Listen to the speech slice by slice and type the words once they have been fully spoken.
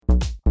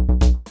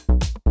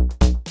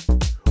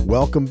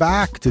Welcome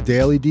back to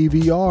Daily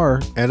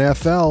DVR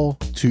NFL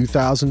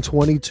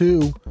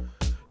 2022.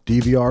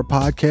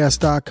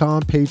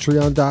 DVRpodcast.com,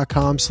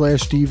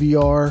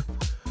 patreon.com/DVR.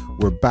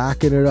 We're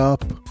backing it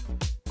up.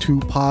 2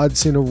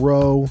 pods in a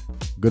row.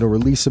 Going to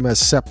release them as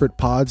separate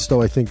pods,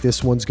 though I think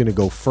this one's going to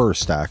go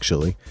first,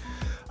 actually,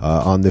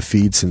 on the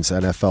feed since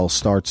NFL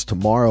starts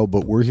tomorrow.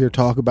 But we're here to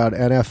talk about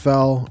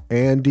NFL.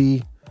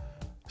 Andy,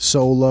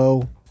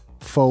 Solo,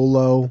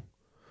 Folo,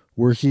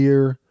 we're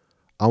here.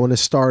 I want to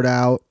start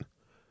out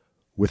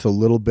with a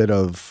little bit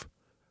of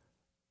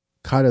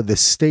kind of the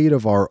state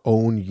of our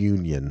own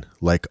union.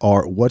 Like,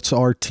 what's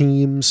our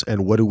teams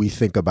and what do we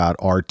think about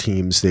our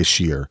teams this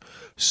year?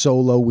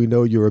 Solo, we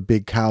know you're a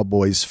big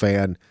Cowboys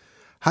fan.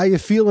 How you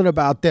feeling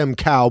about them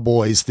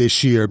Cowboys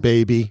this year,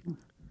 baby?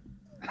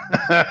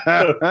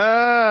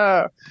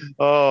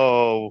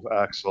 Oh,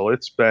 Axel,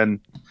 it's been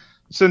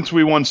since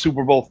we won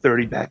Super Bowl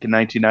 30 back in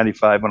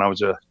 1995 when I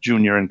was a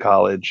junior in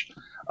college.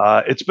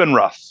 It's been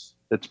rough.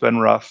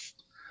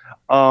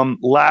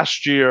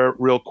 Last year,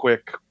 real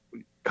quick,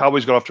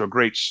 Cowboys got off to a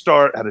great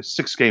start, had a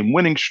 6-game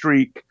winning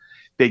streak.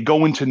 They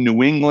go into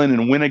New England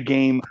and win a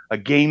game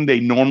they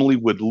normally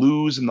would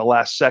lose in the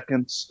last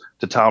seconds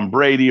to Tom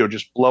Brady or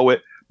just blow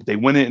it. But they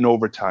win it in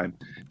overtime.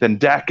 Then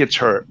Dak gets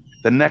hurt.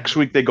 The next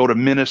week they go to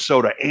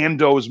Minnesota,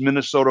 Ando's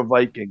Minnesota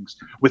Vikings,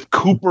 with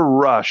Cooper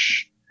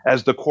Rush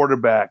as the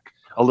quarterback.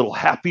 A little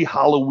happy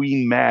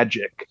Halloween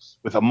magic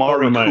with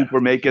Amari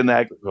Cooper making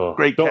that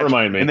great catch. Don't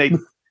remind me. And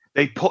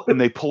they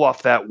pull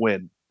off that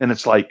win. And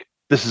it's like,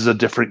 this is a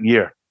different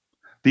year.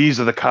 These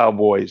are the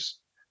Cowboys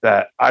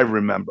that I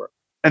remember.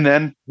 And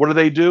then what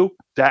do?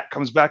 Dak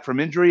comes back from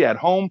injury at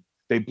home.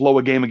 They blow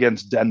a game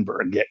against Denver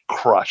and get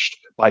crushed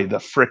by the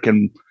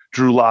frickin'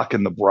 Drew Lock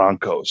and the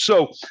Broncos.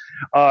 So,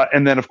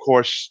 and then, of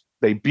course,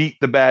 they beat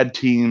the bad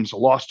teams,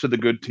 lost to the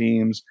good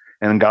teams,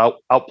 and got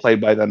outplayed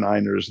by the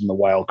Niners in the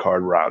wild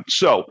card round.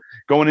 So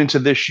going into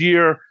this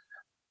year,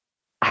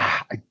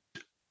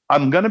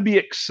 I'm going to be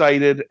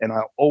excited, and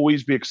I'll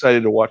always be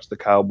excited to watch the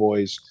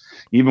Cowboys,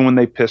 even when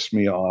they piss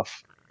me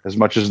off as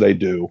much as they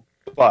do.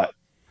 But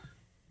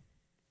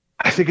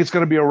I think it's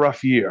going to be a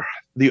rough year.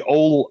 The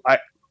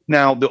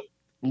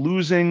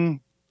losing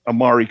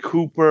Amari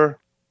Cooper,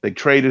 they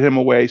traded him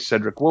away.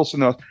 Cedric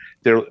Wilson,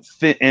 they're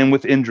thin, and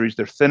with injuries,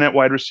 they're thin at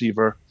wide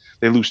receiver.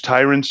 They lose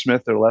Tyron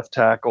Smith, their left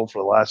tackle,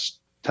 for the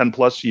last 10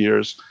 plus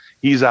years.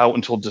 He's out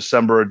until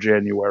December or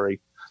January.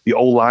 The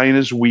O-line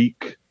is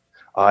weak.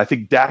 I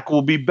think Dak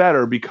will be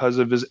better because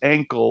of his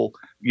ankle.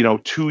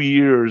 2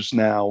 years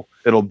now,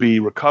 it'll be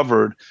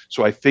recovered.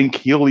 So I think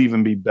he'll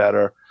even be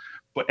better.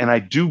 And I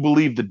do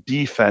believe the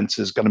defense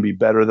is going to be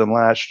better than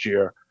last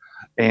year.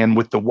 And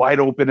with the wide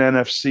open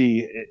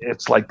NFC,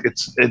 it's like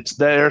it's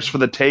theirs for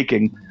the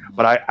taking.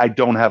 But I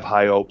don't have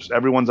high hopes.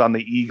 Everyone's on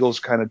the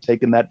Eagles kind of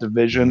taking that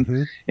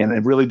division. And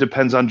it really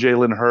depends on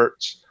Jalen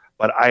Hurts.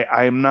 But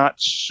I am not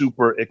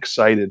super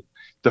excited.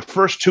 The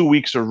first 2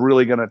 weeks are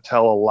really going to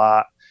tell a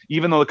lot.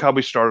 Even though the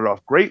Cowboys started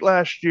off great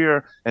last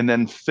year and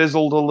then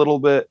fizzled a little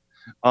bit,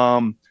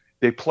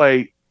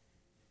 they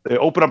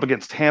open up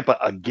against Tampa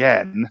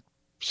again.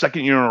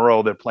 Second year in a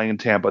row, they're playing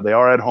Tampa. They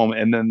are at home,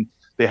 and then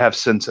they have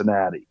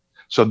Cincinnati.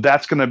 So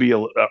that's going to be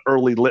an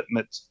early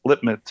litmus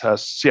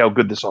test, see how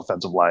good this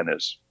offensive line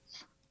is.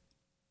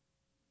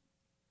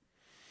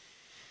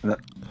 And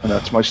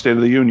that's my State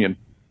of the Union.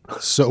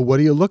 So what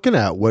are you looking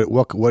at?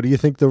 What do you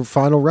think the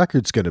final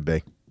record's going to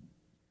be?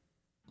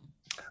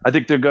 I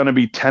think they're going to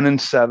be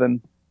 10-7.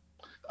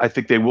 I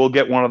think they will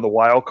get one of the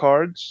wild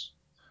cards,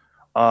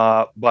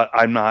 but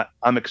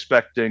I'm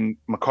expecting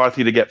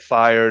McCarthy to get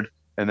fired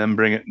and then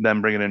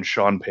bring in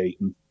Sean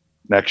Payton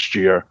next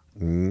year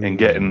and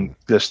getting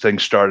this thing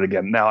started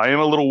again. Now I am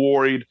a little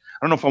worried.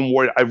 I don't know if I'm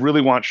worried. I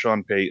really want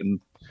Sean Payton.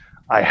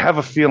 I have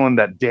a feeling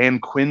that Dan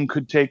Quinn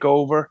could take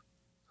over,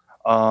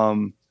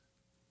 but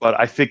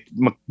I think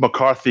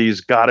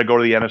McCarthy's got to go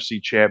to the NFC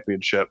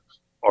Championship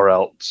or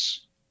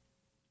else.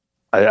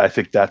 I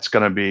think that's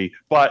going to be,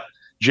 but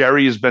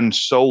Jerry has been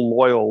so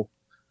loyal.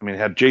 I mean,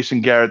 had Jason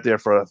Garrett there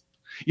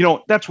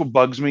that's what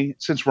bugs me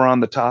since we're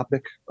on the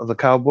topic of the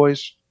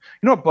Cowboys.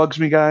 You know what bugs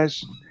me,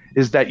 guys,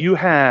 is that you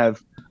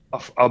have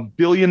a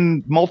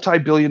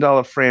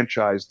multi-billion-dollar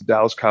franchise, the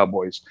Dallas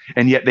Cowboys,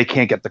 and yet they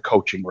can't get the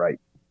coaching right.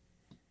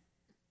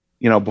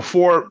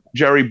 Before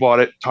Jerry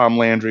bought it, Tom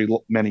Landry,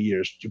 many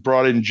years,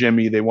 brought in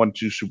Jimmy. They won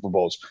 2 Super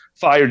Bowls.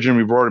 Fired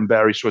Jimmy, brought in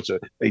Barry Switzer.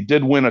 They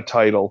did win a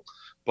title,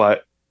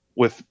 but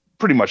with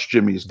pretty much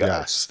Jimmy's guys.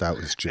 Yes, that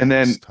was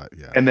Jimmy's.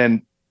 And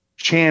then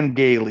Chan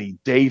Gailey,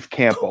 Dave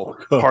Campbell,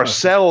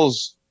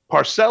 Parcells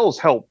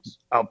helped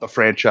out the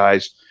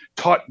franchise,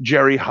 taught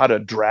Jerry how to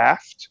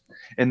draft,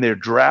 and their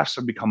drafts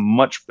have become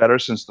much better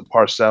since the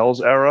Parcells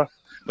era.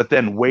 But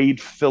then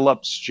Wade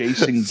Phillips,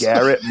 Jason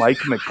Garrett, Mike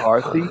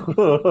McCarthy.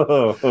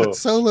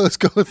 Solo's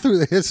going through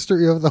the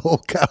history of the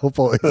whole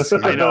Cowboys.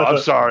 I know. I'm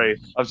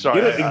sorry.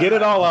 Get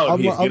it all out.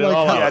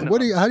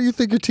 How do you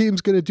think your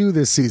team's going to do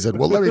this season?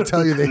 Well, let me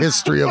tell you the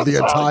history of the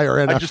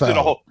entire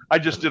NFL. I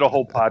just did a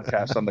whole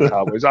podcast on the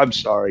Cowboys. I'm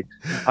sorry.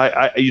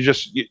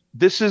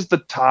 This is the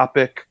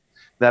topic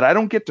that I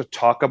don't get to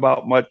talk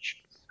about much.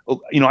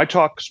 I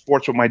talk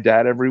sports with my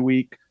dad every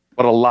week,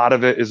 but a lot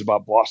of it is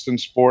about Boston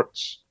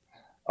sports.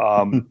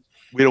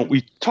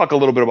 We talk a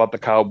little bit about the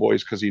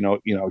Cowboys because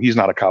he's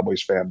not a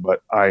Cowboys fan,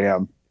 but I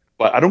am.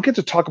 But I don't get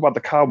to talk about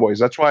the Cowboys.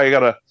 That's why I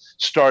gotta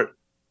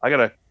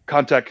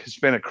contact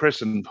Hispanic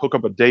Chris and hook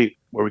up a date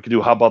where we can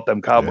do How About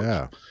Them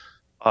Cowboys.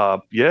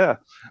 Yeah.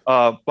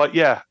 But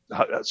yeah,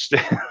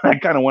 I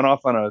kind of went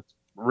off on a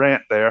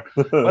rant there.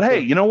 But hey,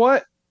 you know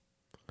what?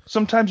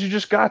 Sometimes you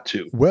just got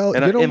to. Well,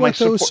 you know what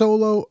though,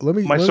 Solo?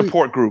 My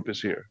support group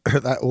is here.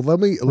 Well, let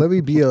me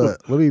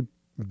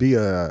be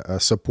a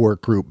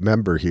support group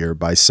member here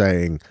by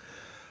saying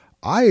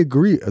I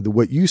agree with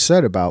what you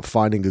said about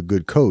finding a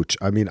good coach.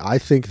 I mean, I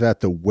think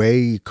that the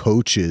way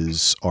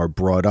coaches are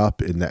brought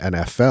up in the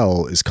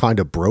NFL is kind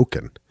of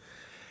broken.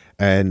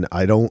 And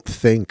I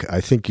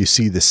think you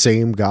see the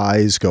same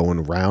guys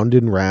going round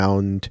and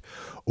round,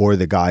 or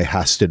the guy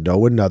has to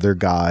know another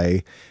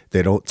guy.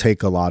 They don't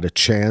take a lot of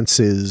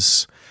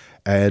chances.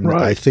 And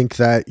right. I think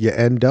that you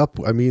end up,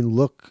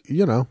 look,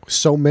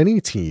 so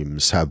many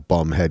teams have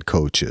bum head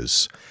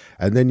coaches.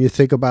 And then you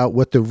think about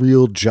what the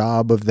real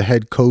job of the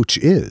head coach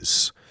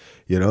is.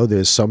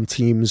 There's some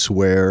teams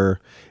where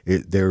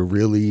they're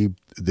really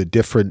the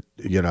different,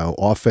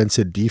 offense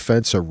and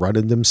defense are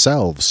running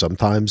themselves.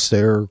 Sometimes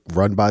they're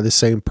run by the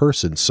same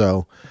person.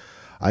 So,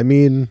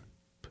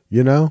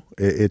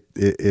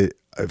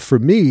 for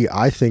me,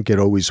 I think it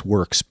always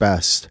works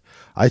best.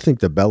 I think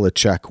the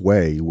Belichick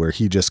way, where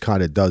he just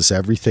kind of does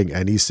everything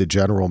and he's the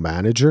general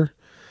manager,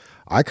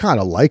 I kind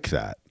of like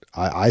that.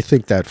 I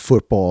think that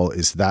football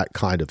is that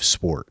kind of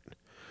sport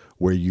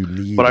where you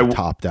need a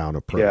top-down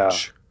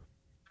approach. Yeah.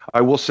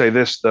 I will say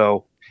this,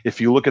 though. If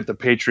you look at the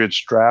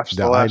Patriots drafts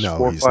the last 4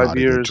 or 5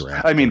 years,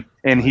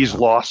 he's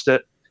lost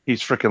it.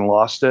 He's freaking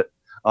lost it.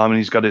 And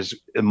he's got his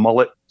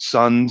mullet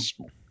sons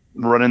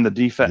running the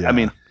defense.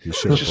 Yeah,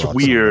 it's just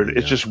weird.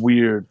 It's just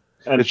weird.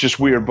 And it's just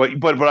weird. But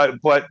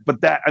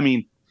that,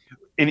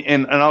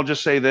 and I'll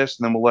just say this,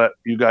 and then we'll let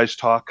you guys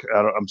talk.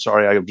 I'm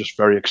sorry, I'm just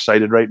very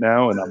excited right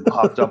now, and I'm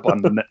hopped up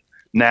on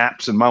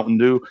naps and Mountain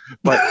Dew.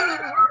 But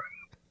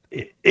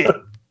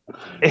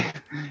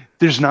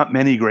there's not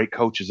many great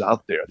coaches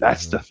out there.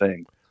 That's the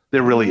thing.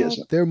 There really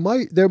isn't. There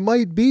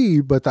might be,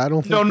 but I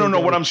don't think.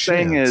 No. What I'm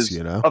saying is,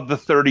 of the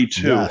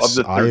 32, yes, of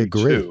the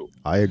 32,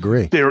 I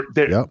agree.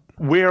 Yep.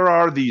 Where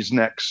are these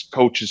next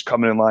coaches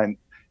coming in line?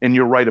 And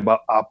you're right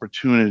about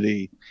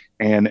opportunity.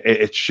 And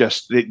it's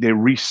just they're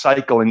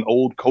recycling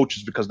old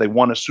coaches because they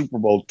won a Super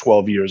Bowl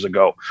 12 years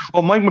ago.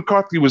 Well, Mike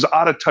McCarthy was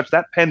out of touch.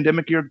 That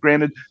pandemic year,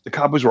 granted, the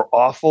Cowboys were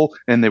awful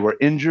and they were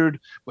injured,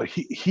 but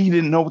he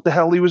didn't know what the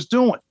hell he was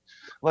doing.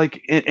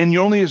 And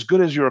you're only as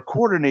good as your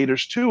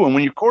coordinators too. And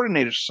when your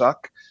coordinators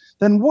suck,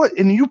 then what?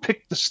 And you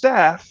pick the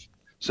staff.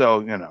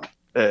 So,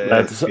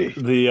 that's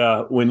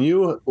the when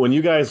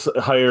you guys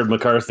hired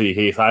McCarthy,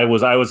 Heath, I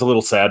was a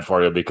little sad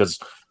for you because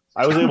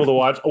I was able to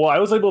watch. Well, I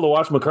was able to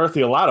watch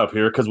McCarthy a lot up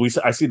here because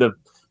I see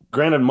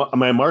granted,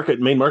 my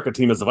main market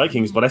team is the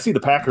Vikings, but I see the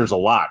Packers a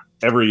lot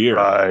every year.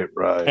 Right.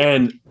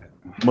 And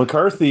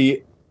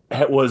McCarthy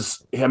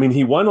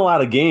he won a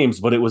lot of games,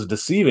 but it was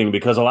deceiving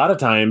because a lot of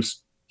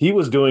times he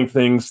was doing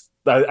things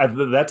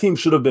that team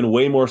should have been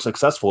way more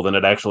successful than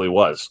it actually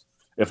was,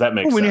 if that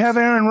makes sense. When you have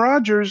Aaron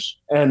Rodgers,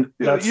 and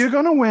you're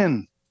going to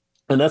win.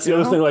 And that's the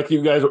other thing, like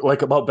you guys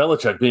like about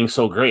Belichick being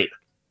so great.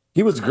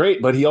 He was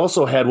great, but he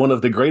also had one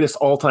of the greatest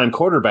all-time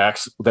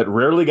quarterbacks that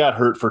rarely got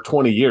hurt for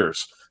 20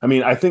 years.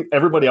 I think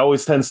everybody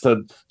always tends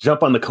to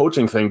jump on the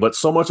coaching thing, but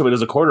so much of it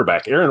is a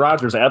quarterback. Aaron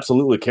Rodgers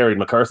absolutely carried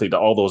McCarthy to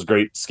all those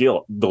great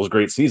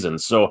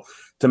seasons. So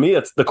to me,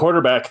 it's the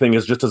quarterback thing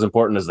is just as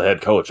important as the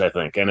head coach, I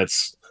think. And I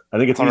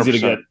think it's 100%. Easy to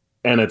get,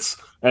 and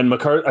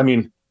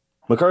McCarthy,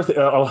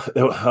 because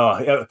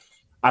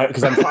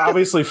I'm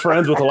obviously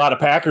friends with a lot of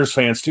Packers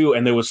fans too.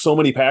 And there was so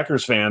many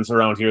Packers fans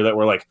around here that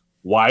were like,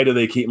 why do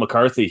they keep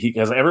McCarthy?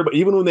 Because everybody,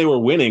 even when they were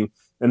winning,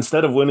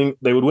 instead of winning,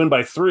 they would win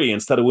by 3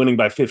 instead of winning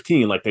by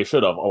 15, like they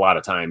should have a lot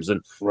of times.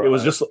 And It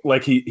was just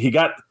like he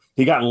got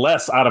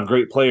less out of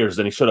great players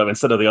than he should have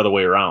instead of the other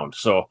way around.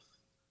 So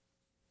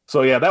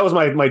yeah, that was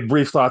my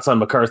brief thoughts on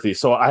McCarthy.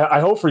 So I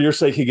hope for your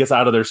sake he gets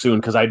out of there soon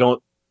because I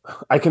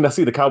can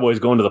see the Cowboys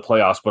going to the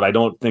playoffs, but I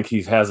don't think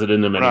he has it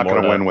in him anymore. We're not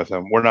going to win with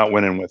him. We're not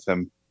winning with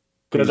him.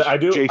 Because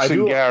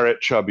Jason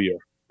Garrett chubbier.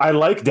 I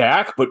like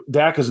Dak, but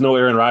Dak is no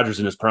Aaron Rodgers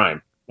in his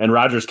prime. And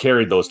Rodgers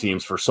carried those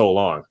teams for so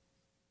long.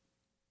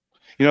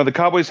 The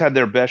Cowboys had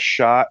their best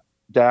shot,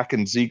 Dak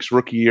and Zeke's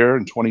rookie year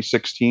in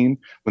 2016,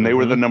 when they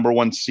were the number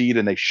 1 seed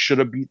and they should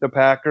have beat the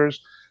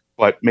Packers.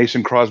 But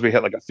Mason Crosby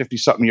had like a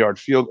 50-something yard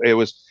field.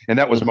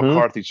 That was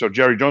McCarthy. So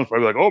Jerry Jones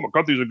probably like, oh,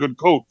 McCarthy's a good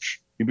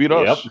coach. He beat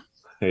us.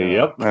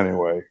 Yep.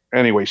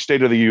 Anyway,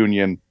 State of the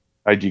Union.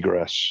 I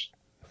digress.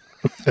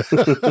 You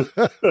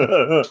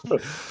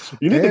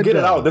need to get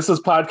it out. This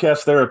is podcast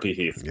therapy,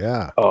 Heath.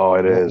 Yeah. Oh,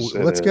 it is.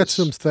 Let's get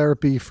some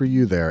therapy for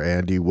you there,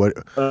 Andy.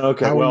 How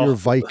are your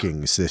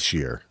Vikings this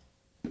year?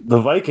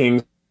 The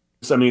Vikings,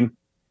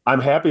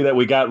 I'm happy that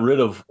we got rid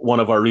of one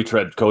of our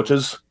retread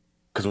coaches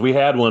because we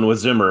had one with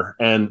Zimmer,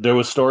 and there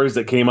was stories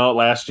that came out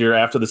last year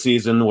after the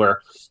season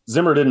where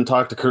Zimmer didn't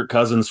talk to Kirk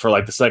Cousins for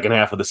like the second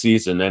half of the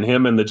season, and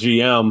him and the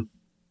GM,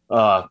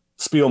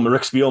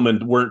 Rick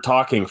Spielman, weren't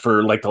talking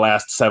for like the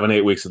last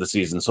 7-8 weeks of the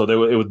season. So the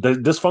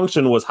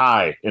dysfunction was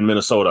high in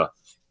Minnesota,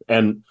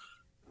 and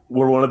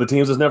we're one of the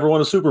teams that's never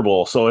won a Super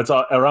Bowl. So it's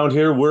around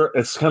here.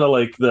 It's kind of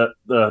like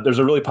there's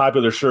a really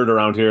popular shirt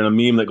around here and a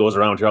meme that goes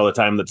around here all the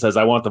time that says,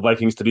 "I want the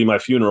Vikings to be my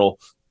funeral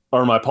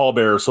or my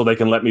pallbearer so they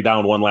can let me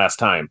down one last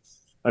time."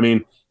 I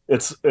mean,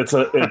 it's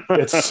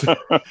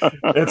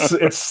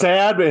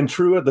sad and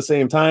true at the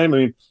same time. I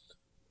mean,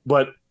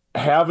 but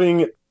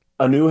having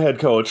a new head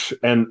coach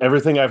and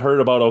everything I've heard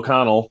about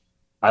O'Connell,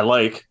 I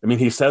like. I mean,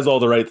 he says all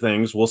the right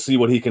things. We'll see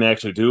what he can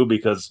actually do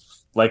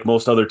because, like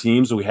most other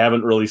teams, we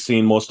haven't really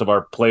seen most of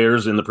our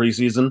players in the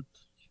preseason.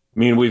 I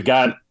mean, we've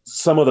got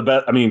some of the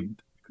best. I mean,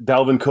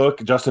 Dalvin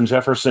Cook, Justin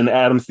Jefferson,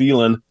 Adam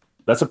Thielen.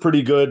 That's a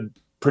pretty good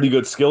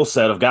skill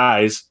set of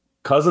guys.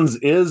 Cousins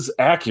is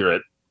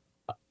accurate.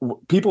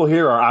 People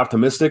here are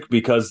optimistic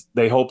because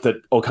they hope that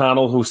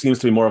O'Connell, who seems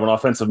to be more of an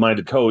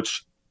offensive-minded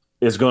coach,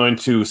 is going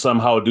to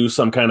somehow do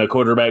some kind of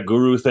quarterback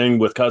guru thing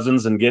with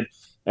Cousins and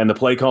the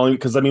play calling.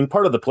 Because, I mean,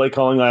 part of the play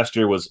calling last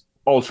year was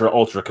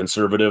ultra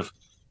conservative.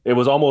 It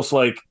was almost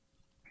like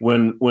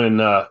when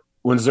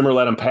Zimmer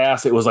let him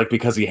pass, it was like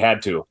because he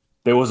had to.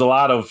 There was a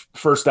lot of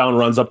first down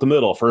runs up the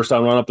middle.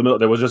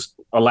 There was just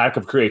a lack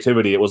of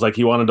creativity. It was like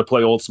he wanted to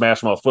play old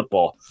smash mouth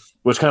football,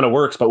 which kind of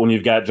works. But when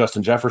you've got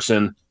Justin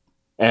Jefferson,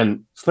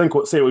 and say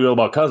what you will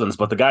about Cousins,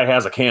 but the guy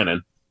has a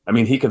cannon. I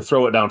mean, he can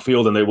throw it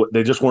downfield, and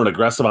they just weren't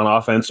aggressive on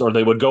offense, or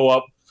they would go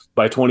up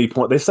by 20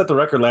 points. They set the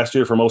record last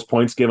year for most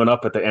points given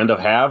up at the end of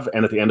half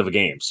and at the end of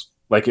games.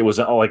 Like it was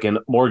like in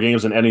more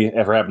games than any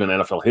ever happened in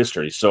NFL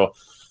history. So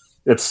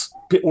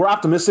we're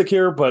optimistic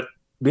here, but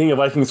being a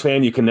Vikings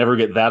fan, you can never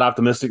get that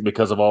optimistic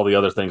because of all the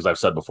other things I've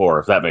said before,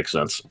 if that makes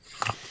sense.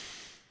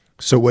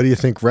 So what do you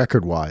think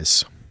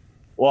record-wise?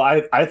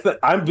 Well,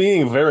 I'm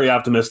being very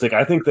optimistic.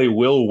 I think they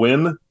will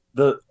win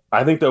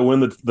they'll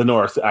win the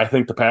North. I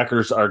think the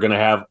Packers are going to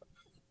have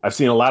 – I've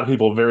seen a lot of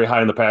people very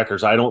high in the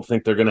Packers. I don't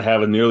think they're going to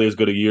have nearly as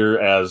good a year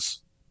as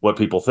what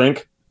people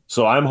think.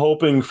 So I'm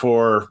hoping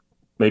for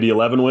maybe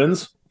 11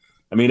 wins.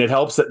 I mean, it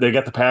helps that they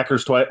get the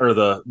Packers twice or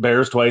the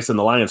Bears twice and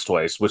the Lions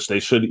twice, which they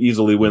should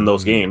easily win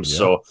those games.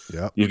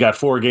 You've got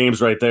 4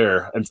 games right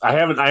there. And I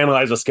haven't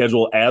analyzed the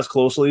schedule as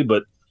closely,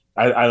 but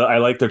I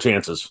like their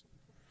chances.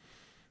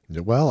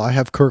 Well, I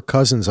have Kirk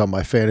Cousins on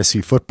my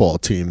fantasy football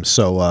team,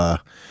 so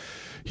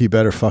he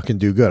better fucking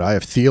do good. I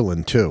have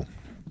Thielen too.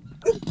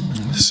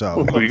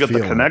 So you got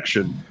the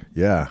connection.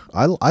 Yeah,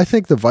 I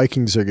think the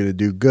Vikings are going to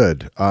do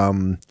good.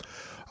 All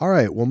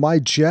right. Well, my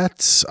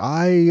Jets,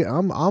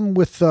 I'm along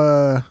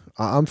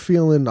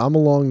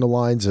the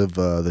lines of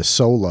the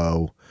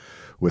Solo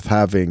with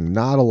having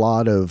not a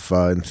lot of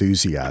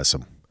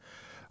enthusiasm.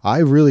 I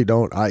really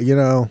don't. I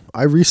DVR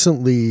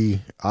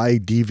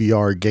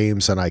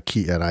games and I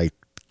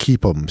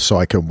keep them so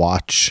I can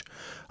watch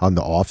on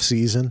the off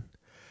season.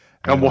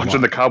 I'm watching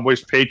the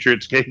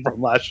Cowboys-Patriots game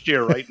from last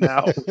year right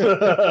now.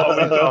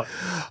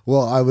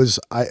 Well, I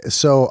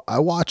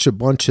watch a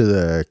bunch of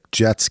the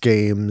Jets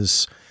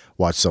games,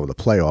 watch some of the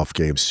playoff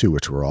games too,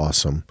 which were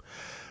awesome.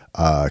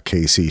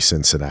 KC,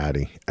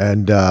 Cincinnati.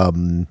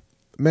 And,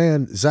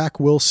 man, Zach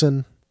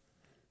Wilson,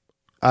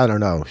 I don't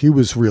know. He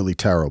was really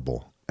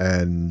terrible.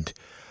 And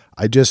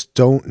I just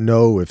don't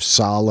know if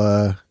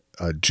Saleh,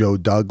 Joe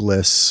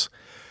Douglas,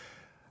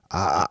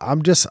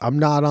 I'm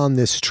not on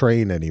this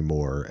train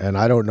anymore. And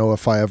I don't know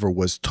if I ever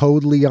was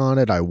totally on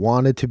it. I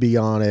wanted to be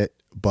on it,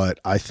 but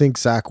I think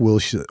Zach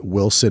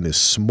Wilson is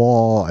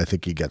small. I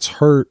think he gets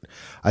hurt.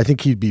 I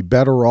think he'd be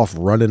better off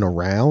running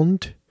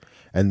around.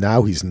 And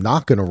now he's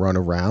not going to run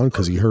around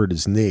because he hurt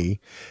his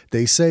knee.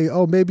 They say,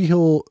 oh, maybe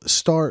he'll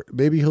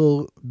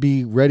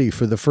be ready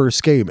for the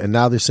first game. And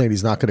now they're saying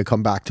he's not going to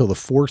come back till the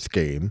 4th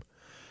game.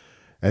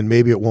 And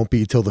maybe it won't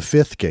be till the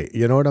 5th game.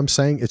 You know what I'm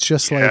saying? It's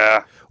just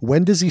like,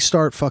 when does he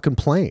start fucking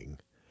playing?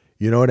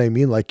 You know what I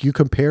mean? Like, you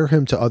compare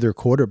him to other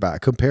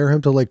quarterbacks. Compare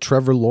him to, like,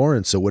 Trevor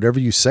Lawrence or whatever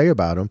you say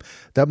about him.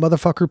 That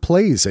motherfucker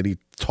plays and he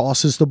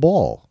tosses the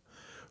ball,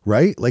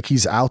 right? Like,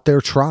 he's out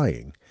there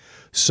trying.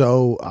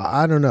 So,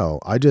 I don't know.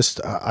 I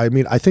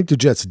think the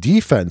Jets'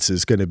 defense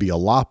is going to be a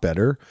lot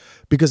better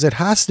because it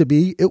has to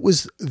be. It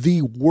was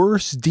the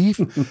worst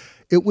defense.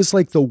 It was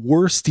like the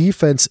worst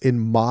defense in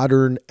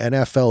modern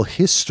NFL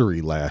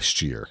history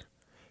last year.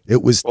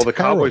 It was the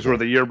Cowboys were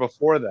the year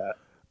before that.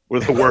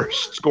 Were the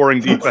worst scoring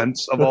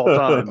defense of all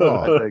time.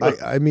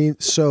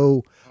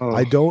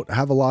 I don't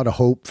have a lot of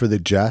hope for the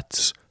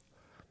Jets.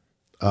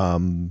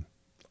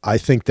 I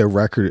think their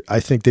record,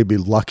 I think they'd be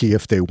lucky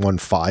if they won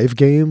 5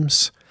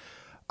 games.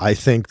 I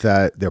think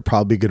that they're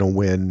probably going to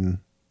win.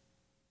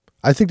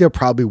 I think they'll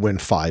probably win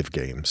 5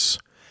 games.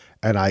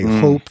 And I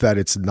hope that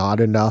it's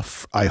not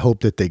enough. I hope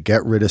that they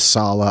get rid of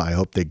Saleh. I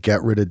hope they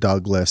get rid of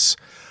Douglas.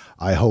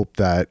 I hope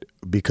that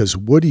because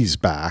Woody's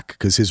back,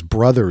 because his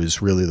brother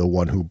is really the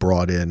one who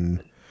brought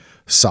in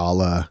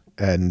Saleh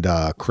and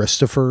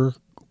Christopher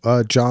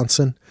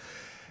Johnson.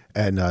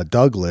 and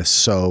Douglas.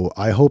 So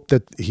I hope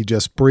that he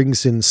just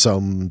brings in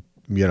some,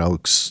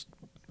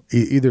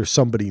 either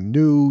somebody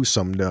new,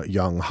 some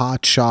young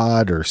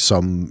hotshot, or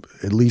some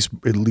at least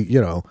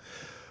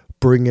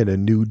bring in a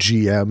new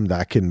GM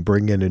that can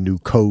bring in a new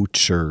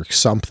coach or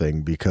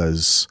something,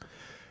 because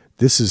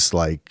this is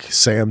like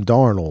Sam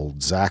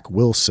Darnold, Zach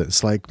Wilson.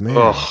 It's like,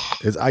 man,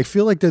 I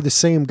feel like they're the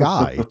same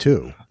guy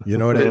too. You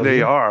know what I mean?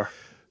 They are.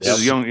 Yep.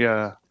 Young,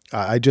 yeah.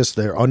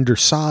 They're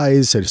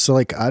undersized. It's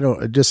like, I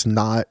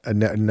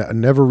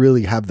never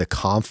really have the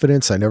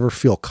confidence. I never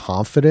feel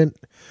confident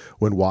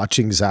when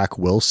watching Zach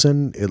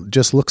Wilson. It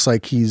just looks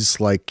like he's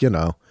like,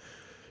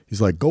 he's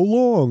like, go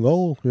long.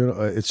 Oh,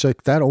 it's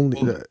like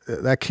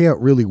that can't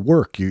really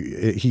work.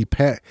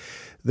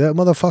 That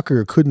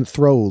motherfucker couldn't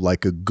throw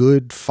like a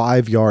good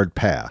 5-yard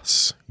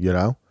pass,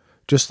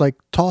 just like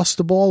toss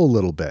the ball a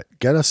little bit,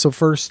 get us a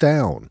first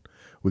down.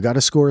 We got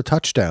to score a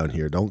touchdown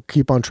here. Don't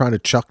keep on trying to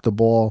chuck the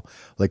ball,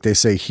 like they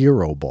say,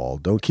 hero ball.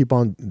 Don't keep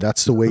on.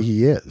 That's the way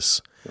he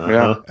is.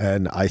 Yeah.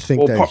 And I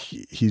think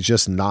he's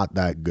just not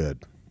that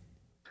good.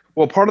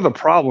 Well, part of the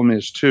problem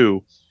is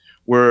too,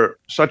 we're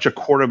such a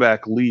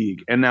quarterback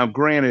league. And now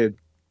granted,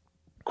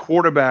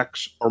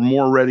 quarterbacks are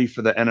more ready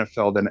for the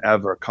NFL than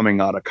ever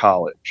coming out of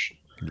college.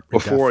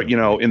 Before,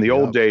 in the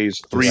old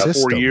days,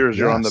 3-4 years,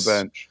 you're on the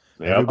bench.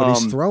 Yep.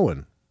 Everybody's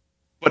throwing.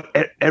 But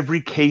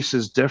every case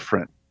is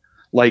different.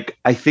 Like,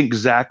 I think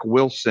Zach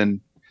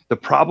Wilson, the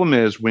problem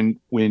is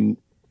when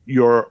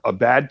you're a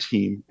bad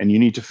team and you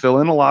need to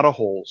fill in a lot of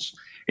holes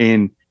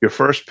in your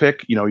first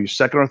pick, your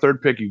second or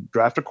third pick, you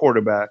draft a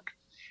quarterback,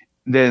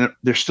 then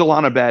they're still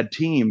on a bad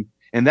team,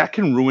 and that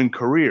can ruin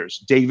careers.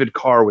 David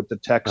Carr with the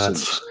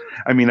Texans.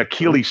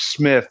 Akili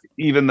Smith,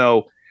 even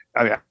though,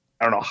 I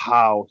don't know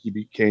how he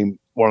became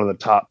one of the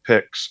top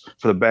picks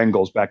for the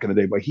Bengals back in the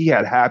day, but he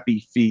had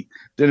happy feet,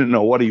 didn't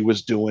know what he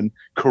was doing,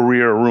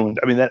 career ruined.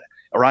 That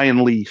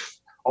Ryan Leaf,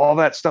 all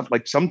that stuff.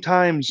 Like,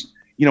 sometimes,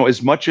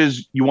 as much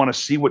as you want to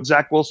see what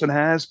Zach Wilson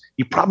has,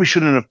 he probably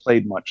shouldn't have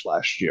played much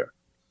last year.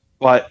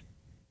 But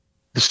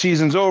the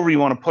season's over. You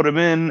want to put him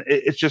in.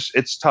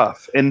 It's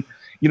tough. And,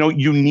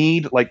 you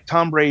need, like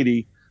Tom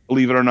Brady,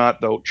 believe it or not,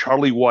 though,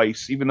 Charlie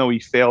Weiss, even though he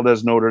failed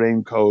as Notre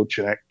Dame coach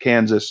and at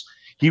Kansas,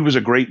 he was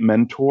a great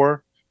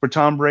mentor for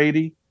Tom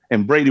Brady.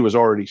 And Brady was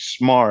already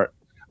smart.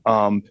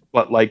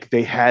 But like,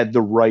 they had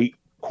the right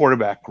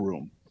quarterback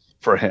room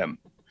for him.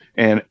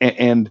 And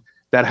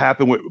that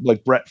happened with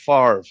like Brett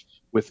Favre,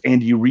 with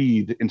Andy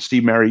Reid and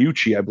Steve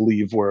Mariucci, I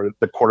believe, were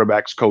the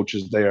quarterbacks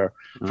coaches there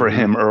for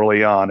him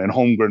early on, and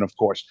Holmgren, of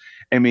course.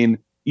 If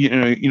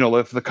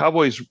the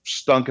Cowboys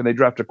stunk and they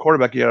drafted a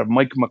quarterback, you have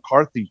Mike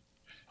McCarthy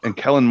and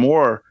Kellen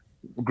Moore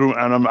grew,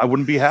 and I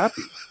wouldn't be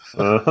happy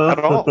at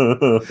all.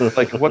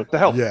 Like, what the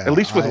hell? Yeah, at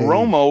least with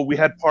Romo, we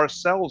had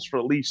Parcells for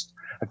at least,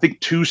 I think,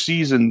 2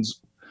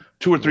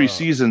 or 3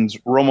 seasons.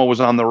 Romo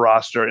was on the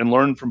roster and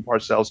learned from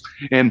Parcells.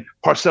 And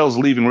Parcells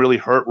leaving really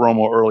hurt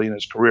Romo early in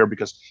his career,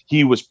 because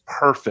he was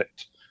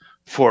perfect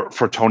for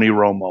Tony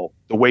Romo,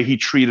 the way he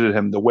treated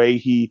him, the way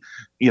he,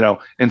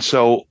 and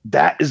so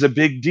that is a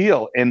big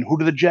deal. And who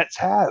do the Jets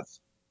have?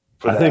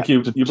 I think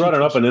you brought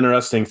up an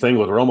interesting thing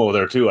with Romo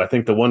there too. I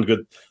think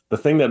the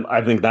thing that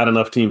I think not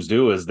enough teams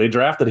do is they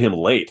drafted him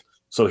late.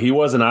 So he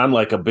wasn't on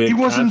like a big He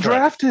wasn't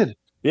drafted.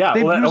 Yeah,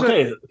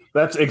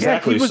 that's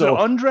exactly. Yeah, he was an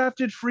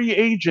undrafted free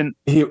agent,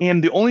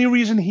 and the only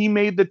reason he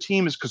made the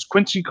team is because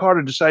Quincy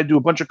Carter decided to do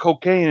a bunch of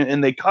cocaine,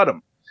 and they cut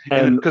him.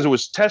 And because it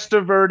was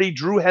Testaverde,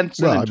 Drew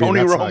Henson, and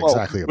Tony Romo. Not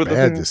exactly a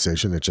bad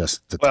decision. It's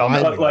just the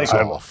timing was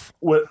off.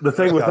 The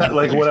thing with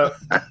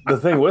that, the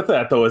thing with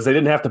that though, is they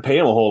didn't have to pay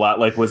him a whole lot.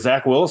 Like with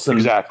Zach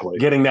Wilson,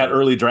 getting that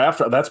early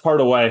draft, that's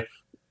part of why.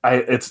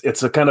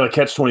 It's a kind of a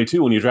catch-22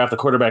 when you draft a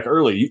quarterback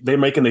early. They're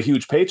making the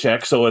huge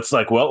paycheck, so it's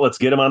like, well, let's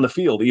get him on the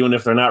field, even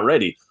if they're not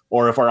ready,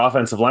 or if our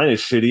offensive line is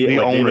shitty. The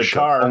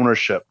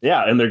ownership,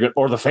 yeah, and they're good,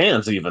 or the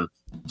fans even.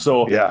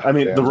 So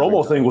the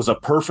Romo thing was a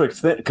perfect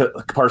thing.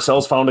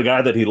 Parcells found a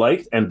guy that he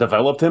liked and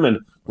developed him and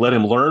let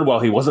him learn while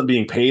he wasn't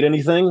being paid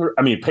anything.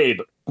 Paid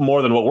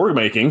more than what we're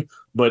making,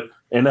 but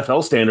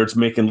NFL standards,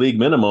 making league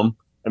minimum.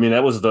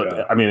 That was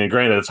and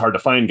granted, it's hard to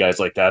find guys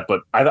like that,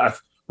 but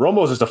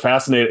Romo's just a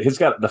fascinating. He's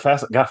got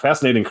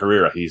fascinating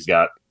career. He's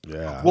got.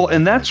 Yeah. Well,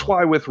 and that's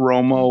why with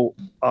Romo,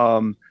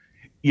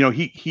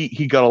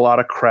 he got a lot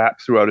of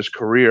crap throughout his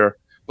career,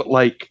 but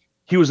like,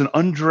 he was an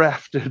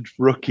undrafted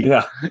rookie,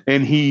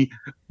 and he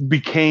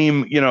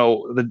became,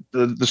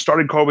 the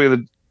starting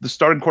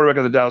quarterback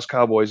of the Dallas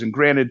Cowboys. And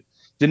granted,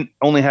 didn't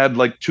only had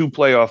like 2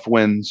 playoff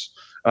wins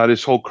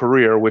his whole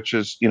career, which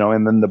is,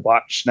 and then the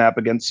botch snap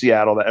against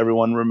Seattle that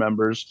everyone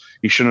remembers.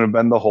 He shouldn't have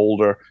been the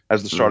holder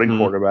as the starting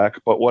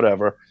quarterback, but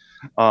whatever.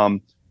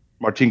 Martin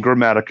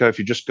Gramatica, if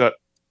you just got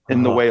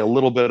in the way a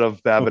little bit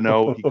of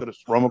Babineau,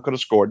 Romo could have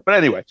scored. But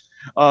anyway,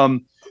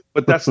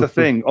 but that's the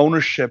thing.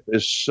 Ownership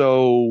is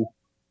so,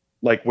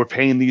 like, we're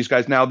paying these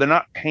guys now. They're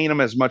not paying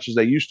them as much as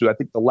they used to. I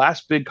think the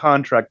last big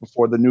contract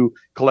before the new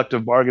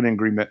collective bargaining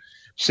agreement,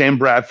 Sam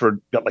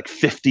Bradford got like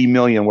 $50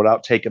 million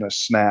without taking a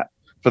snap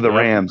for the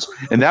Rams.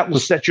 And that will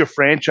set your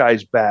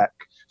franchise back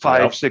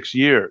 5-6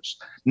 years.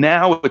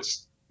 Now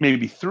it's,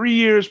 maybe 3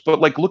 years,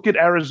 but like look at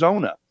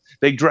Arizona.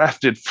 They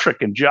drafted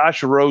frickin'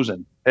 Josh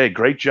Rosen. Hey,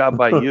 great job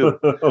by you.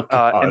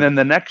 And then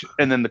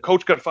the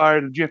coach got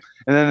fired. And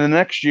then the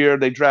next year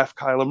they draft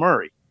Kyler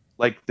Murray.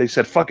 Like they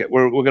said, fuck it,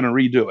 we're going to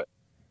redo it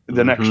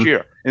the next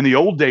year. In the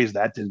old days,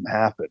 that didn't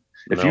happen.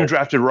 If you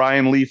drafted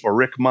Ryan Leaf or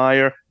Rick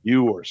Meyer,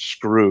 you were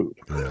screwed.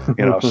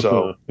 Yeah.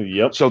 So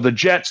yep. So the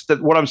Jets.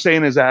 What I'm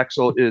saying is,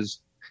 Axel, is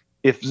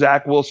if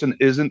Zach Wilson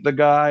isn't the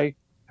guy,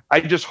 I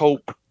just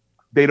hope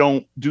they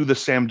don't do the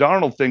Sam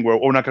Darnold thing where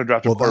we're not going to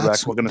draft a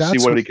quarterback. We're going to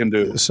see what he can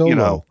do.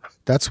 So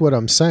that's what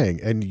I'm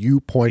saying. And you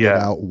pointed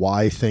out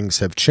why things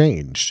have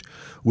changed,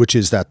 which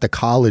is that the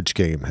college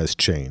game has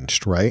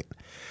changed, right?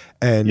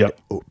 And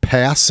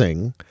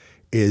passing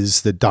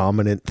is the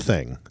dominant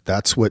thing.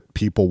 That's what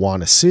people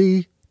want to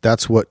see.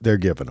 That's what they're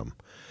giving them.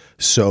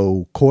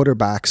 So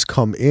quarterbacks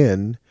come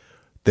in,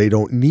 they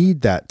don't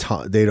need that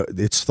time.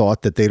 It's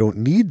thought that they don't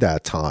need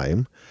that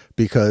time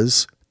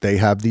because they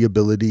have the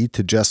ability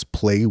to just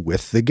play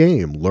with the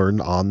game,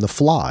 learn on the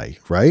fly,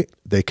 right?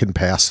 They can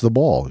pass the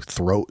ball,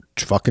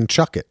 fucking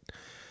chuck it.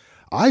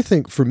 I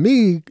think for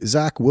me,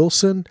 Zach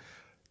Wilson,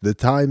 the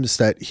times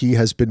that he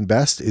has been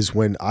best is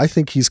when I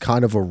think he's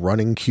kind of a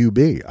running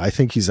QB. I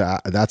think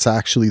that's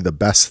actually the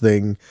best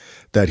thing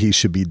that he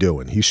should be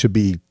doing. He should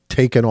be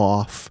taking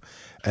off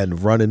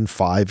and running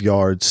 5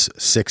 yards,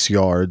 6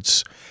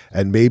 yards,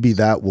 and maybe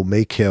that will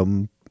make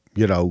him,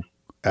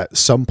 at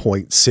some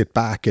point sit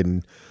back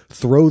and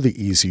throw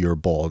the easier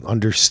ball and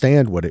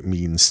understand what it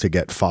means to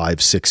get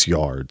 5-6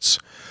 yards.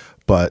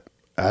 But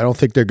I don't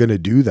think they're going to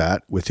do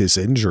that with his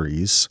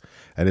injuries,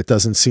 and it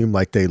doesn't seem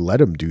like they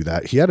let him do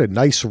that. He had a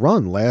nice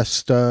run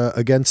last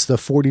against the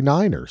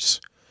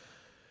 49ers.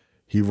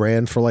 He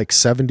ran for like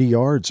 70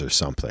 yards or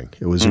something.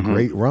 It was a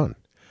great run.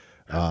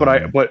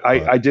 But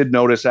I did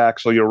notice,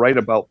 Axel, you're right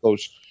about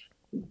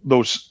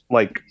those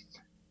like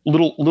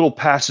little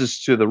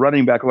passes to the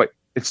running back. Like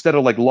instead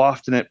of like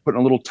lofting it, putting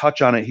a little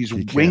touch on it, he's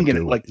winging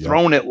it, like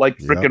throwing it like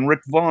freaking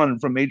Rick Vaughn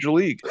from Major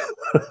League.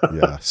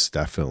 Yes,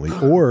 definitely.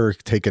 Or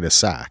taking a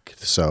sack.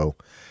 So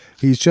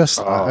he's just,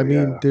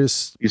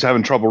 he's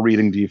having trouble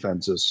reading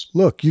defenses.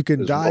 Look, you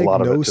can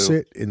diagnose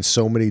it in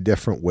so many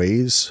different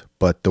ways,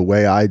 but the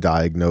way I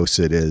diagnose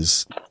it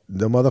is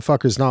the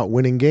motherfucker's not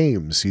winning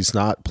games. He's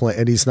not playing,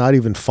 and he's not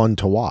even fun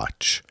to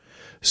watch.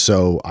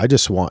 So I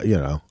just want,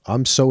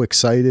 I'm so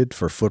excited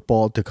for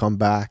football to come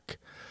back.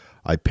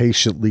 I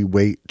patiently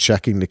wait,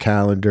 checking the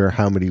calendar,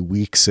 how many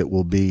weeks it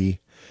will be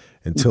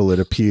until it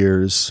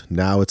appears.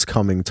 Now it's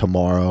coming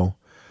tomorrow.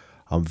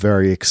 I'm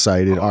very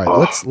excited. All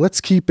right,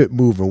 let's keep it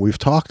moving. We've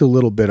talked a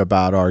little bit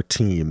about our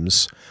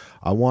teams.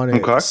 I want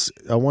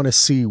to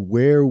see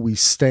where we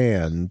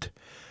stand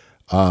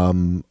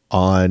on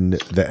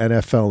the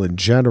NFL in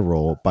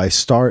general by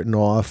starting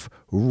off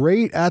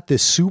right at the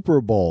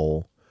Super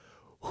Bowl.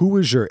 Who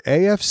is your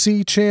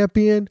AFC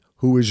champion?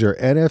 Who is your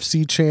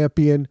NFC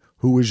champion?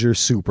 Who is your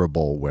Super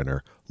Bowl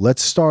winner?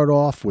 Let's start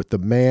off with the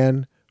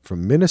man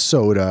from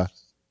Minnesota,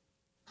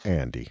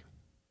 Andy.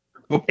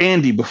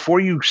 Andy, before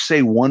you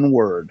say one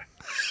word,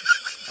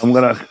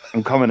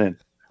 I'm coming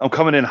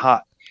in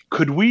hot.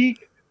 Could we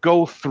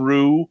go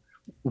through,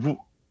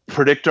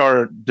 predict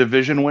our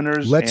division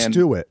winners? Let's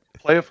do it.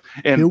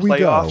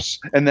 Playoffs,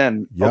 and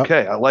then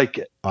okay, I like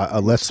it.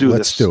 Let's do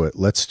it.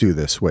 Let's do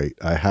this. Wait,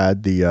 I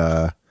had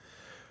the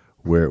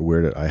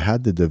I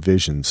had the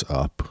divisions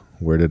up.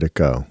 Where did it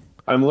go?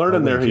 I'm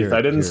learning there, Heath.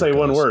 I didn't say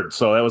one word,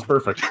 so that was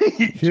perfect.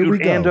 Here we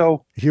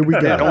go.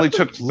 It only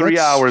took 3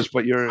 hours,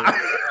 but you're.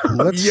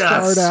 Let's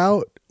start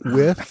out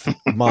with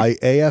my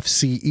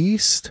AFC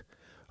East.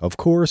 Of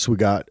course, we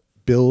got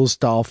Bills,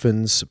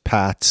 Dolphins,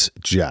 Pats,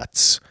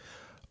 Jets.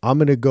 I'm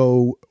going to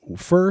go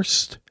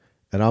first,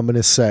 and I'm going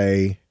to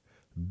say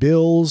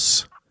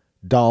Bills,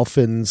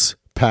 Dolphins,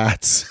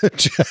 Pats,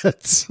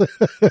 Jets.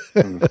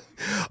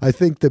 I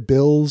think the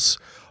Bills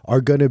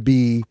are going to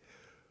be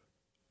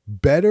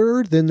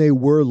better than they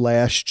were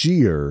last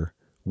year,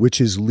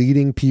 which is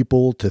leading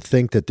people to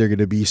think that they're going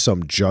to be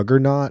some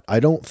juggernaut. I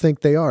don't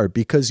think they are,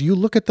 because you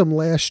look at them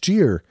last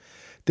year,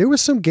 there were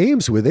some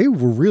games where they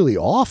were really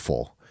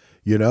awful,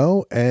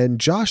 and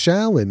Josh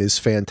Allen is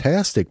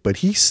fantastic, but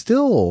he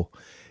still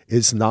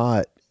is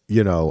not,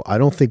 I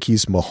don't think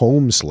he's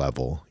Mahomes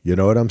level. You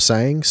know what I'm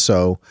saying?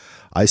 So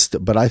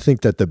but I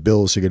think that the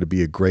Bills are going to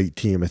be a great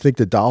team. I think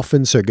the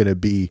Dolphins are going to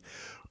be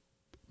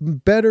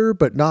better,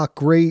 but not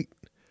great.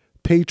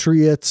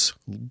 Patriots,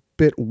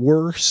 bit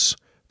worse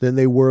than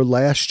they were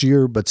last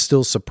year, but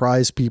still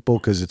surprise people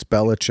because it's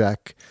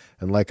Belichick.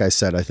 And like I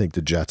said, I think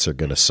the Jets are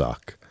going to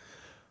suck.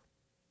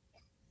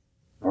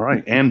 All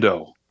right,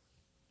 Ando,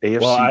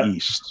 AFC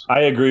East. I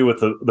agree with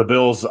the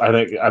Bills. I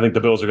think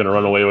the Bills are going to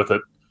run away with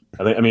it.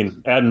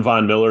 Adding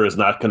Von Miller is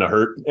not going to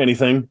hurt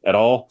anything at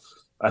all.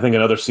 I think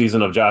another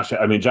season of Josh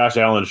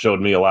Allen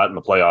showed me a lot in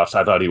the playoffs.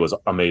 I thought he was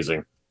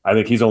amazing. I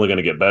think he's only going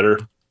to get better.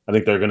 I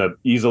think they're going to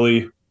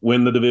easily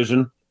win the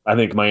division. I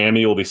think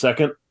Miami will be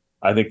second.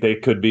 I think they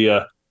could be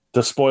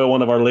to spoil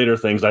one of our later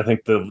things. I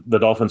think the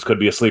Dolphins could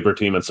be a sleeper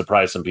team and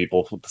surprise some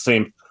people.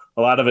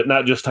 A lot of it,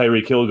 not just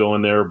Tyreek Hill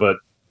going there, but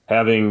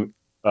having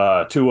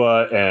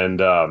Tua and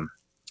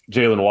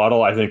Jalen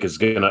Waddle, I think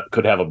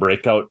could have a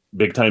breakout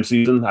big time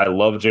season. I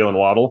love Jalen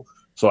Waddle,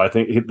 so I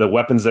think the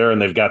weapons there,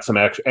 and they've got some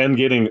action. And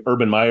getting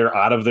Urban Meyer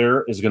out of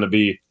there is going to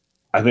be.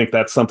 I think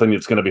that's something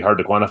that's going to be hard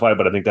to quantify,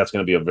 but I think that's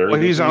going to be a very.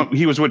 Well,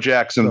 he was with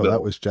Jacksonville. No,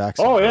 that was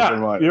Jacksonville. Oh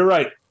yeah, you're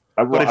right.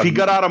 But if he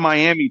got out of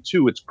Miami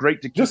too, it's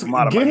great to keep just him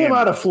out of get Miami. him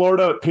out of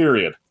Florida.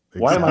 Period.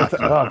 Exactly. Why am I?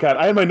 Oh God,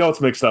 I had my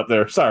notes mixed up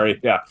there. Sorry.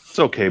 Yeah, It's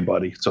okay,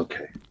 buddy. It's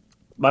okay.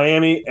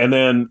 Miami, and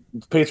then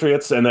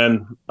Patriots, and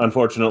then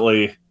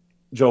unfortunately,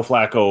 Joe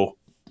Flacco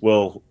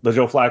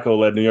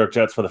led New York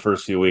Jets for the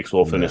first few weeks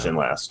will finish in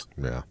last.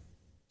 Yeah.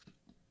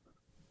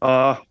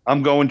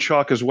 I'm going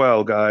chalk as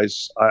well,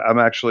 guys. I'm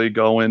actually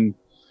going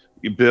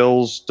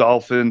Bills,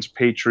 Dolphins,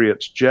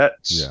 Patriots,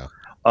 Jets. Yeah.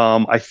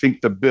 I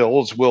think the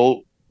Bills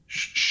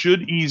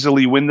should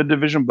easily win the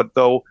division, but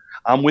though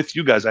I'm with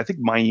you guys, I think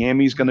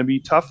Miami's going to be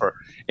tougher.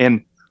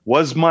 And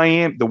was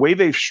Miami the way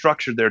they've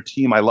structured their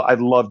team? I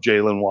love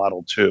Jalen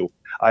Waddle too.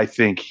 I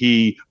think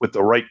he, with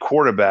the right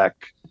quarterback,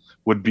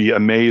 would be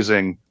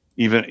amazing.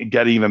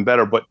 Even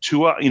better. But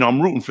Tua,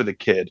 I'm rooting for the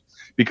kid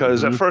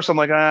because at first I'm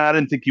like, I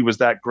didn't think he was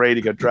that great.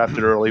 He got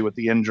drafted early with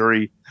the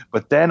injury,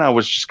 but then I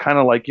was just kind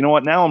of like, you know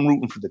what? Now I'm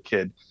rooting for the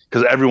kid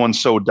because everyone's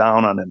so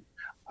down on him.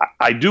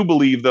 I do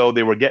believe, though,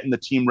 they were getting the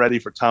team ready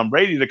for Tom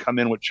Brady to come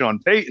in with Sean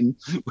Payton,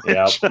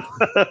 which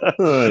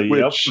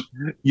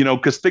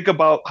because think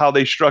about how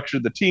they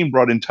structured the team,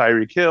 brought in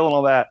Tyreek Hill and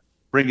all that,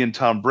 bring in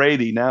Tom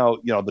Brady. Now,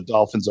 the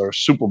Dolphins are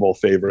Super Bowl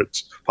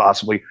favorites,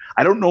 possibly.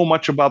 I don't know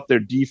much about their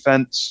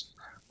defense.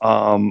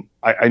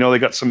 I know they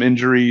got some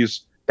injuries.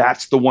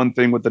 That's the one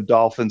thing with the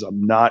Dolphins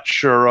I'm not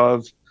sure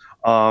of.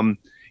 I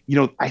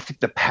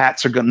think the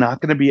Pats are not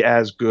going to be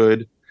as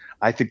good.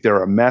 I think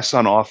they're a mess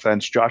on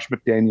offense. Josh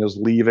McDaniels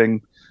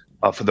leaving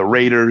for the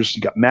Raiders.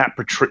 You got Matt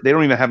Patricia. They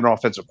don't even have an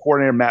offensive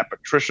coordinator. Matt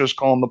Patricia's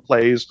calling the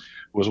plays.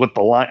 Was with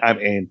the line. I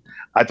mean,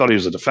 I thought he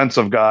was a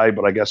defensive guy,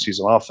 but I guess he's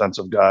an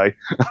offensive guy.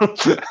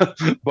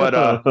 but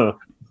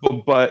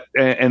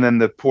then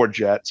the poor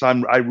Jets.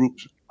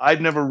 I've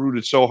never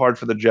rooted so hard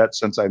for the Jets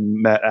since I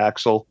met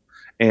Axel,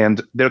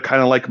 and they're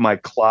kind of like my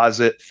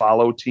closet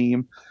follow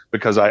team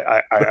because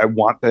I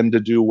want them to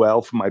do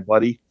well for my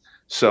buddy.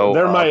 So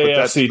they're my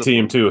AFC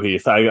team too,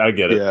 Heath. I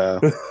get it.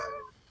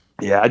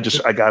 Yeah.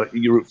 I got it.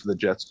 You root for the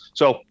Jets,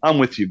 so I'm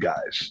with you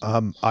guys.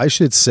 I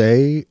should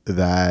say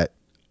that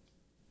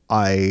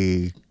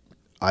I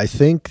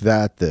think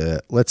that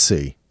the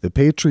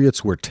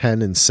Patriots were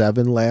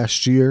 10-7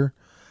 last year.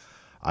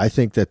 I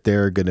think that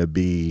they're going to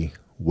be,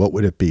 what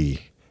would it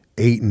be,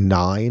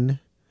 8-9?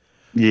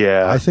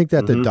 Yeah. I think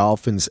that the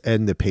Dolphins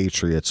and the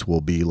Patriots will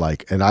be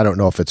like, and I don't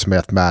know if it's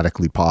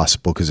mathematically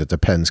possible because it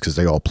depends because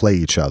they all play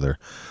each other,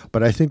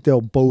 but I think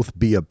they'll both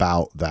be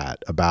about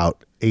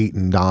 8-9,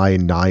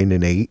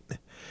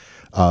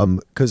 9-8.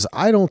 Because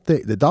I don't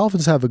think the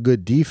Dolphins have a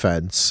good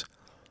defense.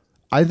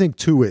 I think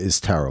Tua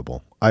is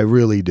terrible. I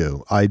really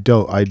do. I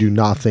do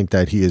not think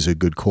that he is a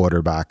good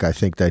quarterback. I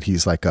think that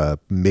he's like a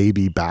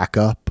maybe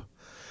backup.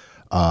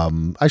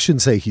 I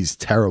shouldn't say he's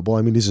terrible.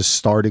 I mean, he's a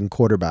starting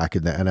quarterback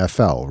in the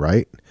NFL,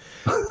 right?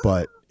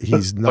 But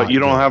he's not. But you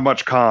don't have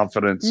much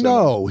confidence.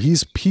 No,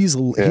 he's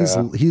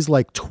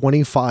like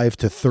 25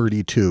 to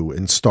 32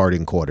 in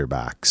starting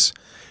quarterbacks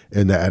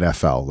in the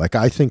NFL. Like,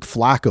 I think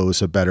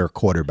Flacco's a better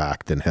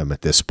quarterback than him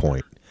at this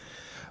point.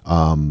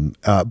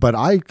 But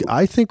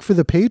I think for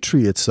the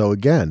Patriots, though,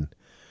 again,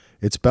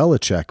 it's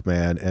Belichick,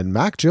 man, and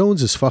Mac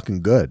Jones is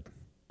fucking good.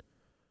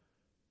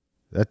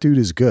 That dude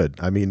is good.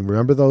 I mean,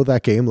 remember though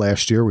that game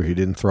last year where he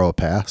didn't throw a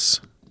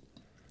pass?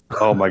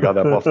 Oh my god,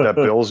 that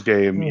Bills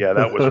game, yeah,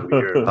 that was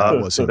weird. That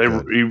wasn't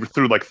good. He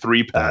threw like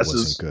 3 passes. That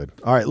wasn't good.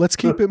 All right, let's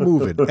keep it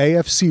moving.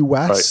 AFC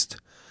West,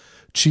 right.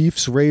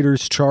 Chiefs,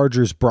 Raiders,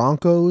 Chargers,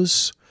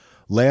 Broncos.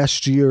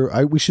 Last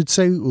year, we should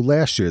say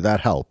last year, that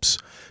helps.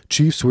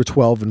 Chiefs were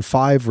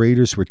 12-5,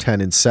 Raiders were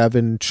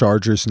 10-7,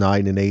 Chargers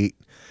 9-8,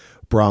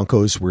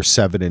 Broncos were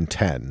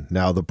 7-10.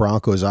 Now the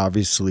Broncos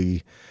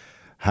obviously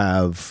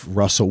have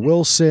Russell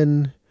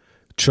Wilson.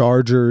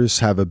 Chargers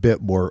have a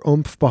bit more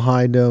oomph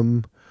behind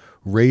them.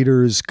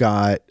 Raiders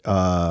got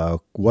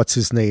what's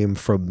his name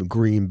from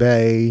Green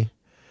Bay?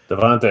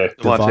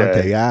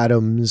 Devontae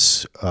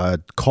Adams,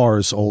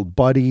 Carr's old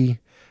buddy.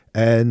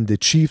 And the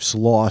Chiefs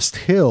lost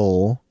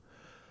Hill,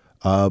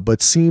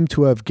 but seem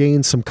to have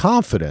gained some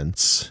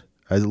confidence,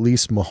 at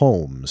least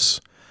Mahomes.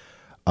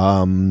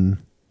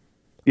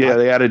 Yeah,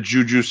 they added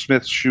Juju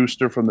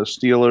Smith-Schuster from the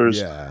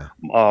Steelers. Yeah.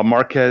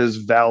 Marquez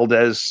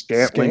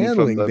Valdez-Scantling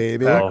from the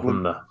baby.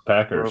 From the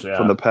Packers,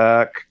 From the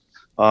Pack.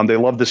 They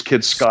love this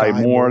kid, Sky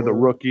Moore, the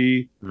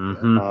rookie.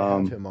 Mm-hmm. I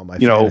have him on my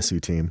fantasy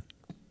team.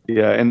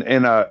 Yeah,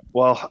 and I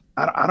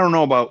don't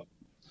know about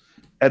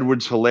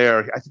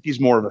Edwards-Helaire. I think he's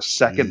more of a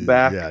second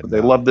back. Yeah,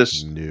 they love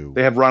this.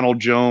 They have Ronald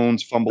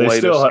Jones,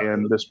 Fumbleitis,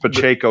 and this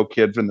Pacheco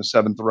kid from the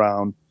 7th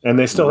round. And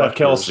they still have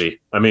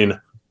Kelsey. I mean...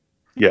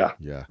 Yeah.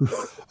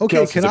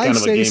 Okay, Kelsey's can I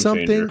say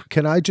something? Changer.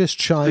 Can I just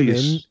chime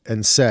in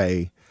and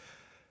say,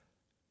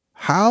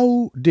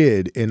 how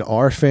did in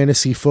our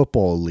fantasy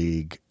football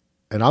league,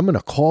 and I'm going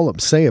to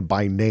say it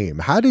by name,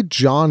 how did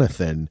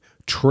Jonathan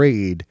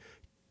trade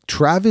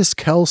Travis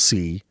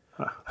Kelce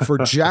for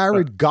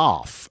Jared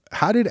Goff?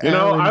 How did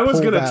Aaron I was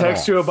going to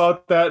text you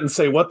about that and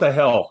say, what the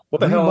hell? What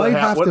the hell? We might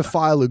have to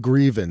file a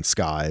grievance,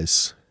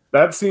 guys.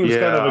 That seems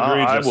kind of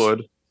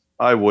egregious.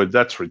 I would.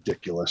 That's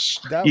ridiculous.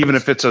 Even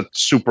if it's a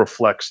super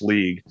flex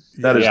league,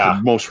 that is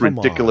the most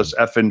ridiculous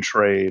effing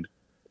trade.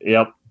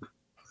 Yep.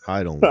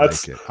 I don't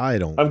like it.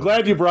 I'm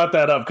glad you brought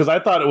that up because I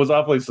thought it was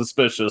awfully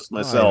suspicious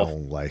myself. I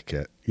don't like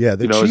it. Yeah,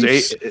 the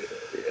Chiefs.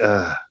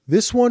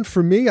 This one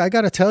for me, I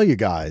got to tell you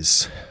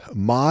guys,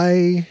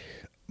 my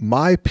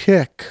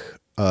pick,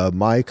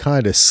 my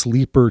kind of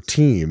sleeper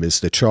team is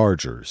the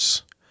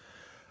Chargers.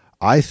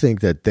 I think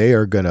that they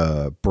are going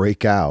to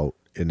break out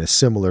in a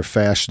similar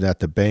fashion that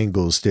the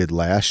Bengals did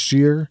last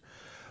year,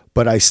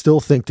 but I still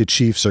think the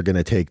Chiefs are going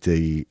to take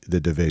the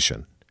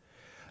division.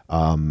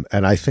 And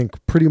I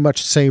think pretty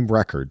much same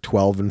record,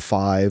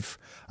 12-5.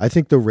 I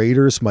think the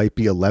Raiders might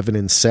be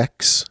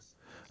 11-6.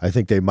 I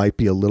think they might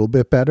be a little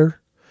bit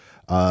better.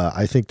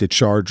 I think the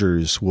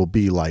Chargers will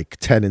be like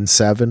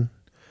 10-7,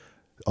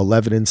 11-6,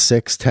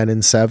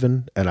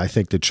 10-7. And I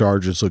think the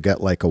Chargers will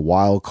get like a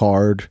wild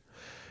card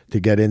to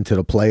get into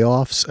the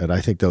playoffs. And I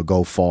think they'll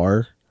go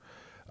far.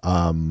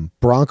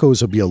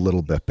 Broncos will be a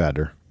little bit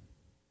better.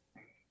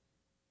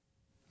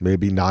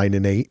 Maybe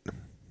 9-8.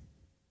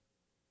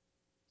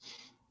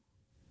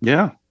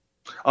 Yeah,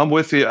 I'm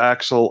with you,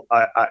 Axel.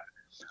 I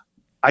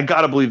got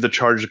to believe the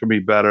Chargers can be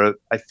better.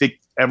 I think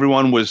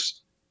everyone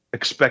was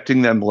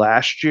expecting them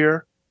last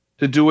year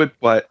to do it,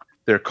 but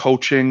their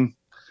coaching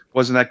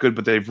wasn't that good.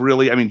 But they've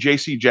really,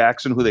 J.C.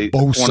 Jackson, the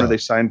corner they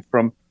signed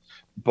from,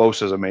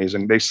 Bosa's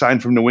amazing. They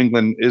signed from New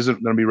England,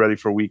 isn't going to be ready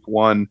for week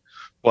 1,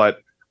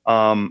 but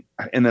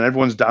and then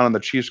everyone's down on the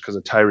Chiefs because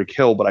of Tyreek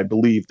Hill, but I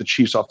believe the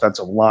Chiefs'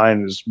 offensive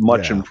line is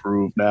much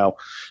improved now.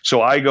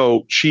 So I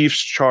go Chiefs,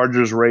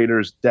 Chargers,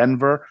 Raiders,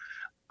 Denver.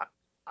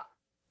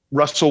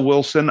 Russell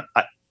Wilson,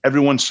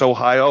 everyone's so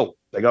high. Oh,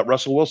 they got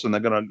Russell Wilson.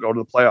 They're going to go to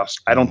the playoffs.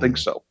 I don't think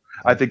so.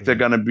 I think they're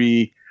going to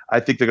be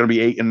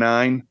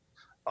 8-9,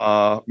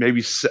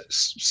 maybe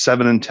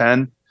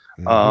 7-10.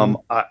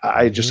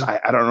 I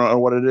don't know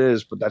what it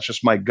is, but that's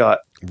just my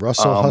gut.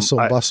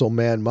 Russell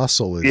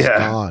Muscle is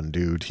gone,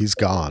 dude. He's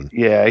gone.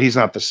 Yeah, he's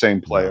not the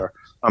same player.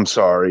 I'm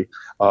sorry.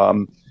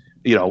 So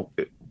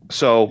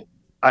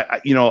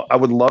I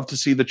would love to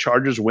see the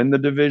Chargers win the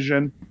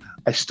division.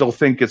 I still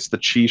think it's the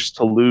Chiefs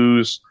to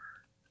lose.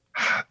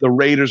 The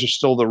Raiders are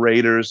still the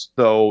Raiders,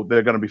 though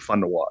they're going to be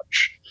fun to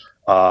watch.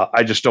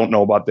 I just don't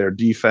know about their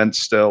defense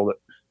still.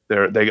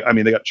 They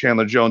got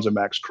Chandler Jones and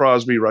Max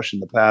Crosby rushing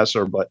the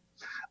passer, but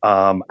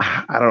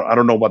I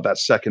don't know about that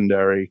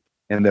secondary,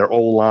 and their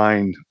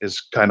O-line is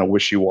kind of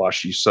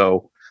wishy-washy.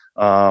 So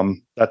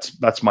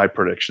that's my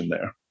prediction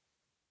there.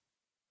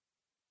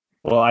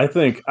 Well, I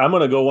think I'm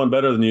going to go one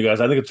better than you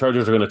guys. I think the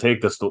Chargers are going to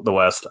take the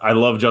West. I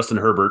love Justin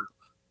Herbert.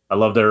 I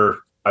love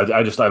I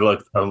like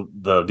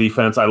the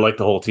defense. I like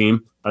the whole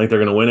team. I think they're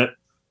going to win it.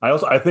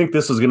 I think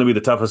this is going to be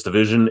the toughest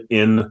division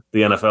in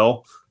the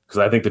NFL because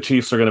I think the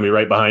Chiefs are going to be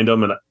right behind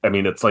them. And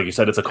it's like you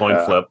said, it's a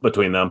coin flip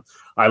between them.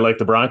 I like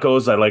the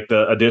Broncos. I like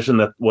the addition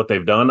that what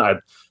they've done.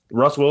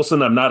 Russ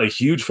Wilson, I'm not a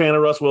huge fan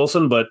of Russ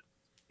Wilson, but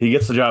he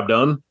gets the job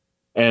done.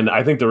 And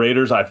I think the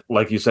Raiders,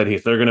 like you said,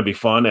 they're going to be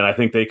fun, and I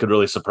think they could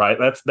really surprise.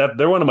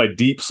 They're one of my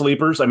deep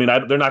sleepers. They're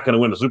not going to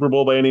win the Super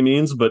Bowl by any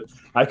means, but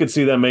I could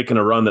see them making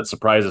a run that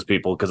surprises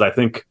people because I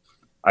think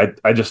I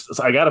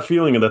got a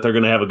feeling that they're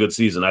going to have a good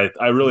season.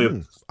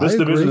 This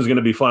division is going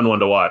to be fun one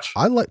to watch.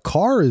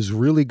 Carr is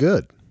really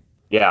good.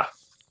 Yeah,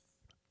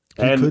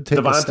 and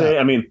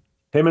Devontae.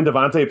 Him and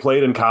Devontae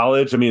played in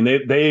college.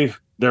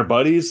 They're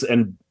buddies,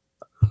 and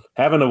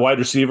having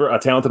a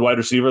talented wide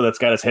receiver that's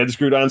got his head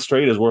screwed on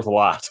straight is worth a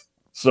lot.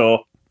 So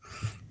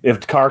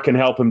if Carr can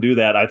help him do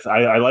that,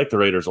 I like the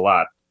Raiders a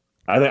lot.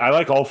 I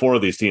like all four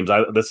of these teams.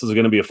 This is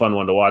going to be a fun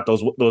one to watch.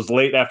 Those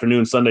late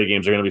afternoon Sunday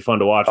games are going to be fun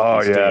to watch.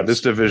 Oh yeah, teams.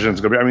 This division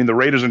is going to be. The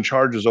Raiders and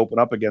Chargers open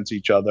up against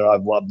each other.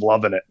 I'm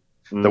loving it.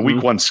 Mm-hmm. The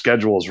Week 1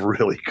 schedule is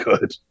really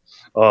good.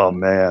 Oh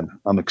man,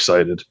 I'm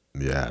excited.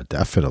 Yeah,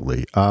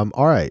 definitely. All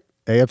right,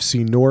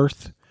 AFC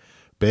North.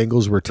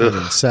 Bengals were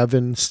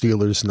 10-7.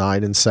 Steelers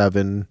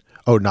 9-7.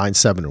 Oh,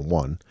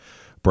 9-7-1.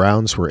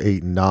 Browns were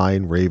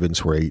 8-9.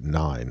 Ravens were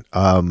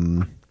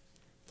 8-9.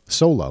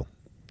 Solo.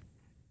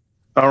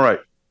 All right.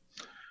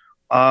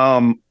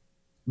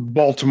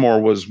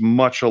 Baltimore was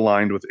much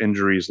aligned with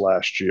injuries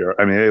last year.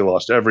 They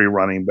lost every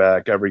running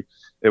back, but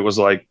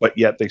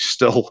yet they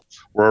still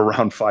were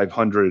around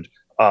 500.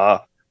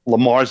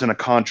 Lamar's in a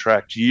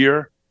contract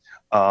year.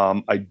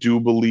 I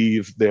do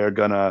believe they're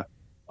going to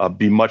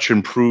be much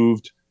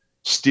improved.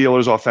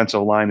 Steelers'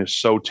 offensive line is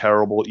so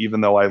terrible, even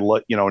though I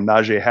like,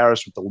 Najee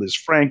Harris with the Liz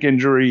Frank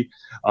injury.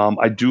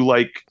 I do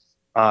like,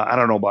 I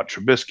don't know about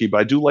Trubisky, but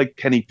I do like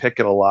Kenny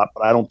Pickett a lot,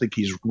 but I don't think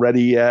he's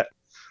ready yet.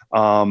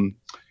 And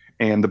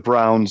the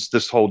Browns,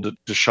 this whole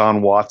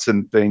Deshaun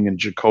Watson thing and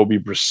Jacoby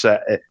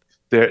Brissett,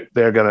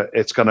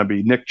 it's going to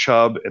be Nick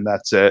Chubb, and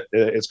that's it.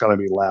 It's going to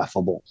be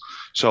laughable.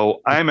 So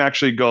I'm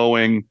actually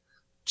going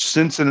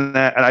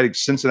Cincinnati, and I think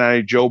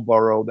Cincinnati, Joe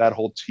Burrow, that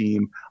whole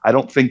team, I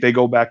don't think they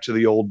go back to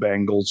the old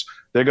Bengals.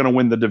 They're going to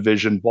win the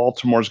division.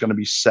 Baltimore's going to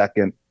be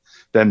second,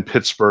 then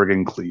Pittsburgh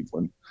and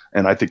Cleveland.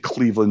 And I think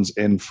Cleveland's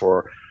in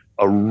for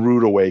a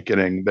rude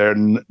awakening.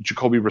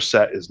 Jacoby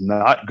Brissett is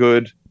not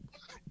good.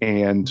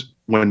 And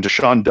when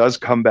Deshaun does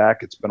come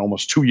back, it's been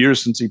almost 2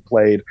 years since he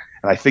played.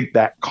 And I think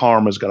that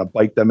karma is going to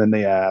bite them in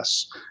the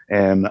ass.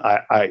 And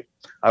I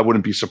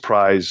wouldn't be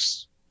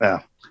surprised.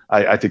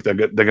 I think they're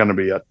going to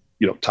be a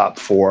top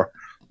 4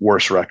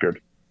 worst record.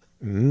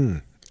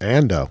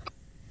 Ando.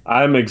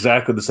 I'm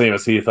exactly the same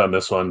as Heath on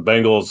this one.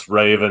 Bengals,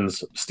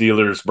 Ravens,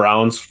 Steelers,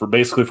 Browns for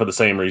the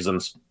same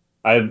reasons.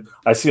 I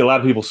see a lot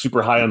of people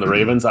super high on the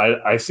Ravens.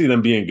 I see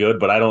them being good,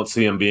 but I don't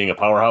see them being a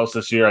powerhouse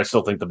this year. I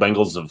still think the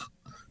Bengals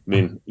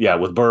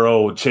with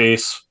Burrow,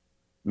 Chase,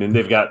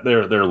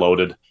 they're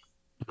loaded.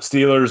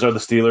 Steelers are the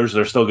Steelers.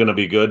 They're still going to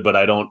be good, but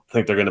I don't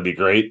think they're going to be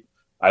great.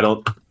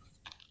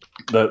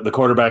 The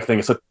quarterback thing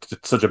is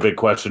such a big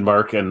question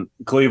mark. And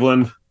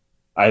Cleveland,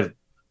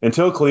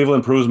 until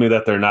Cleveland proves me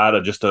that they're not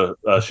just a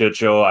shit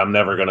show, I'm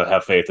never going to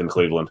have faith in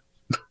Cleveland.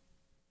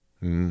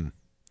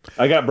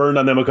 I got burned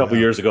on them a couple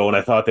years ago when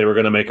I thought they were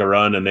going to make a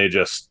run, and they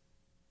just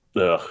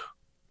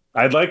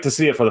I'd like to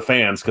see it for the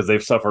fans because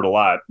they've suffered a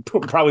lot,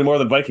 probably more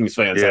than Vikings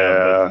fans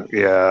have.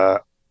 Yeah.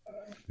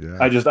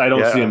 I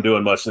don't see them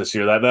doing much this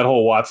year. That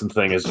whole Watson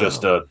thing is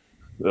just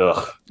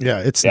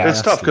it's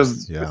tough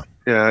because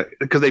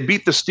they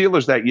beat the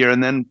Steelers that year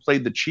and then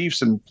played the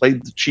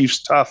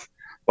Chiefs tough,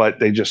 but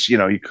they just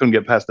you couldn't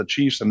get past the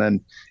Chiefs, and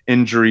then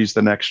injuries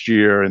the next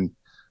year, and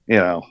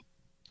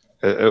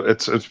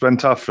it's been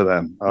tough for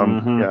them.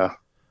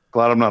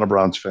 Glad I'm not a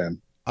Browns fan.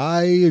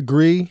 I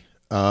agree.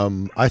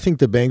 I think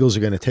the Bengals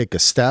are going to take a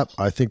step.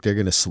 I think they're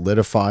going to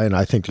solidify, and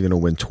I think they're going to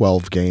win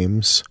 12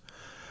 games.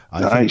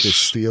 I think the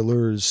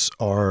Steelers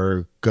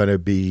are going to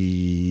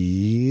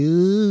be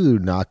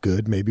not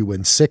good, maybe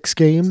win 6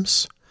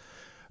 games,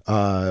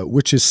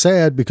 which is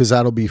sad because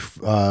that'll be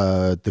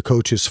the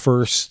coach's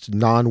first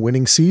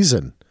non-winning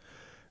season.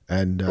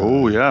 And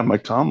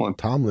Mike Tomlin.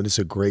 Tomlin is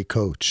a great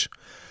coach.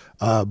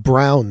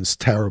 Browns,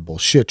 terrible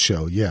shit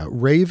show. Yeah,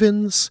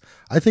 Ravens,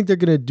 I think they're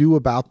going to do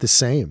about the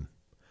same.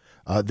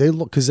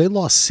 Because they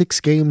lost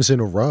 6 games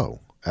in a row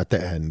at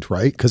the end,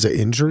 right? Because of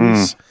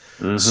injuries.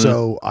 Mm-hmm.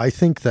 So I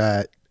think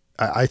they're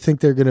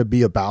going to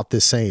be about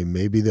the same.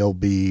 Maybe they'll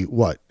be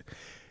 8-9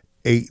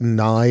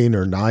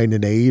 or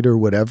 9-8 or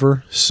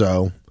whatever.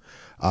 So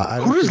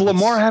who does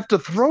Lamar have to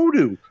throw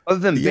to other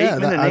than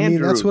Bateman and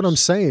Andrews? That's what I'm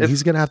saying.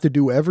 He's going to have to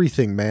do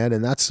everything, man,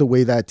 and that's the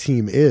way that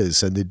team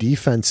is. And the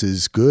defense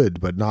is good,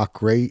 but not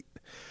great.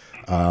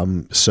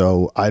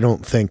 So I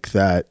don't think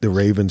that the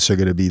Ravens are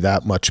going to be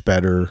that much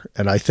better.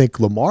 And I think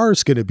Lamar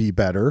is going to be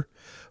better,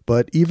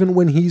 but even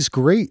when he's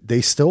great,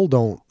 they still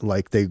don't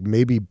they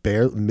maybe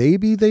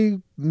they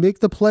make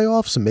the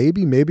playoffs.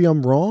 Maybe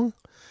I'm wrong.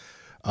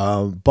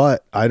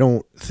 But I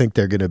don't think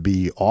they're going to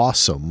be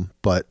awesome,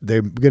 but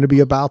they're going to be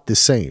about the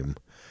same.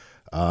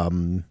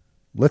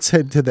 Let's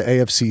head to the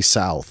AFC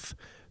South.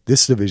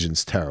 This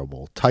division's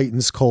terrible.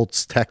 Titans,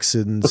 Colts,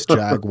 Texans,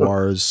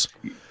 Jaguars.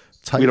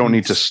 We don't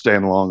need to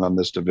stand long on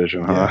this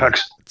division, huh? Yeah.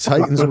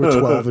 Titans were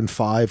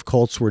 12-5,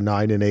 Colts were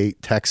 9-8,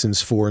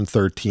 Texans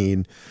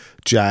 4-13,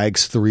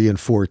 Jags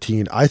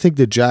 3-14. I think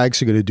the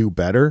Jags are going to do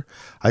better.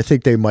 I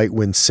think they might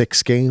win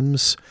 6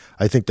 games.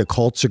 I think the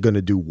Colts are going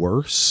to do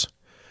worse,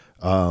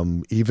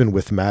 even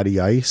with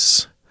Matty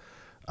Ice.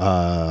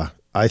 I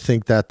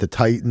think that the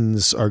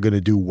Titans are going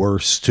to do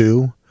worse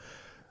too.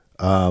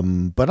 But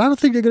I don't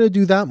think they're going to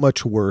do that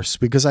much worse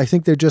because I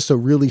think they're just a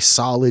really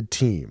solid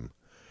team.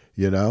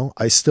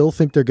 I still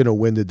think they're going to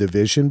win the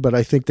division, but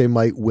I think they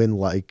might win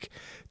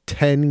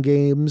 10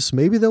 games.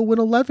 Maybe they'll win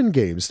 11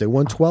 games. They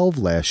won 12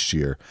 last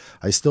year.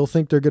 I still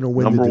think they're going to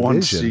win the division. Number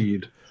 1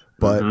 seed.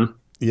 But,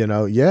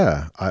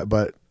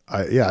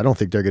 I don't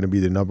think they're going to be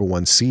the number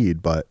 1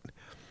 seed, but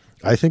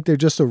I think they're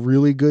just a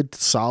really good,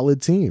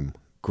 solid team.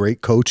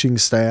 Great coaching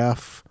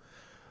staff,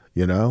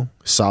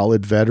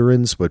 solid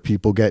veterans, but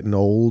people getting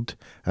old.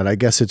 And I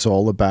guess it's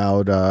all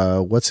about,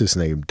 what's his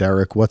name?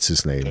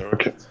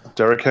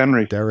 Derek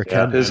Henry. Derek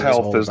Henry. His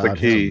health is the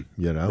key.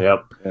 Him,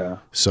 Yep. Yeah.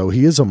 So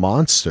he is a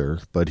monster,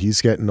 but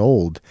he's getting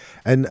old.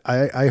 And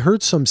I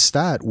heard some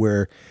stat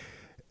where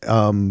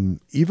even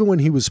when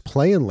he was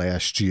playing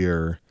last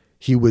year,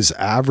 he was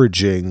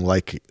averaging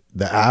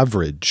the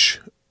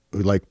average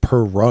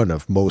per run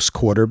of most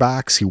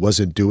quarterbacks. He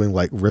wasn't doing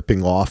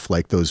ripping off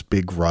those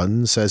big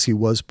runs as he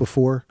was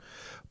before.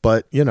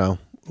 But,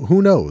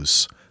 who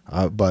knows?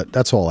 But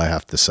that's all I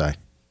have to say.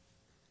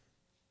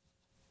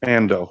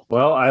 Ando.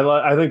 Well,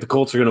 I think the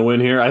Colts are going to win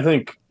here. I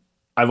think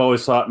I've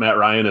always thought Matt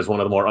Ryan is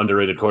one of the more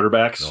underrated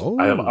quarterbacks.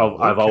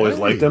 I've always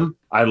liked him.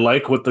 I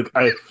like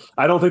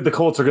I don't think the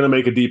Colts are going to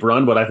make a deep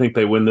run, but I think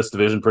they win this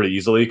division pretty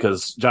easily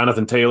because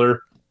Jonathan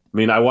Taylor.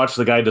 I watched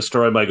the guy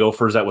destroy my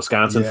Gophers at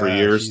Wisconsin for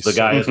years. The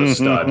guy is a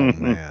stud.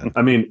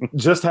 Oh, man.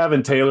 Just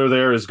having Taylor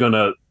there is going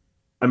to.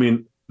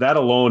 That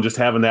alone, just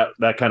having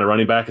that kind of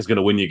running back is going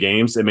to win you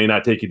games. It may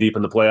not take you deep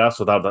in the playoffs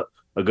without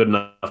a good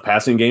enough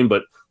passing game,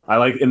 but I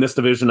like in this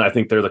division. I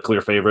think they're the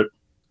clear favorite.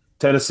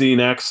 Tennessee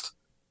next.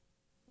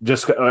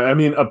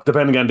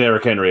 Depending on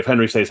Derrick Henry. If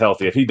Henry stays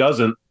healthy, if he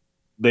doesn't,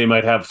 they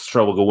might have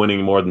trouble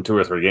winning more than 2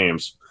 or 3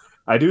 games.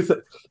 I do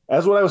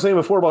as what I was saying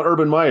before about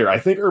Urban Meyer. I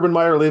think Urban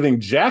Meyer leaving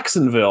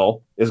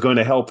Jacksonville is going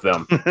to help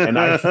them, and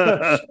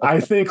I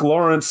think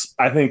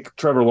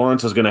Trevor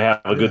Lawrence is going to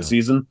have a good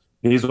season.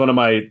 He's one of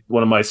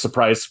my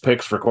surprise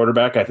picks for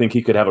quarterback. I think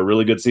he could have a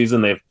really good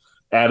season. They've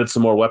added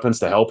some more weapons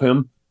to help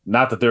him.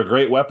 Not that they're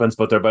great weapons,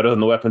 but they're better than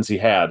the weapons he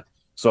had.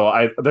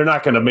 So they're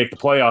not going to make the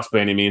playoffs by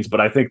any means,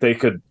 but I think they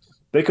could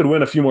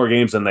win a few more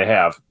games than they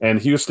have. And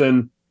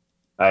Houston,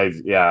 I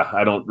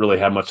don't really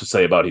have much to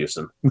say about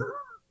Houston.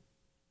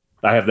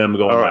 I have them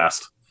going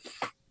last.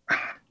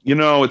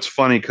 It's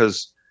funny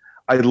because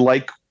I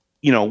like,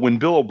 when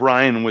Bill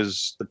O'Brien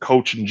was the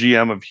coach and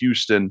GM of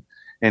Houston,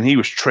 and he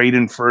was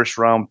trading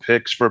first-round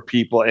picks for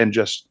people and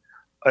just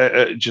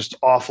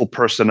awful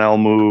personnel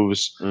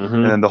moves,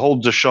 and the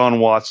whole Deshaun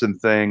Watson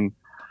thing.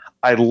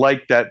 I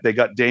like that they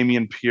got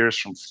Dameon Pierce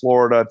from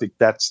Florida. I think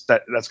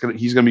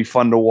he's gonna be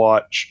fun to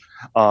watch.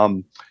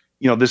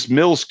 This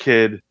Mills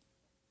kid,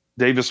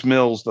 Davis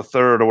Mills the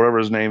third or whatever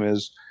his name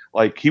is,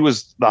 like he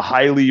was the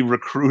highly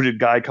recruited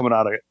guy coming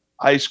out of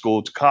high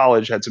school to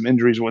college, had some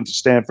injuries, went to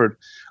Stanford.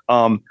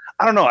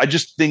 I don't know. I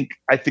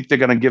think they're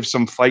going to give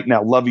some fight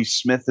now. Lovie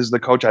Smith is the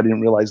coach. I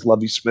didn't realize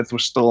Lovie Smith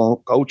was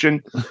still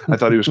coaching. I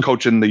thought he was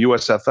coaching the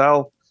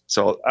USFL.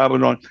 So I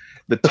would on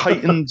the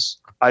Titans.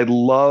 I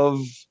love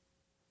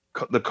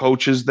the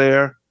coaches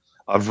there.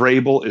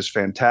 Vrabel is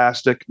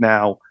fantastic.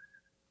 Now,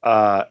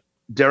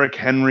 Derrick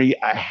Henry,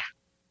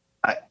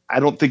 I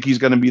don't think he's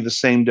going to be the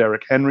same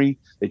Derrick Henry.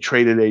 They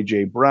traded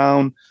A.J.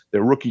 Brown.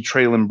 Their rookie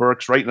Treylon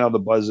Burks. Right now the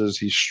buzz is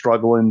he's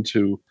struggling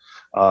to,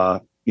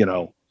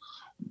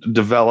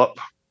 develop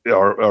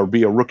or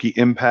be a rookie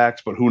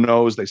impact, but who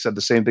knows? They said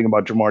the same thing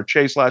about Jamar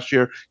Chase last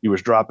year. He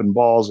was dropping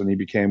balls and he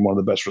became one of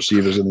the best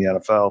receivers in the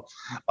NFL.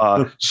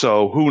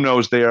 So who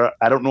knows there?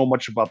 I don't know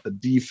much about the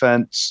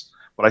defense,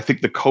 but I think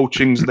the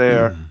coaching's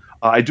there.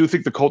 I do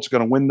think the Colts are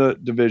going to win the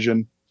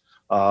division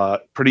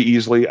pretty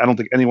easily. I don't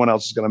think anyone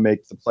else is going to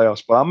make the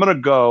playoffs, but I'm going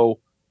to go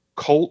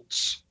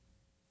Colts,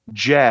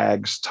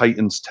 Jags,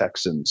 Titans,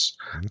 Texans.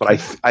 Okay.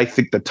 But I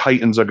think the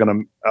Titans are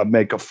going to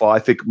make a fall. I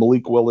think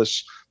Malik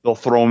Willis, they'll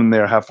throw him in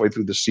there halfway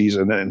through the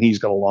season, and he's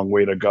got a long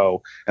way to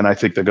go. And I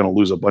think they're going to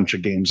lose a bunch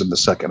of games in the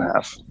second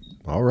half.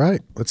 All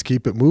right, let's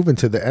keep it moving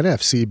to the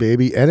NFC,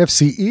 baby.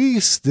 NFC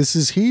East, this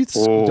is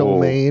Heath's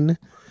domain.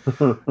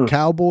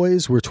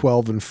 Cowboys were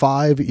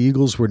 12-5.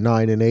 Eagles were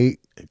 9-8.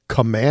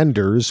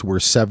 Commanders were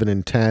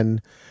 7-10.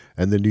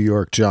 And the New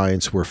York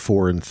Giants were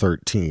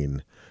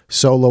 4-13.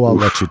 Solo, I'll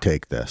let you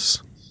take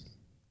this.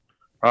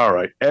 All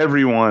right.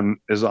 Everyone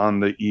is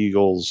on the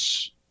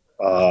Eagles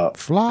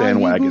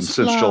bandwagon Eagles,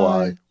 since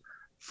July.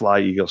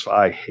 Fly Eagles.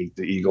 I hate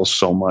the Eagles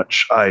so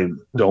much. I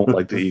don't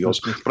like the Eagles.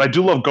 But I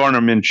do love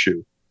Gardner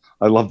Minshew.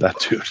 I love that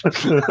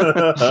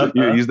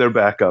dude. He's their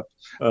backup.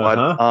 But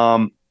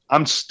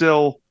I'm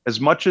still, as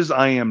much as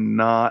I am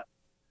not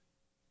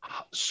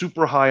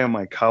super high on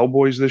my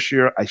Cowboys this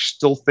year, I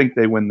still think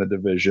they win the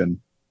division.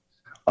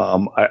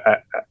 11-5,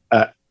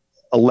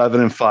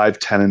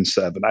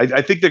 10-7.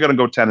 I think they're going to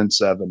go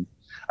 10-7.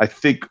 I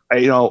think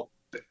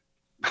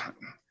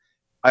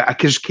I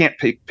just can't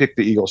pick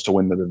the Eagles to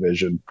win the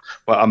division,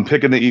 but I'm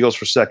picking the Eagles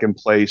for second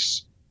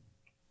place.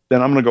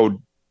 Then I'm going to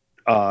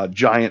go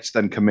Giants,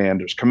 then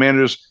Commanders.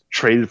 Commanders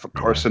traded for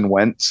Carson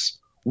Wentz.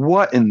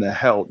 What in the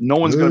hell? No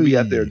one's going to be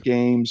at their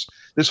games.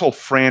 This whole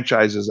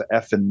franchise is an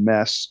effing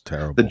mess.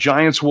 Terrible. The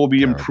Giants will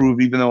be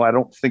improved, even though I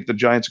don't think the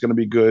Giants are going to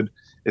be good.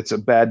 It's a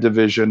bad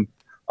division.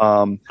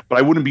 But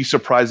I wouldn't be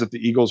surprised if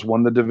the Eagles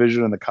won the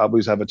division and the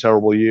Cowboys have a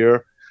terrible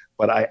year.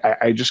 But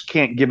I just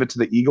can't give it to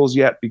the Eagles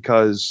yet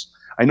because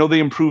I know they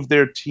improved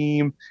their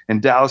team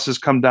and Dallas has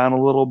come down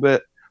a little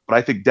bit. But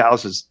I think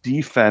Dallas's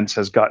defense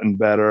has gotten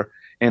better.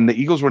 And the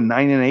Eagles were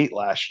 9-8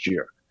 last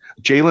year.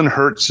 Jalen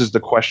Hurts is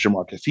the question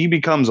mark. If he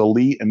becomes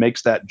elite and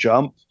makes that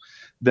jump,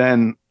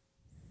 then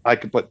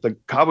but the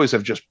Cowboys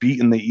have just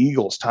beaten the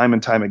Eagles time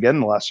and time again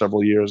in the last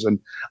several years. And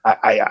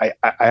I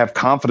have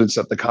confidence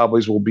that the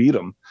Cowboys will beat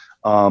them.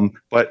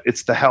 But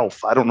it's the health.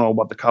 I don't know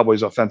about the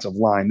Cowboys offensive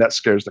line. That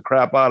scares the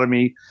crap out of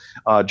me.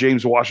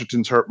 James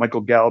Washington's hurt.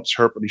 Michael Gallup's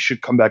hurt, but he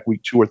should come back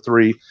week 2 or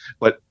 3.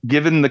 But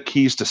given the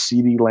keys to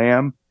CeeDee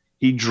Lamb,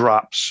 he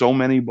dropped so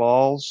many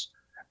balls.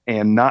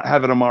 And not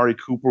having Amari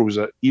Cooper,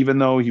 even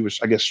though he was,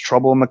 I guess,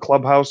 trouble in the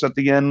clubhouse at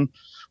the end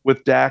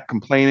with Dak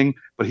complaining,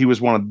 but he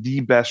was one of the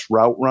best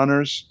route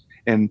runners.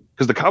 And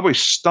because the Cowboys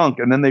stunk,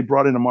 and then they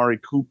brought in Amari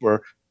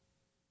Cooper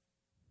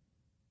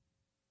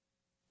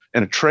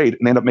in a trade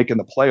and end up making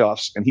the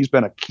playoffs. And he's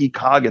been a key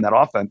cog in that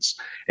offense.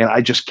 And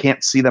I just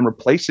can't see them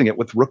replacing it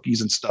with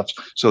rookies and stuff.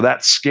 So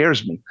that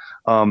scares me.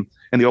 And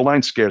the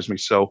O-line scares me.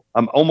 So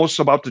I'm almost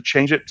about to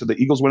change it to the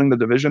Eagles winning the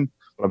division,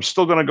 but I'm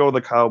still going to go with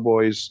the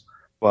Cowboys.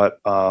 But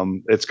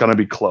it's going to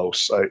be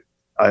close.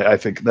 I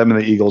think them and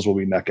the Eagles will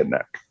be neck and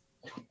neck.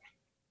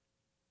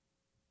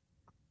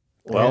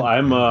 Well,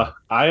 I'm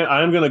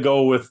going to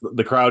go with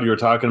the crowd you were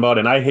talking about,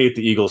 and I hate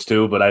the Eagles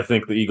too, but I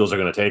think the Eagles are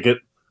going to take it.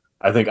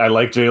 I think I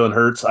like Jalen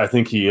Hurts. I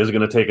think he is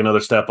going to take another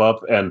step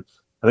up, and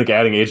I think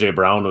adding AJ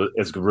Brown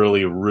is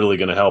really, really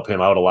going to help him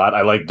out a lot.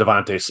 I like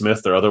Devontae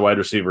Smith, their other wide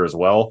receiver, as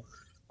well.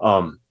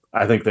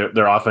 I think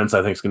their offense,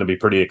 I think, is going to be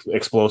pretty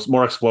explosive,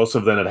 more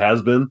explosive than it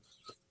has been.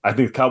 I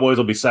think the Cowboys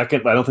will be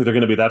second. I don't think they're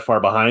going to be that far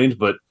behind,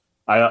 but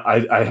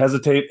I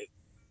hesitate.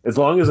 As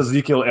long as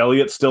Ezekiel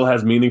Elliott still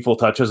has meaningful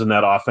touches in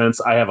that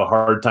offense, I have a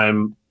hard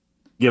time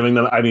giving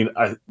them. I mean,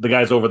 the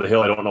guy's over the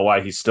hill. I don't know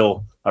why he's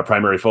still our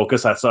primary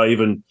focus. I saw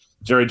even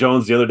Jerry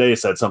Jones the other day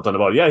said something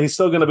about, he's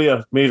still going to be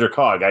a major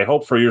cog. I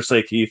hope for your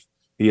sake, Heath,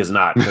 he is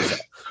not.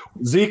 Because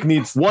Zeke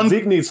needs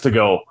to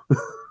go.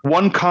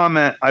 One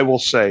comment I will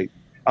say,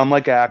 I'm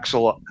like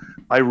Axel.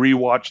 I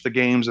rewatched the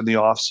games in the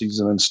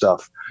offseason and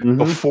stuff. Mm-hmm.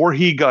 Before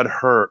he got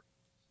hurt,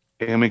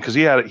 I mean, because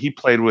he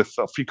played with,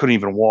 he couldn't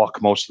even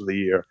walk most of the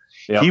year.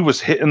 Yep. He was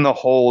hitting the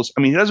holes.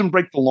 I mean, he doesn't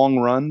break the long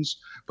runs,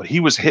 but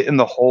he was hitting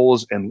the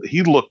holes, and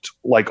he looked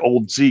like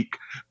old Zeke.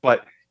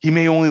 But he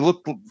may only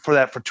look for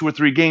that for 2 or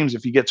 3 games.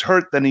 If he gets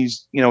hurt, then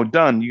he's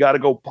done. You got to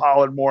go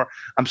Pollard more.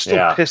 I'm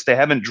still pissed they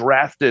didn't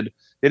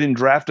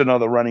draft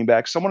another running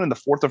back, someone in the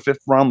 4th or 5th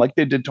round like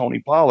they did Tony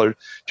Pollard,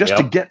 just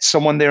to get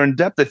someone there in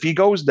depth if he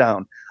goes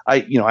down.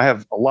 I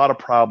have a lot of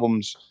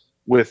problems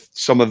with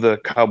some of the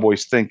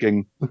Cowboys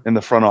thinking in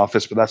the front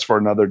office, but that's for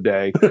another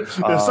day.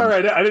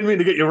 Sorry, I didn't mean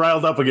to get you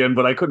riled up again,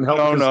 but I couldn't help.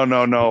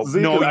 No.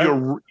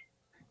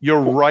 You're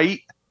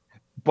right.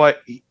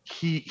 But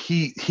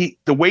he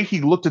the way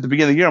he looked at the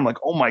beginning of the year, I'm like,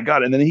 oh my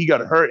God. And then he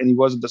got hurt and he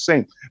wasn't the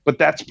same. But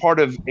that's part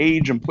of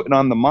age and putting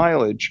on the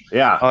mileage.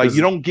 Yeah.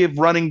 You don't give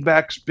running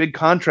backs big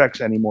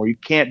contracts anymore. You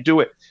can't do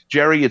it.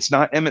 Jerry, it's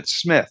not Emmitt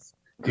Smith.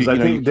 Because I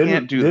think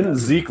didn't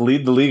Zeke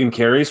lead the league in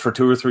carries for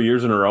 2 or 3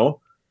 years in a row?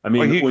 I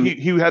mean,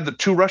 he had the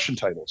 2 rushing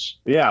titles.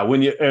 Yeah,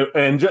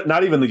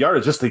 not even the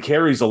yardage, just the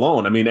carries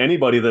alone. I mean,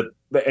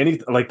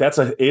 that's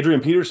Adrian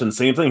Peterson.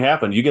 Same thing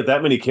happened. You get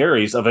that many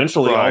carries,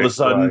 eventually, all of a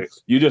sudden,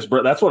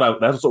 that's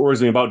what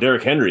worries me about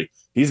Derrick Henry.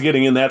 He's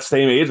getting in that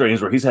same age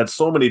range where he's had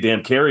so many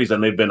damn carries,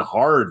 and they've been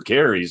hard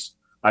carries.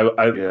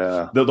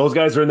 Those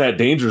guys are in that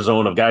danger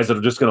zone of guys that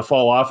are just going to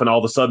fall off, and all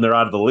of a sudden they're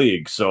out of the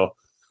league.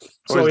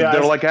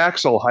 They're like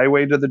Axel,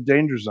 highway to the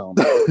danger zone.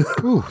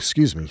 Ooh,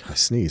 excuse me, I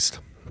sneezed.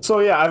 So,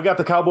 I've got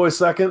the Cowboys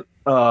second.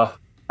 I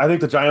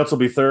think the Giants will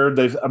be third.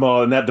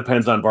 And that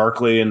depends on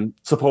Barkley, and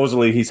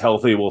supposedly he's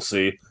healthy. We'll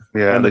see.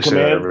 Yeah, and they say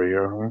that every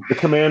year. Huh? The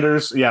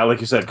Commanders, like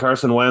you said,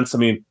 Carson Wentz. I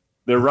mean,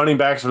 their running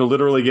backs are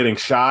literally getting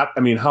shot. I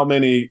mean, how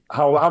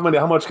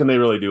much can they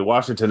really do?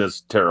 Washington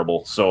is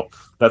terrible. So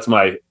that's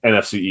my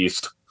NFC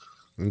East.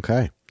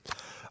 Okay.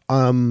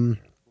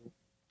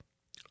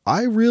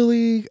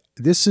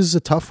 This is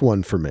a tough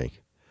one for me,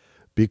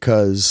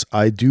 because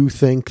I do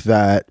think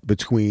that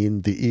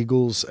between the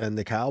Eagles and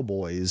the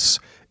Cowboys,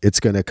 it's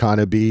going to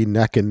kind of be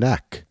neck and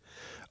neck.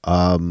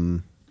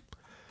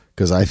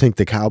 Because I think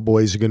the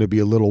Cowboys are going to be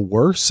a little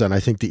worse, and I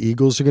think the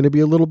Eagles are going to be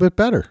a little bit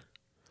better.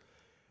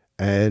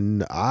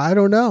 And I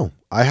don't know.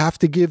 I have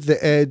to give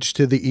the edge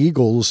to the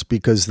Eagles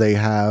because they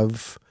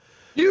have...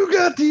 You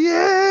got the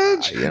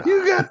edge.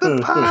 You got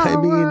the power. I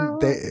mean,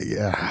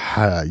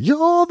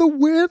 you're the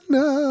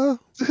winner.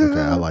 Okay,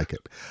 I like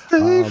it.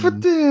 Stay for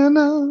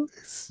dinner.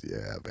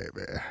 Yeah,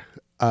 baby.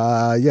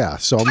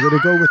 So I'm going to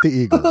go with the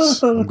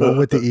Eagles. I'm going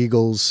with the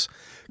Eagles.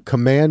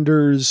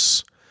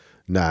 Commanders,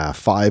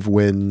 5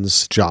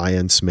 wins.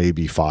 Giants,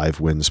 maybe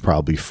 5 wins,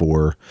 probably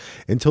 4.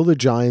 Until the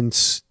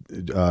Giants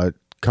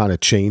kind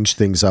of change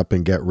things up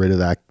and get rid of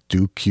that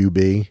Duke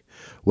QB.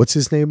 What's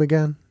his name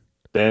again?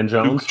 Dan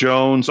Jones. Duke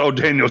Jones. Oh,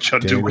 Daniel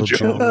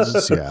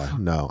Jones. Yeah,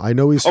 no. I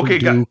know he's from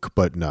Duke,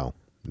 but no.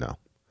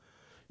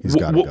 He's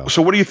got to go.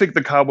 So what do you think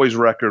the Cowboys'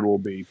 record will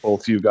be?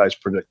 Both you guys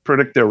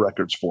predict their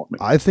records for me.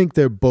 I think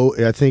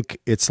I think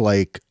it's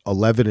like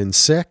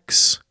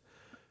 11-6.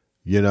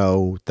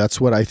 That's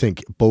what I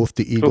think. Both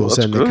the Eagles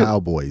and the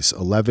Cowboys,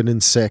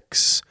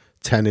 11-6,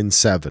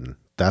 10-7.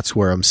 That's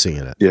where I'm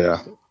seeing it.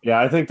 Yeah.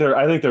 Yeah, I think they're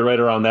right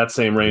around that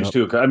same range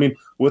too. I mean,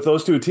 with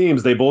those two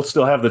teams, they both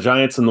still have the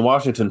Giants and the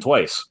Washington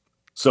twice.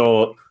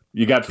 So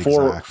you got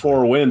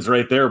four wins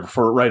right there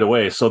for right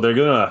away. So they're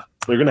gonna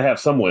have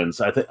some wins.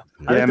 I think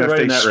if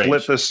they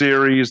split the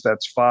series,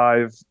 that's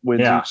 5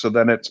 wins each. So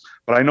then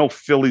but I know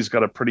Philly's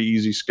got a pretty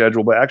easy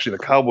schedule, but actually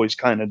the Cowboys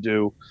kind of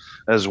do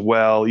as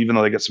well, even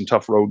though they get some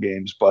tough road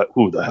games. But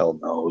who the hell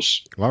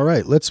knows? All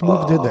right, let's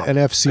move to the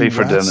NFC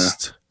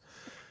West.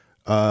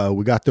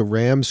 We got the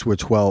Rams were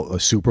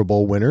 12 Super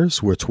Bowl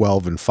winners. We're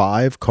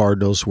 12-5.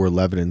 Cardinals were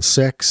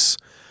 11-6.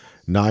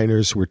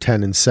 Niners were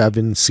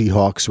 10-7.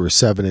 Seahawks were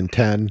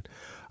 7-10.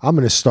 I'm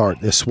going to start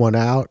this one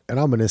out, and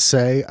I'm going to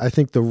say I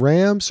think the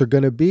Rams are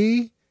going to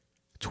be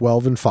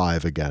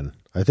 12-5 again.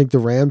 I think the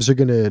Rams are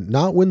going to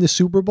not win the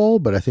Super Bowl,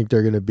 but I think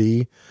they're going to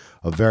be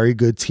a very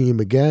good team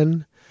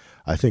again.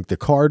 I think the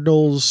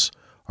Cardinals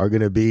are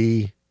going to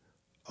be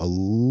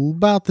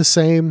about the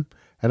same,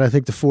 and I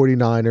think the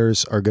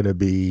 49ers are going to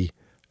be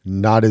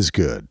not as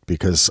good,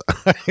 because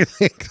I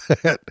think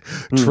that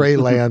Trey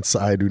Lance,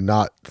 I do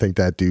not think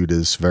that dude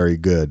is very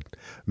good.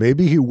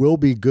 Maybe he will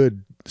be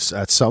good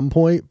at some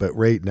point, but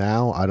right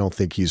now I don't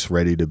think he's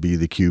ready to be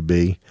the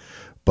QB.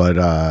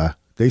 But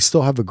they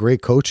still have a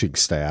great coaching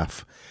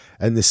staff.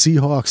 And the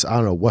Seahawks, I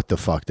don't know what the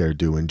fuck they're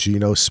doing.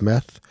 Geno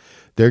Smith,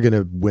 they're going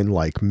to win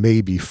like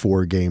maybe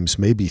 4 games,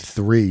 maybe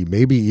 3,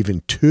 maybe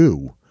even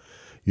 2.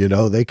 You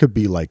know, they could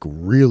be like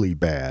really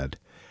bad.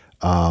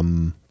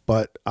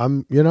 But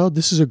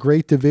this is a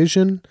great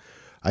division.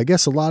 I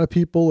guess a lot of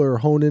people are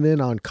honing in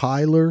on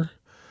Kyler,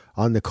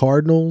 on the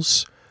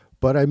Cardinals.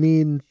 But I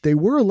mean, they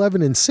were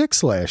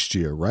 11-6 last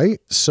year, right?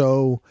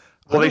 So,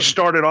 well, they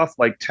started off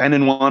like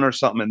 10-1 or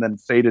something, and then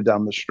faded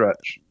down the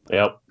stretch.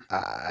 Yep.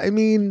 I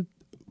mean,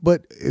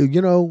 but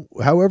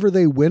however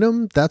they win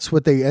them, that's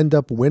what they end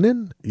up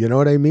winning. You know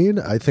what I mean?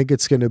 I think that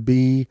it's going to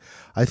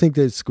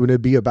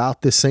be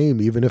about the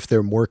same, even if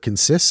they're more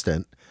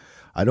consistent.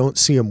 I don't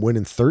see them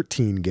winning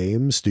 13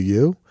 games. Do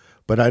you?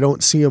 But I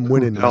don't see them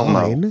winning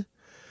 9. No.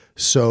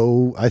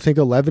 So I think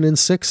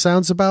 11-6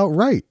 sounds about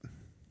right.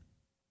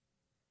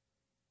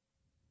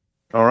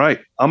 All right.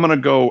 I'm going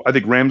to go. I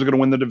think Rams are going to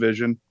win the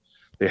division.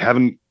 They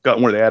haven't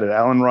gotten where they added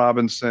Allen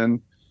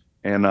Robinson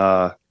and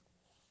not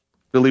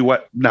Billy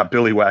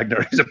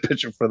Wagner. He's a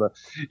pitcher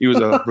he was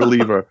a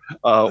reliever.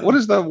 What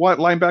is the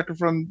linebacker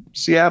from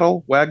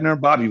Seattle?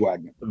 Bobby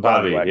Wagner.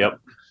 Bobby, yep.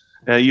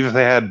 Even if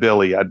they had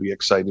Billy, I'd be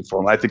excited for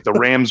him. I think the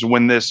Rams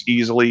win this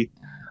easily.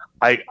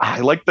 I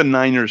like the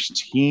Niners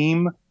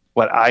team,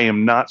 but I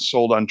am not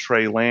sold on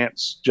Trey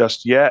Lance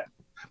just yet.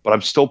 But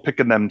I'm still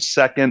picking them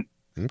second.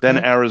 Okay.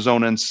 Then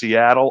Arizona and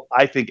Seattle.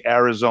 I think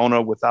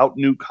Arizona without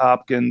Nuke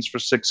Hopkins for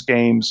 6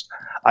 games.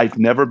 I've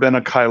never been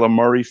a Kyler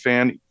Murray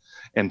fan,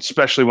 and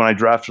especially when I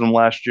drafted him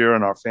last year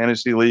in our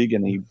fantasy league,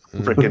 and he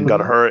freaking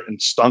got hurt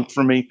and stunk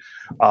for me.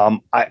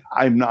 I'm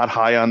not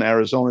high on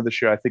Arizona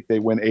this year. I think they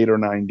win 8 or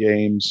 9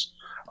 games.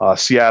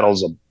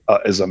 Seattle's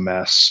is a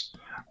mess.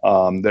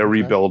 They're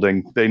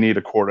rebuilding. They need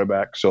a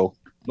quarterback. So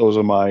those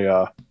are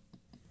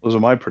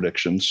my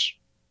predictions.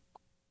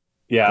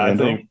 Yeah,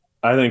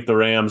 I think the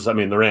Rams. I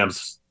mean, the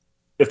Rams.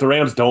 If the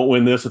Rams don't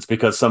win this, it's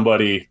because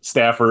somebody,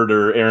 Stafford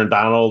or Aaron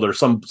Donald or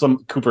some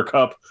Cooper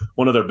Kupp,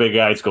 one of their big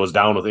guys goes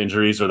down with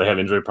injuries or they have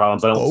injury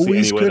problems. I don't see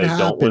any way they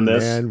don't win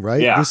this. Man,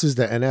 right? Yeah. This is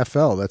the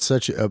NFL. That's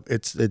such a.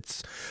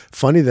 It's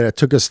funny that it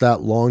took us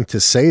that long to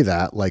say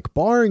that. Like,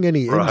 barring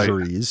any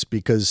injuries,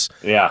 because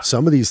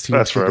some of these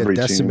teams could get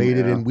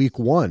decimated in week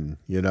 1.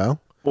 You know.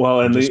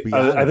 Well, and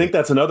I think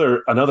that's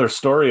another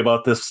story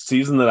about this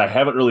season that I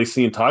haven't really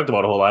seen talked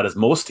about a whole lot. Is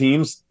most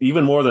teams,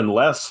 even more than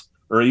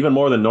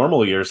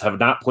normal years, have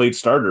not played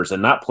starters and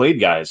not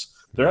played guys.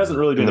 There hasn't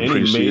really been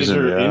any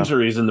major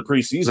injuries in the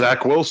preseason.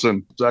 Zach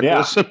Wilson.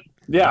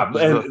 Yeah,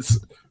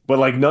 but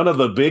like none of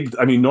the big.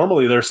 I mean,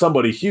 normally there's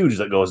somebody huge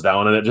that goes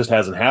down, and it just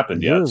hasn't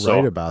happened yet. You're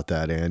right about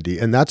that, Andy,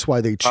 and that's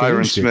why they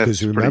changed it.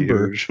 Because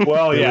remember,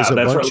 well, there was a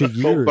bunch of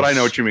years. But I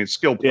know what you mean.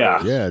 Skill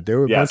players. Yeah, there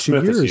were a bunch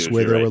of years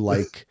where there were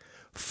like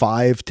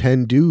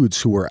 5-10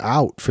 dudes who were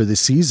out for the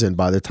season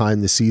by the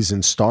time the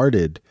season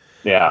started.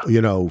 Yeah.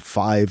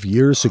 5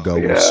 years ago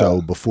or so,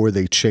 before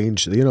they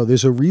changed.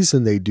 There's a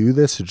reason they do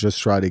this, to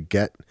just try to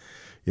get,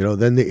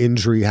 then the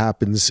injury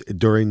happens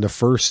during the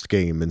first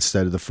game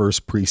instead of the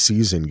first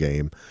preseason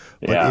game.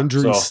 But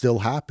injuries still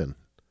happen.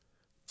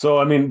 So,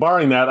 I mean,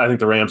 barring that, I think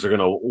the Rams are going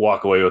to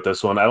walk away with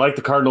this one. I like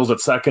the Cardinals at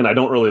second. I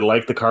don't really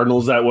like the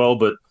Cardinals that well,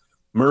 but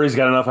Murray's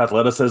got enough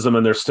athleticism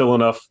and there's still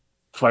enough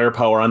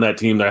firepower on that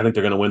team that I think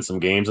they're going to win some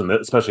games, and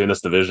especially in this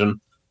division.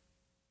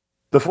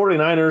 The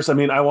 49ers, I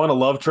mean, I want to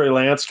love Trey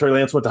Lance. Trey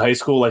Lance went to high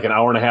school like an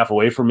hour and a half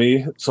away from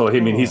me. So, I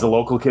mean, he's a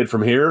local kid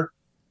from here.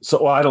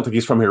 So, well, I don't think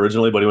he's from here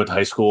originally, but he went to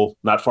high school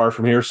not far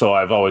from here. So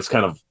I've always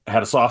kind of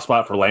had a soft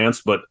spot for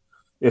Lance. But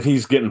if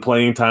he's getting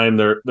playing time,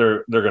 they're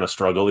going to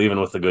struggle, even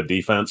with the good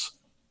defense.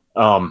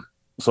 So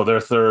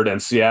they're third.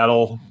 And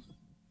Seattle,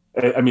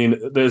 I mean,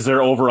 is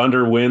their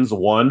over-under wins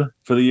 1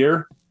 for the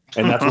year?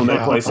 And that's when they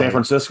play San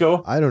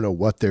Francisco? I don't know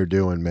what they're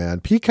doing,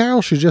 man. Pete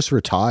Carroll should just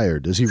retire.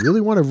 Does he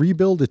really want to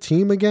rebuild a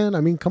team again? I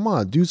mean, come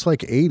on. Dude's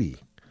like 80.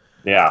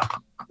 Yeah.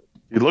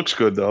 He looks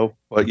good, though.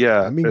 But,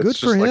 yeah. I mean, good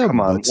for him. Like, come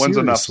on. When's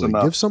enough?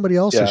 Give somebody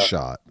else a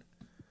shot.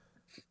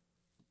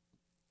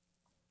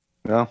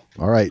 Yeah.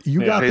 All right.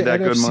 You got the NFC.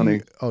 Good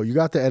money. Oh, you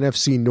got the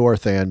NFC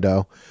North,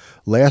 Ando.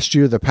 Last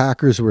year, the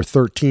Packers were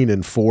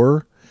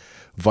 13-4.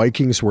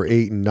 Vikings were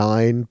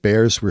 8-9,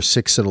 Bears were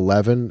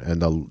 6-11, and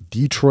the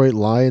Detroit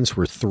Lions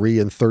were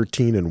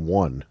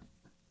 3-13-1.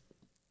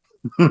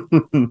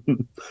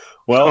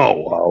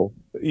 Well, wow!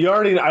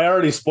 I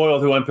already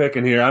spoiled who I'm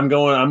picking here. I'm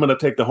going to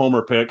take the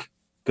Homer pick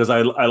because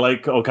I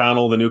like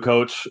O'Connell, the new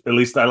coach. At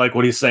least I like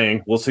what he's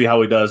saying. We'll see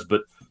how he does,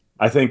 but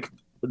I think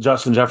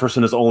Justin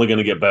Jefferson is only going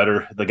to get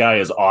better. The guy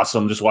is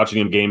awesome. Just watching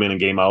him game in and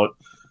game out.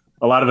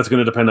 A lot of it's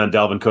going to depend on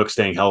Dalvin Cook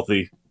staying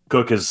healthy.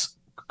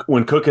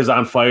 When Cook is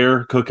on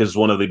fire, Cook is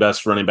one of the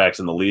best running backs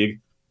in the league.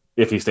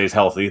 If he stays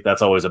healthy,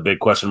 that's always a big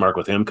question mark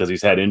with him because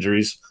he's had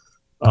injuries.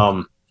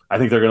 I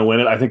think they're going to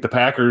win it. I think the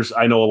Packers,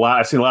 I've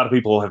seen a lot of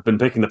people have been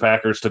picking the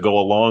Packers to go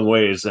a long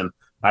ways, and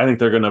I think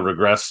they're going to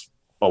regress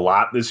a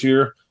lot this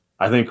year.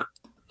 I think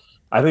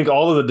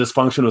all of the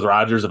dysfunction with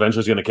Rodgers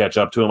eventually is going to catch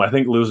up to him. I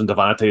think losing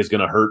Devontae is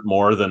going to hurt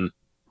more than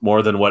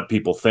what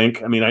people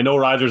think. I mean, I know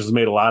Rodgers has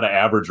made a lot of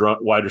average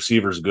wide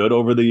receivers good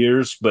over the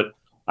years, but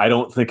I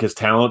don't think his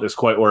talent is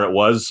quite where it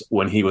was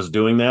when he was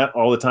doing that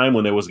all the time,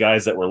 when there was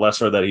guys that were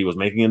lesser that he was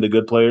making into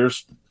good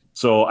players.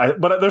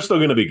 But they're still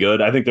going to be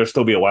good. I think they'll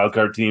still be a wild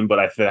card team, but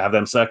I have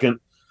them second.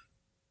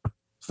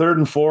 Third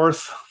and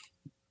fourth,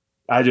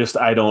 I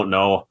don't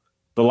know.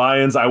 The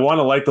Lions, I want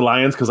to like the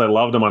Lions because I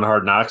loved them on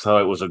Hard Knocks, how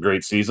it was a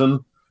great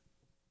season.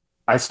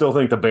 I still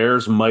think the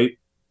Bears might.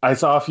 I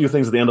saw a few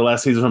things at the end of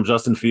last season from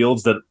Justin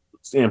Fields that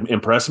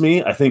impressed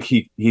me. I think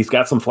he's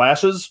got some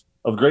flashes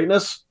of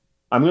greatness.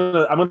 I'm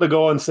gonna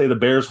go and say the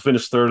Bears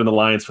finish third and the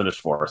Lions finish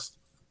fourth.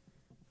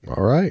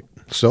 All right,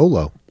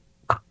 Solo.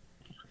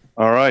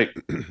 All right,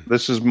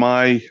 this is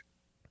I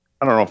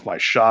don't know if my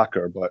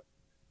shocker, but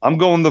I'm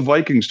going the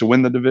Vikings to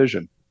win the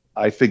division.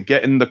 I think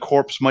getting the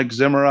corpse Mike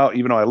Zimmer out,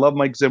 even though I love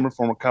Mike Zimmer,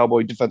 former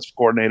Cowboy defensive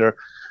coordinator,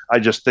 I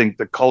just think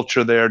the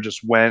culture there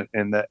just went,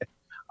 and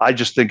I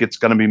just think it's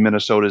going to be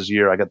Minnesota's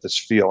year. I got this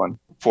feeling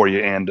for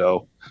you,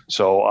 Ando.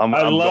 So I'm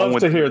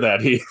love to hear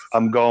that, Heath.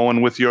 I'm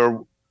going with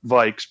your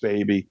Vikes,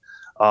 baby.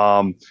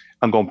 I'm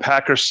going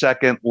Packers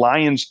second,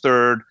 Lions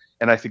third,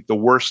 and I think the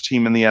worst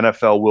team in the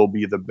NFL will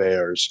be the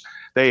Bears.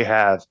 They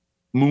have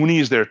Mooney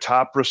is their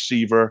top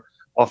receiver.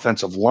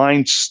 Offensive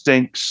line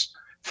stinks.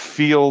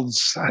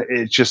 Fields,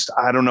 it's just,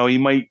 I don't know. He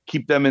might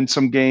keep them in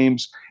some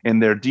games,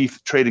 and they're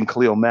trading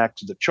Khalil Mack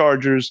to the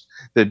Chargers.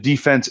 The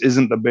defense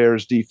isn't the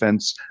Bears'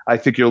 defense. I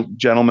think you're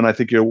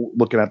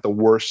looking at the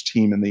worst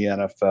team in the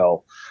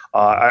NFL.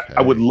 Okay.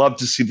 I would love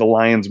to see the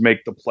Lions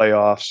make the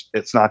playoffs.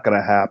 It's not going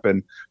to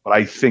happen, but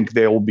I think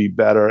they will be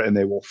better and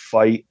they will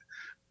fight.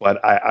 But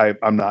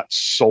I'm not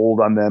sold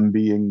on them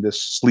being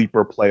this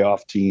sleeper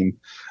playoff team.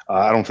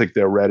 I don't think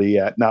they're ready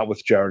yet, not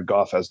with Jared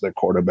Goff as their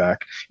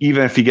quarterback.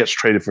 Even if he gets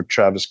traded for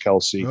Travis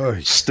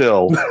Kelce,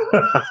 still.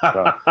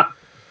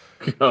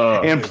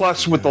 And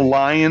plus, with the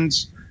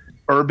Lions,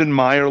 Urban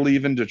Meyer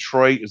leaving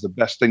Detroit is the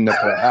best thing that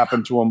could have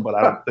happened to him, but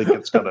I don't think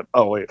it's going to.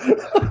 Oh, wait.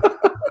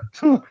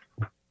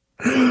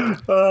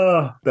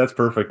 That's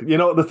perfect. You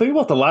know, the thing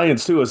about the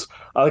Lions, too, is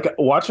like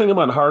watching them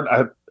on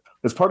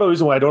it's part of the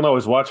reason why I don't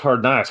always watch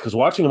Hard Knocks, because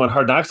watching them on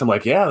Hard Knocks, I'm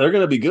like, yeah, they're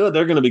going to be good.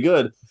 They're going to be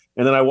good.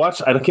 And then I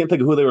can't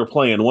think of who they were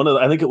playing.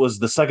 I think it was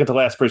the second to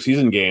last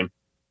preseason game.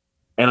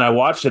 And I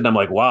watched it and I'm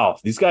like, wow,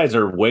 these guys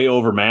are way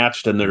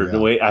overmatched. And they're the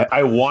way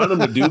I want them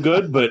to do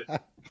good, but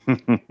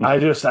I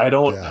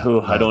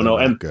don't know.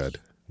 And good.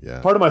 Yeah.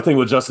 Part of my thing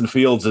with Justin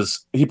Fields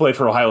is he played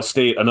for Ohio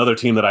State, another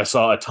team that I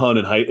saw a ton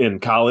in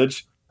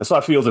college. I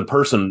saw Fields in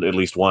person at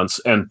least once.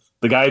 And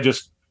the guy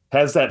just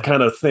has that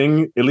kind of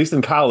thing, at least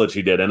in college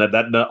he did, and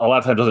that a lot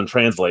of times doesn't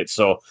translate.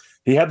 So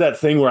he had that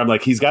thing where I'm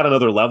like, he's got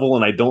another level,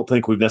 and I don't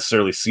think we've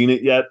necessarily seen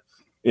it yet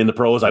in the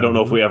pros. I don't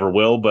know if we ever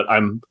will, but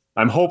I'm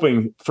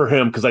hoping for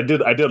him because I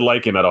did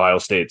like him at Ohio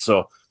State.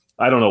 So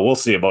I don't know. We'll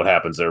see what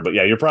happens there. But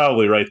yeah, you're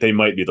probably right. They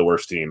might be the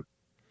worst team.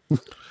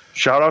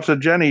 Shout out to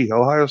Jenny,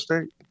 Ohio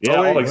State.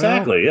 Yeah,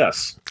 exactly.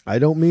 Yes. I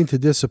don't mean to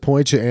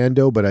disappoint you,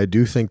 Ando, but I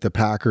do think the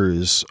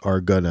Packers are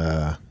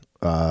gonna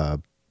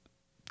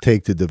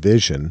take the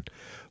division.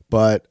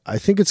 But I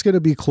think it's going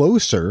to be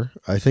closer.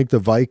 I think the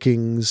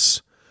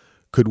Vikings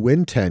could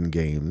win 10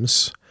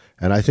 games,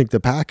 and I think the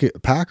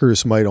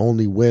Packers might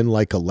only win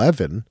like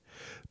 11,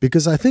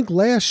 because I think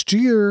last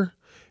year,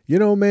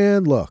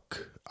 man,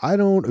 look, I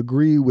don't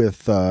agree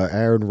with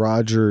Aaron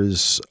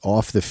Rodgers'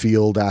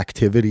 off-the-field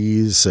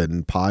activities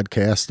and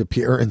podcast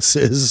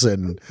appearances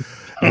and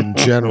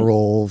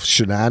general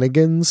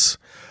shenanigans.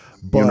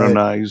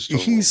 But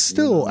he's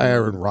still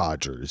Aaron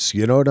Rodgers,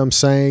 you know what I'm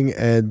saying?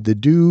 And the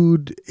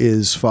dude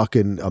is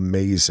fucking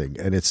amazing,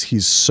 and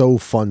he's so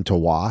fun to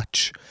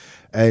watch.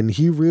 And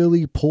he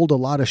really pulled a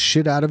lot of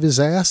shit out of his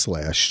ass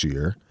last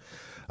year.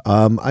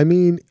 I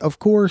mean, of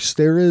course,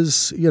 there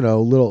is,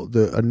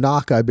 a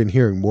knock I've been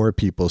hearing more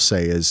people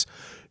say is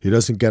he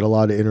doesn't get a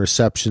lot of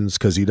interceptions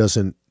because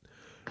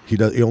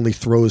he only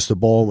throws the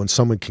ball when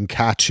someone can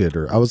catch it.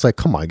 Or I was like,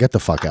 come on, get the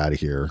fuck out of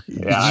here.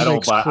 Yeah, I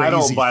don't buy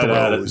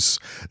that.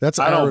 That's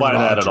I don't buy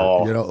that at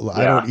all.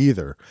 I don't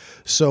either.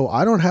 So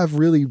I don't have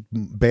really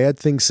bad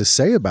things to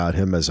say about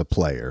him as a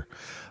player.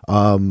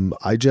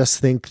 I just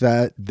think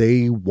that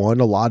they won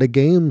a lot of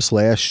games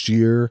last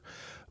year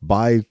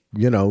by,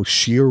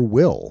 sheer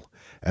will.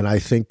 And I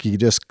think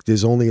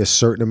there's only a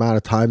certain amount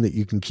of time that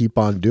you can keep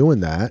on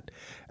doing that.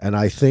 And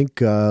I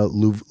think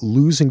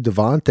losing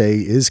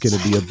Devontae is going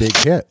to be a big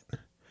hit.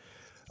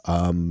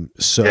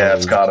 So yeah,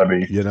 it's got to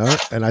be.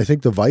 And I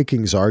think the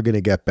Vikings are going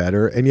to get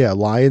better. And yeah,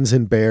 Lions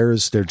and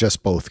Bears, they're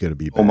just both going to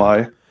be bad. Oh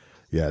my.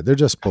 Yeah, they're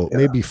just both,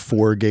 maybe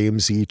 4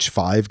 games each,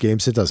 5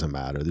 games. It doesn't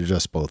matter. They're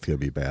just both going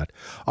to be bad.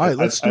 All right,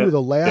 let's do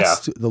the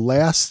last. Yeah. The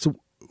last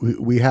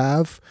we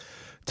have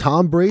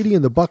Tom Brady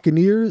and the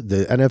Buccaneers,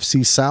 the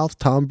NFC South.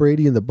 Tom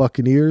Brady and the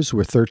Buccaneers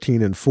were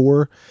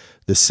 13-4.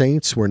 The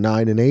Saints were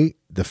 9-8.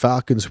 The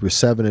Falcons were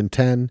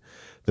 7-10.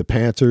 The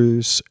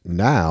Panthers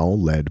now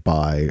led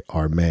by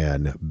our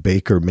man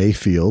Baker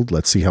Mayfield.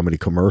 Let's see how many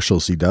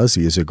commercials he does.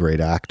 He is a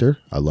great actor.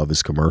 I love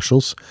his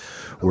commercials.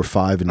 We're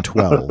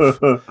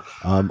 5-12.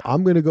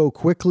 I'm going to go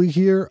quickly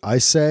here. I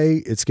say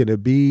it's going to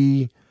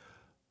be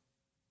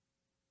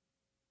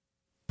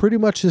pretty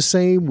much the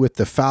same with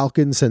the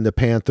Falcons and the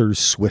Panthers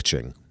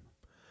switching.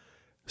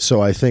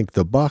 So I think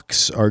the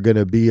Bucks are going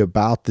to be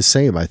about the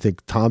same. I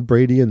think Tom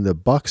Brady and the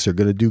Bucks are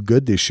going to do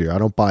good this year. I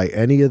don't buy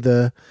any of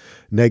the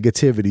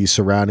negativity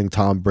surrounding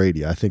Tom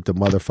Brady. I think the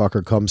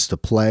motherfucker comes to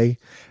play,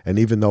 and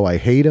even though I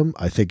hate him,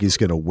 I think he's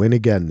going to win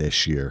again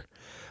this year.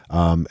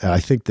 And I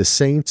think the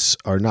Saints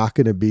are not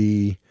going to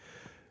be,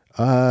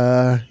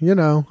 Jameis,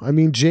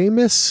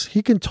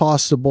 he can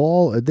toss the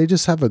ball. They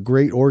just have a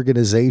great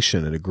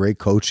organization and a great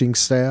coaching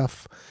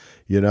staff.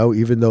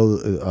 Even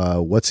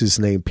though, what's his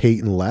name,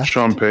 Peyton left.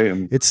 Sean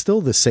Payton. It's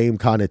still the same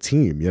kind of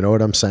team. You know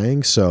what I'm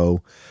saying?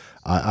 So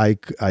I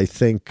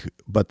think,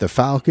 but the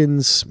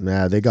Falcons,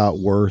 they got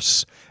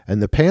worse. And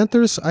the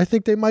Panthers, I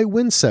think they might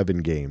win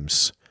 7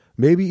 games,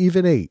 maybe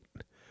even 8.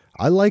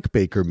 I like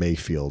Baker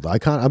Mayfield.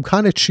 I'm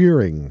kind of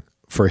cheering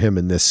for him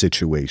in this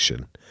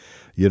situation,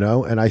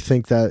 and I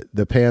think that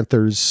the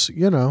Panthers,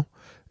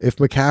 if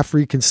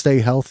McCaffrey can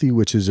stay healthy,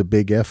 which is a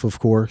big if, of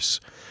course,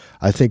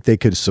 I think they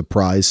could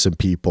surprise some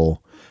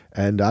people,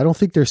 and I don't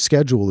think their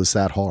schedule is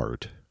that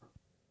hard.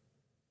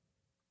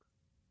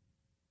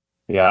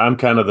 Yeah, I'm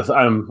kind of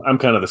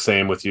the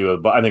same with you,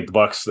 but I think the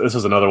Bucks. This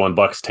is another one.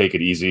 Bucks take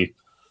it easy.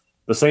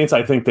 The Saints,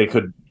 I think they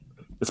could,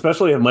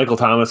 especially if Michael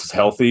Thomas is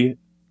healthy.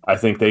 I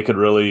think they could.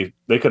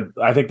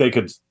 I think they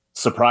could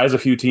surprise a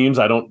few teams.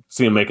 I don't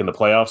see them making the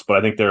playoffs, but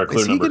I think they're a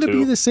clear number 2. Is he going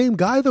to be the same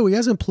guy though? He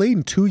hasn't played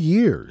in 2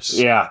 years.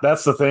 Yeah,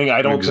 that's the thing.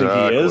 I don't think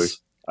he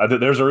is.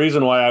 There's a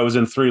reason why I was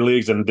in 3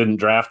 leagues and didn't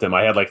draft him.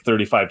 I had like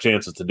 35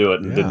 chances to do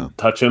it and didn't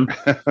touch him.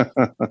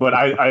 But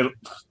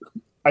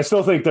I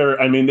still think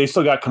they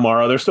still got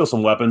Kamara. There's still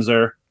some weapons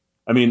there.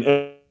 I mean,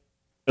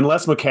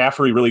 unless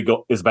McCaffrey really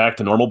is back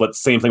to normal, but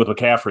same thing with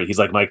McCaffrey. He's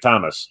like Mike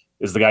Thomas.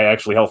 Is the guy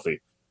actually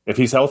healthy? If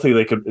he's healthy,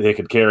 they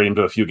could carry him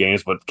to a few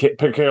games. But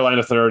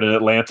Carolina 3rd and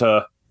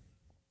Atlanta.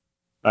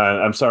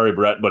 I'm sorry,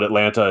 Brett, but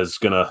Atlanta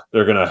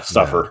they're gonna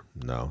suffer.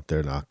 No,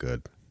 they're not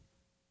good.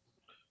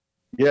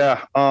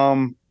 Yeah,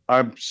 I'm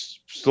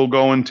still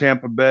going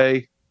Tampa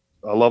Bay.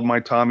 I love my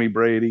Tommy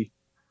Brady,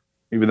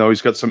 even though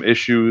he's got some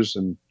issues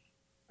and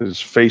his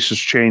face is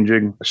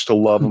changing. I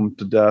still love him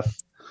to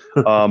death.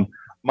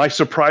 My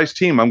surprise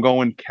team, I'm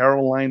going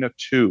Carolina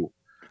 2.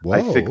 Whoa,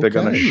 I think they're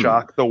going to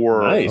shock the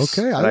world. Nice.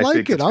 Okay, I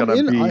like it. I'm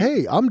in.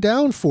 Hey, I'm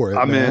down for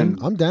it, man.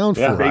 I'm down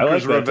for it.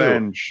 Baker's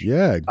revenge.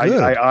 Yeah,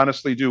 good. I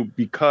honestly do,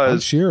 because I'm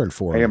cheering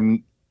for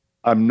him.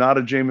 I'm not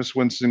a Jameis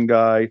Winston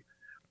guy.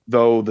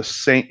 Though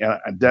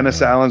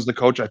Dennis Allen's the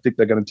coach, I think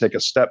they're going to take a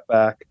step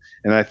back,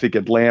 and I think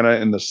Atlanta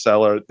in the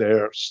cellar,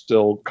 they're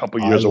still a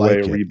couple years away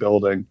of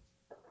rebuilding.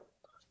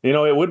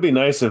 It would be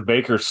nice if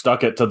Baker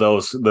stuck it to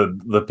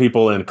the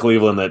people in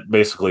Cleveland that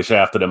basically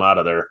shafted him out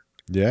of there.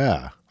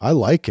 Yeah, I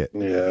like it.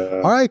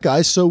 Yeah. All right,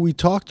 guys. So we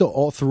talked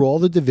through all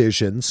the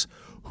divisions.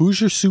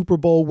 Who's your Super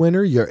Bowl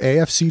winner? Your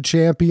AFC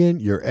champion?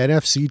 Your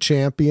NFC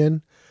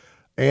champion?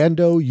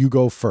 Ando, you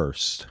go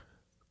first.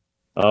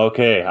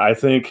 Okay, I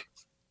think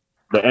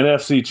the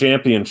NFC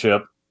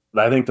Championship.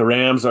 I think the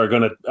Rams are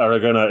gonna.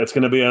 It's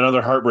gonna be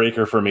another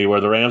heartbreaker for me,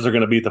 where the Rams are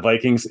gonna beat the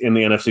Vikings in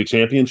the NFC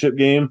Championship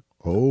game.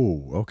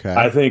 Oh, okay.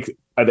 I think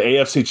the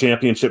AFC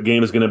Championship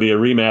game is going to be a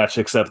rematch,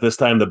 except this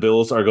time the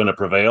Bills are going to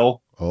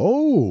prevail.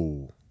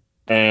 Oh,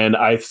 and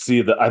I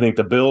think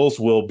the Bills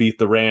will beat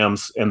the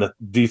Rams and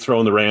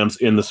dethrone the Rams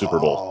in the Super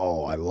Bowl.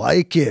 Oh, I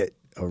like it.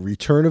 A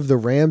return of the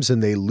Rams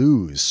and they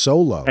lose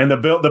solo. And the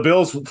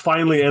Bills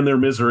finally end their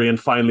misery and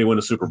finally win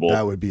a Super Bowl.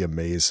 That would be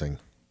amazing.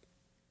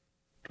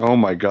 Oh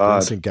my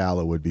God. Vincent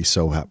Gallo would be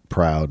so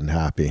proud and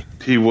happy.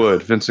 He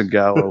would. Vincent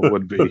Gallo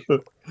would be.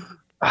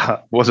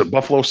 Was it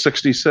Buffalo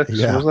 66?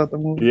 Yeah. Was that the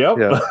movie? Yep.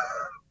 Yeah.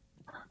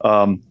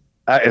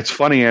 It's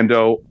funny,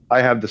 Ando.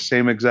 I have the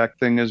same exact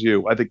thing as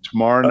you. I think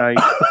tomorrow night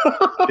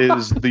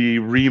is the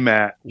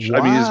rematch. Wow.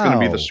 I mean, it's going to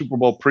be the Super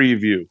Bowl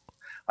preview.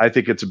 I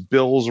think it's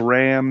Bills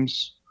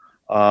Rams.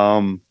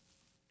 I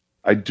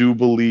do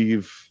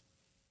believe.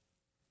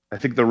 I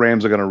think the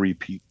Rams are going to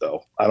repeat,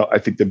 though. I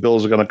think the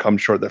Bills are going to come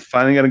short. They're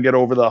finally going to get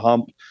over the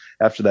hump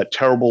after that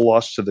terrible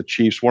loss to the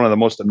Chiefs. One of the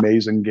most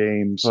amazing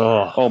games.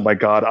 Oh my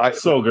God!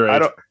 So great.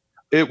 I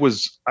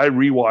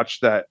rewatched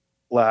that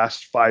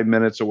last 5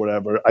 minutes or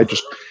whatever.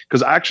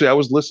 Because actually I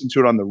was listening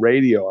to it on the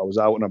radio. I was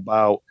out and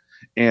about,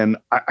 and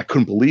I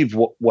couldn't believe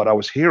what I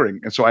was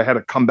hearing, and so I had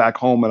to come back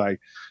home and I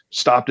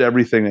stopped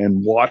everything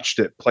and watched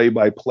it play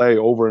by play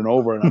over and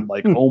over. And I'm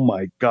like, oh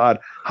my God,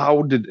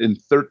 how did in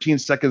 13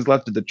 seconds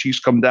left did the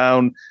Chiefs come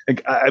down?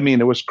 And I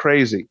mean, it was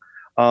crazy.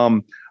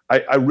 I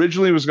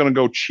originally was going to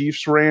go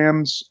Chiefs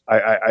Rams.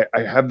 I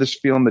have this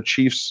feeling the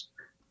Chiefs,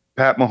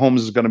 Pat Mahomes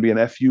is going to be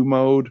in FU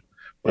mode.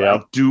 But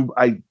yeah.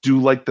 I do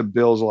like the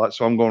Bills a lot.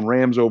 So I'm going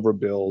Rams over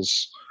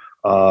Bills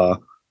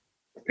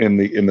in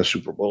the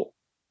Super Bowl.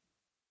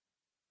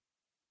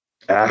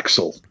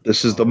 Axel,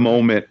 this is the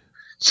moment.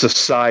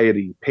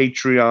 society,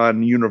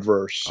 Patreon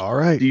universe, All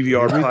right.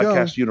 DVR here we go.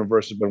 podcast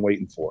universe has been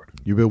waiting for.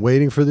 You've been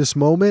waiting for this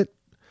moment.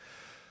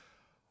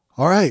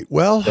 All right.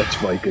 Well, That's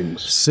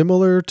Vikings.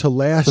 similar to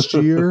last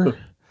year,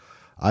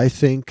 I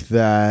think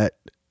that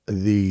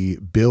the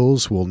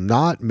Bills will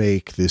not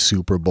make the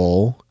Super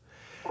Bowl,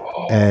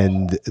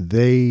 and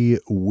they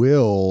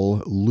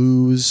will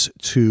lose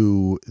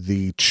to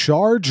the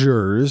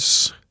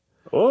Chargers,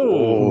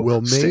 who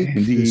will make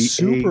the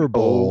Super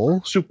Bowl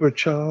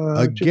Superchargers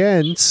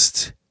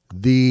against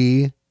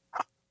the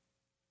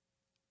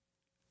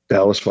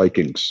Dallas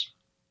Vikings.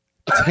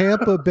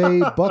 Tampa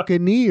Bay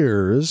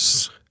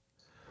Buccaneers.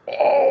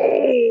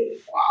 Oh,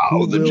 wow.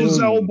 Who The will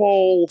Giselle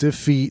Bowl.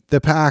 defeat the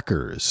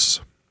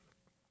Packers.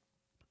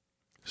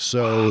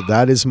 So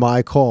that is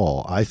my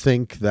call. I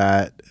think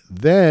that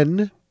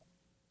then.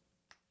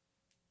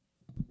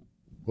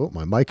 Oh,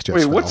 my mic just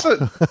Wait, fell.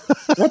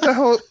 what the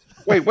hell?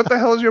 Wait, what the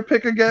hell is your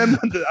pick again?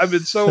 I've been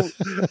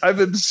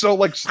so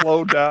like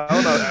slowed down.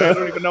 I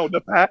don't even know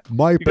the pack.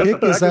 My got pick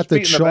the is that Packers the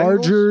beating the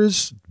Bengals?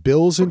 Chargers,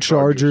 Bills and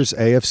Chargers,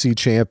 AFC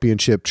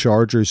Championship.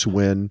 Chargers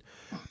win.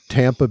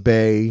 Tampa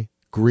Bay,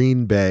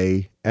 Green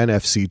Bay,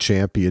 NFC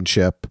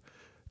Championship.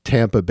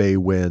 Tampa Bay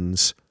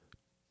wins.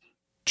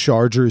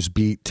 Chargers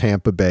beat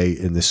Tampa Bay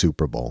in the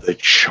Super Bowl. The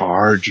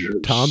Chargers.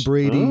 Tom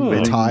Brady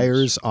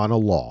retires on a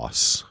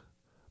loss,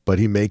 but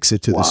he makes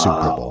it to the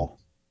Super Bowl.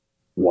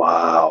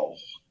 Wow.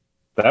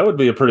 That would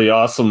be a pretty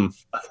awesome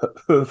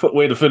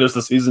way to finish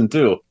the season,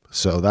 too.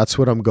 So that's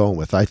what I'm going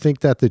with. I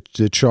think that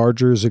the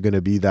Chargers are going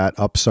to be that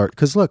upstart.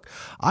 Because, look,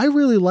 I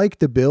really like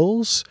the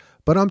Bills,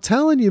 but I'm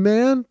telling you,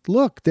 man,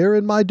 look, they're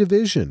in my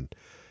division.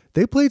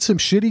 They played some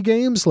shitty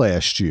games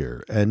last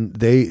year, and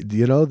they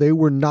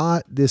were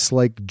not this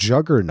like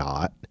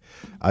juggernaut.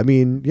 I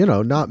mean,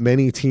 not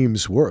many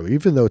teams were,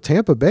 even though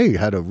Tampa Bay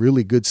had a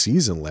really good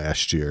season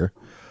last year.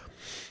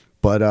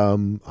 But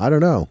I don't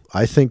know.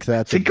 I think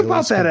that Think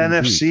about that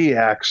NFC,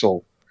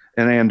 Axel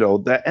and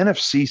Ando. That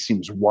NFC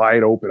seems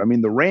wide open. I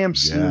mean, the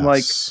Rams seem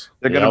like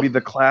they're going to be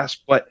the class,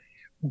 but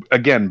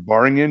again,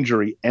 barring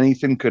injury,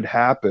 anything could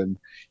happen.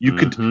 You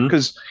could,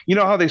 because you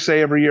know how they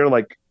say every year,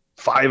 like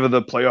 5 of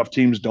the playoff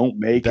teams don't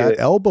make that it.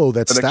 elbow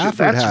that But actually,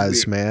 Stafford that's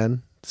has, weird.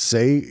 Man.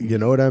 Say, you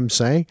know what I'm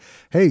saying?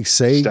 Hey,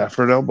 say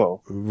Stafford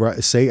elbow.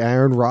 Say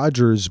Aaron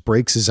Rodgers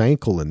breaks his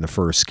ankle in the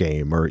first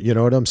game, or you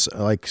know what I'm saying?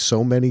 Like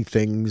so many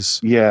things.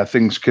 Yeah,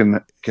 things can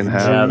happen.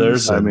 Yeah,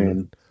 there's. I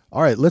mean,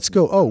 all right, let's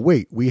go. Oh,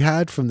 wait, we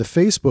had from the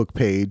Facebook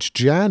page,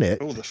 Janet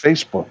the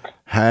Facebook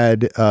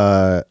had.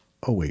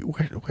 Oh wait,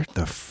 where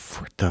the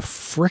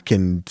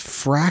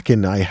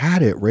frackin' I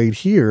had it right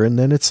here, and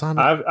then it's on.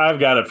 I've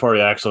got it for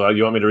you, actually.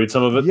 You want me to read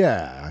some of it?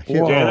 Yeah.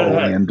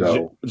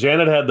 Whoa,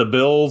 Janet had the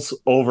Bills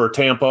over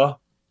Tampa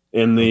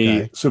in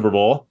the Super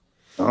Bowl.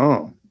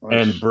 Oh,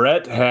 nice. And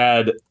Brett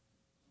had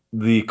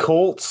the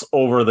Colts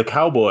over the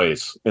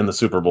Cowboys in the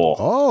Super Bowl.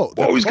 Oh,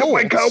 he's got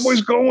my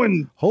Cowboys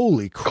going.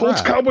 Holy crap.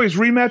 Colts Cowboys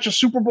rematch of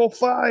Super Bowl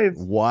 5.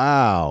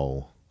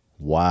 Wow.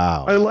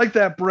 I like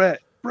that, Brett.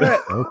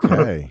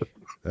 Okay.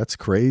 That's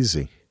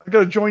crazy. I got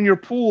to join your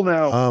pool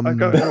now. I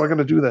got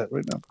to do that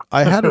right now.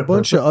 I had a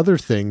bunch of other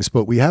things,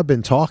 but we have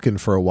been talking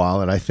for a while,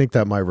 and I think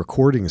that my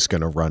recording is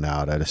going to run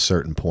out at a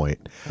certain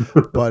point.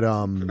 But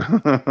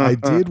I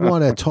did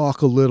want to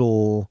talk a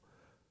little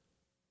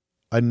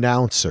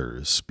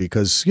announcers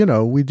because,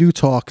 we do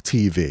talk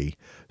TV.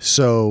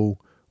 So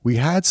we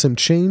had some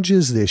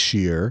changes this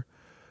year.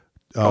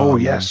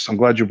 Yes. I'm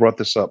glad you brought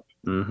this up.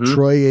 Mm-hmm.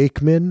 Troy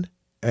Aikman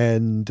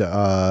and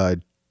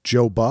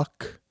Joe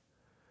Buck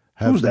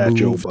have Who's that moved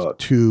Joe Buck?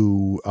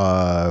 to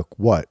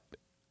what?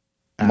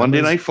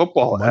 Monday Night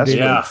Football. Monday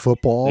Yeah. Night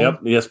Football.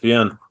 Yep,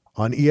 ESPN.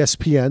 On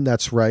ESPN,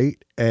 that's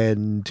right.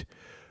 And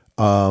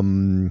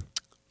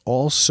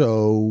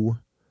also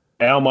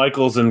Al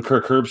Michaels and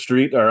Kirk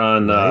Herbstreit are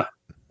on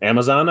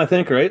Amazon, I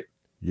think, right?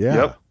 yeah.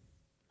 Yep.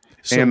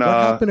 So And what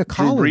happened to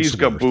Drew Brees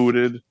got Collinsworth?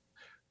 booted.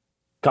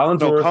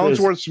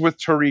 Collinsworth's with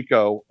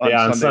Tirico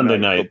on Sunday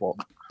night. Football.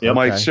 Yep.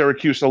 My Okay.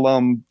 Syracuse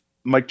alum,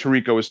 Mike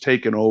Tirico, is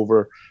taken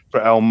over for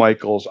Al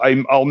Michaels.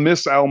 I'll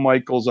miss Al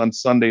Michaels on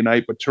Sunday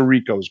night, but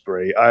Tirico's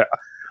great.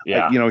 He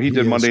He did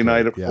is Monday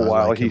great. night Yeah, for a I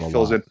while. like He him a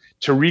fills lot. in.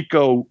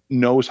 Tirico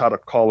knows how to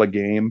call a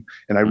game,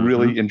 and I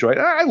really enjoy it.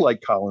 I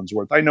like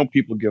Collinsworth. I know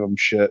people give him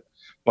shit,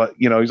 but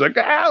he's like,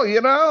 Al,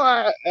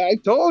 I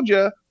told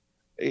you,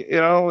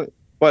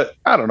 but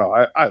I don't know.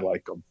 I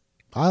like him.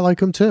 I like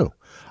him too.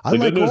 I The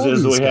like good news all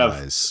is these we have-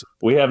 guys.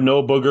 We have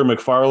no Booger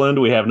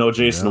McFarland. We have no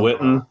Jason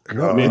Witten.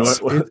 No, I mean,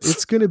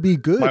 it's going to be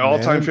good. My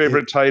all-time man.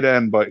 favorite tight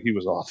end, but he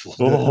was awful.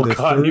 Oh, The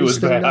God, he was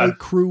Thursday bad. night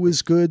crew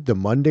is good. The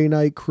Monday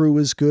night crew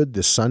is good.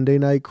 The Sunday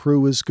night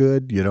crew is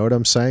good. You know what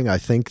I'm saying? I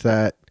think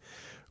that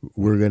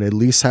we're going to at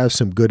least have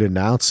some good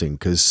announcing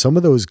because some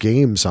of those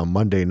games on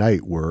Monday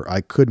night were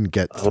I couldn't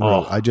get through.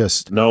 Oh.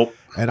 Nope.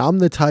 And I'm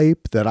the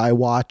type that I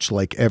watch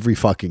like every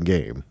fucking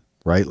game.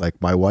 Right?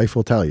 Like my wife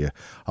will tell you,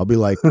 I'll be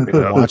like I'm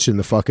watching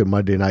the fucking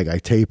Monday night. I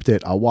taped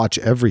it. I'll watch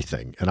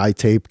everything. And I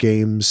tape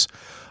games.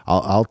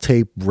 I'll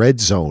tape Red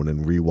Zone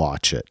and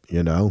rewatch it,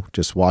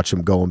 just watch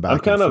them going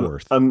back and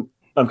forth.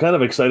 I'm kind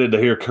of excited to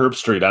hear Curb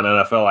Street on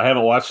NFL. I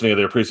haven't watched any of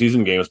their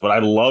preseason games, but I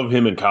love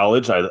him in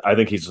college. I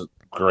think he's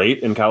great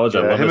in college.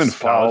 I Yeah, love him his and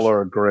Fowler college.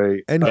 are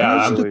great. And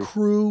Yeah, who's the Really.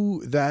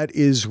 crew that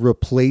is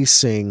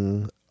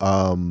replacing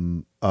Joe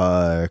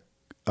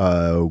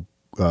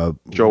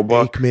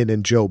Buck. Aikman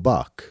and Joe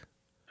Buck?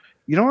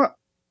 You know what?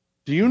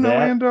 Do you know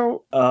That-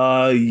 Ando?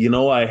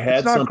 I had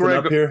It's not something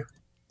Greg- up here.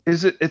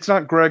 Is it? It's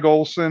not Greg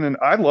Olson, and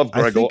I love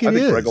I Greg. think it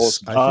is. Greg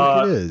Olson.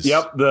 I think it is.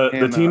 Yep, the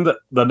And, team that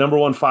the number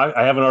 1 5.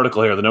 I have an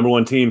article here. The number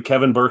 1 team: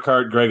 Kevin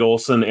Burkhardt, Greg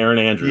Olson, Aaron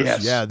Andrews.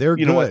 Yes. Yeah, they're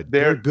you know good. what?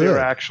 They're good.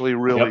 actually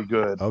really Yep.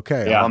 good.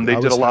 Okay. Yeah. They I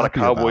did was a lot of happy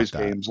about Cowboys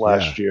that. games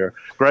last year.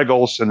 Greg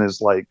Olson is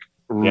like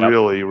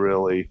really,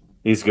 really,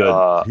 He's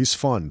good. He's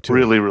fun too.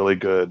 really, really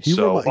good. He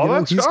So,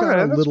 he's got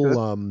a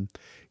little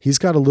he's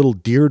got a little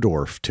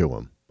Deerdorf to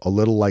him. A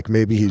little like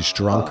maybe he's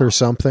drunk or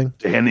something.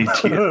 Danny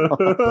Dion.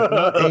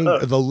 But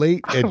not the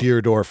late Ed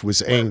Deerdorf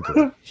was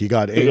angry. He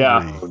got angry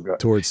Yeah.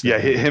 towards the Yeah,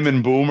 end. him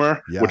and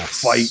Boomer would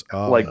Yes. fight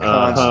Oh, like my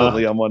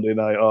constantly on Monday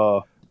night.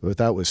 But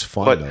that was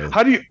fun But though.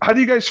 how do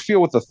you guys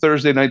feel with the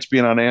Thursday nights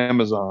being on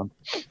Amazon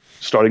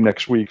starting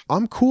next week?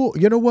 I'm cool.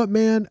 You know what,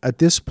 man? At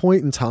this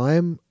point in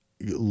time,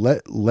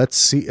 let's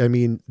see. I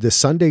mean, the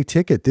Sunday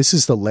Ticket, this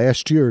is the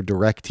last year of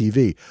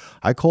DirecTV.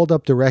 I called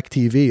up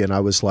DirecTV and I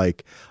was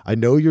like, I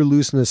know you're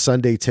losing the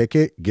Sunday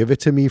Ticket. Give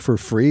it to me for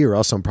free or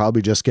else I'm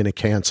probably just going to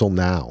cancel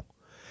now.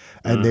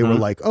 And they were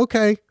like,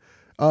 okay.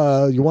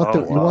 You want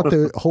you want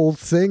the whole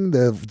thing,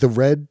 the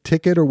red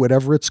ticket or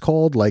whatever it's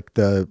called, like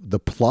the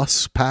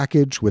plus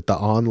package with the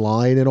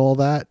online and all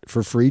that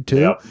for free too.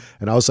 Yep.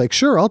 And I was like,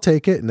 sure, I'll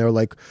take it. And they're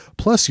like,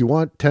 plus you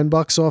want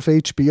 $10 off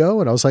HBO?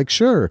 And I was like,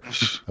 sure.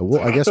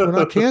 Well, I guess we're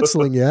not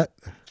canceling yet.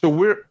 So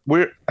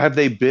we're have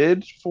they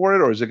bid for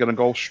it, or is it going to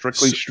go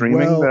strictly streaming?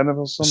 Well, the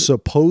NFL Sunday?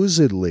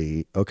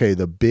 supposedly, okay,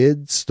 the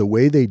bids, the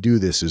way they do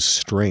this is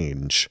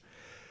strange.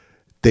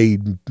 They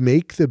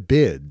make the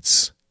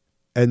bids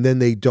and then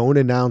they don't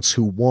announce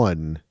who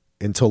won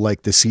until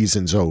like the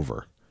season's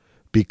over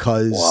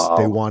because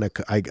they want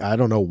to, I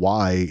don't know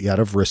why, out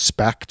of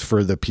respect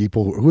for the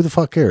people, who the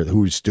fuck cares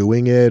who's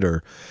doing it,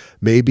 or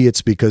maybe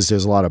it's because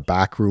there's a lot of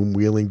backroom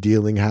wheeling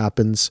dealing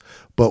happens.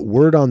 But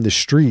word on the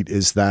street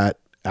is that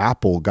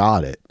Apple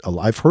got it.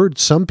 I've heard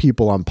some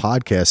people on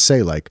podcasts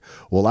say like,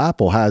 well,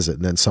 Apple has it.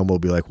 And then some will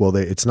be like, well,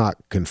 it's not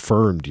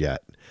confirmed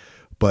yet.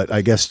 But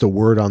I guess the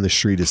word on the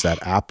street is that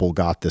Apple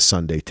got the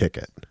Sunday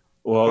Ticket.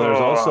 Well, there's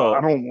also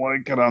I don't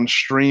like it on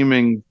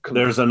streaming.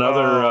 There's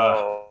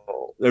another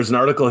there's an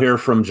article here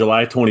from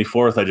July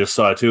 24th I just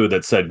saw too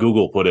that said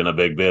Google put in a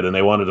big bid and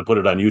they wanted to put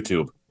it on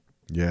YouTube.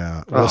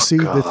 Yeah. Well, Oh, see,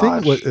 the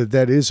thing gosh.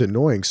 that is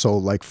annoying. So,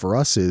 like for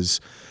us, is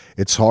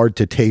it's hard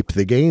to tape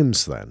the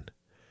games. Then,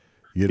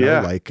 you know,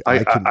 Yeah, like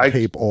I can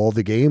tape all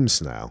the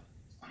games now.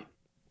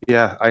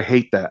 Yeah, I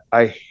hate that.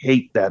 I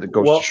hate that it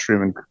goes Well, to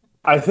streaming.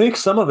 I think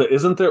some of it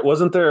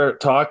wasn't there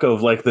talk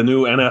of like the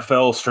new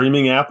NFL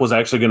streaming app was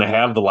actually going to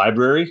have the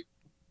library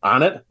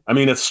on it? I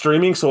mean, it's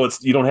streaming, so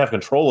you don't have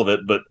control of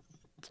it, but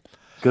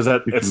because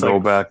You it's can like go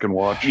back and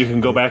watch. you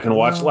can go back and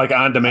watch Well, like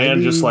on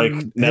demand, I just like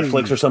mean,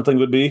 Netflix hey. or something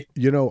would be.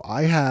 You know,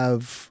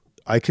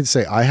 I could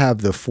say I have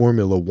the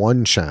Formula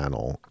One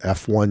channel,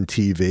 F1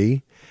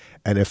 TV,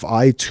 and if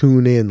I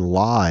tune in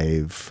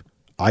live,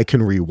 I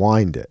can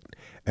rewind it.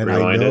 And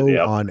Rewind I know it,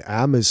 yep. on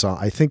Amazon,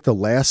 I think the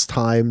last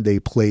time they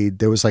played,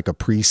 there was like a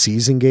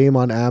preseason game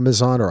on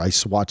Amazon, or I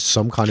watched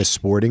some kind of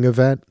sporting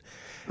event,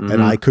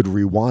 and I could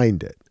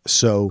rewind it.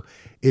 So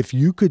if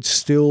you could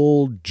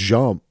still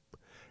jump,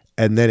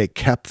 and then it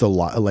kept the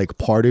like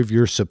part of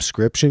your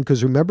subscription,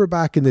 because remember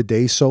back in the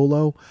day,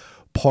 Solo,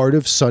 part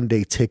of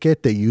Sunday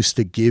Ticket, they used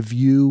to give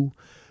you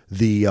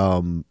the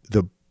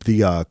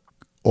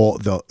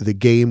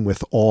game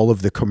with all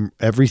of the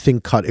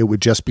everything cut. It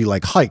would just be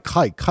like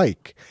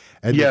hike,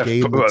 and Yeah,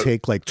 the game would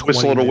take like 20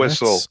 whistle to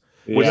minutes. whistle.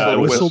 Yeah, it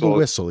was- whistle to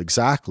whistle,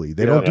 exactly.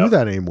 They don't do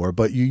that anymore.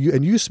 But you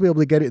used to be able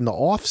to get it in the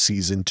off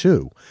season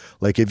too.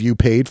 Like if you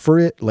paid for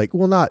it, like,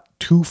 well, not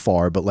too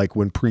far, but like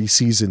when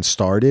preseason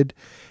started.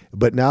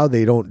 But now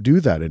they don't do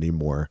that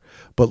anymore.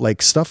 But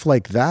like stuff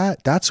like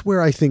that, that's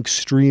where I think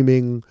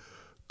streaming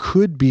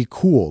could be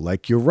cool.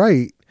 Like you're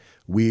right.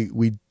 We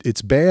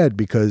it's bad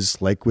because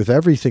like with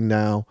everything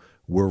now,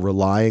 we're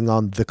relying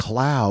on the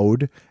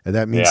cloud, and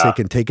that means they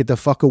can take it the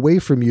fuck away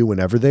from you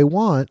whenever they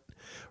want,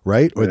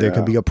 right? Or there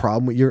can be a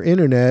problem with your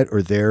internet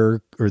or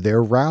their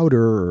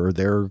router or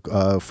their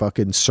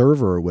fucking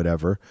server or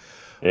whatever.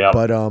 Yeah.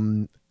 But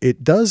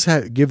it does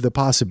give the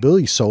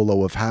possibility,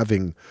 Solo, of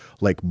having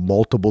like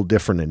multiple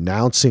different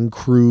announcing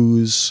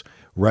crews,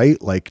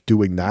 right? Like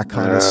doing that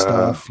kind of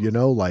stuff, you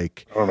know,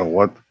 like I don't know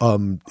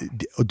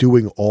what.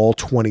 doing all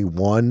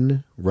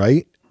 21,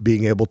 right?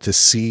 Being able to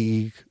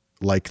see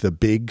like the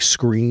big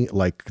screen,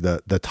 like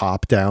the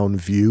top down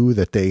view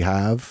that they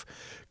have,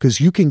 because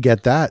you can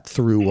get that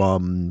through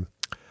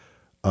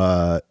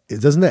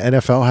doesn't the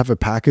NFL have a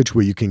package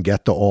where you can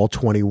get the all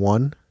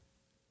 21?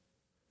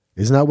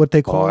 Isn't that what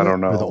they call it? I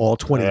don't know. Or the all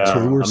 22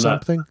 or I'm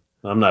something?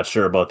 I'm not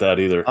sure about that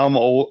either. I'm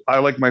old. I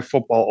like my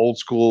football old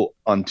school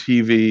on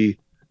TV.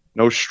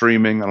 No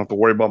streaming. I don't have to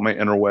worry about my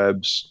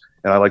interwebs.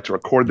 and I like to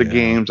record the Yeah.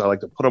 games. I like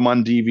to put them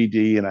on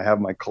DVD, and I have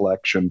my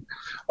collection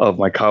of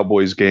my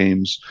Cowboys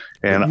games.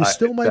 And But you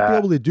still might be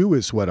able to do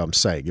is what I'm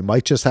saying. You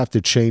might just have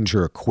to change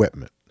your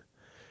equipment.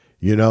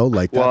 You know,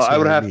 like well, that's I what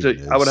would have mean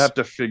to. I would is have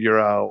to figure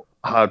out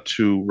how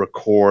to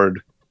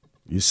record.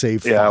 You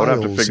save Yeah, I would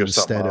files have to figure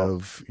something instead out.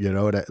 of, you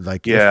know,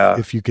 like Yeah.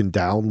 if you can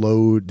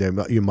download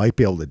them, you might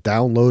be able to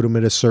download them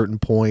at a certain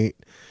point,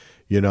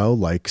 you know,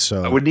 like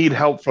so. I would need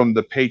help from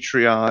the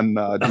Patreon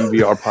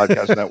DVR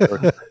podcast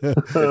network.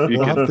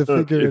 We'll have to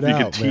figure If it you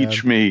out, could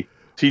teach man. me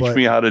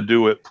But how to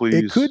do it, please.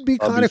 It could be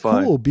I'll kind of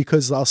fine. cool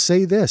because I'll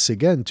say this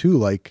again too,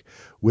 like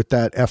with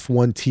that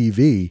F1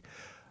 TV,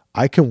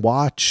 I can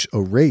watch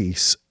a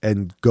race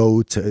and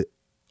go to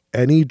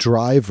any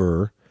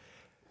driver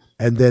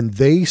and then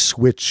they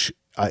switch.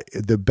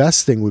 The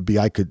best thing would be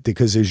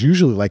because there's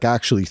usually like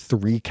actually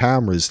 3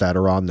 cameras that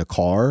are on the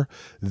car.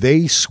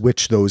 They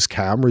switch those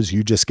cameras.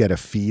 You just get a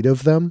feed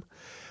of them,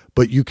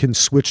 but you can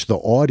switch the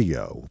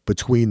audio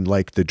between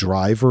like the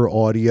driver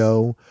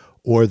audio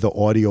or the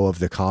audio of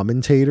the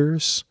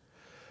commentators.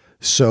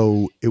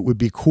 So it would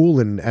be cool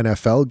in an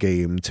NFL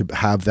game to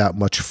have that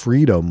much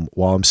freedom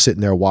while I'm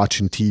sitting there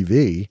watching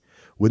TV.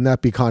 Wouldn't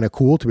that be kind of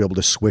cool to be able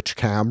to switch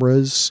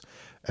cameras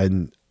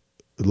and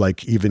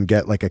like even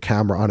get like a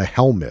camera on a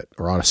helmet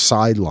or on a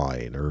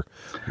sideline or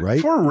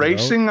right? For You know?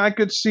 racing, I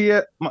could see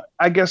it.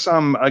 I guess I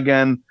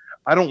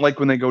don't like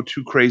when they go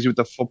too crazy with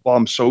the football.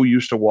 I'm so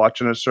used to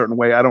watching a certain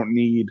way. I don't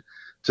need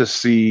to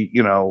see,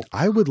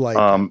 I would like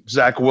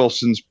Zach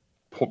Wilson's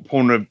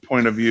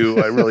point of view.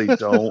 I really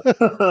don't.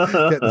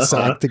 getting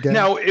sacked again.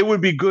 Now, it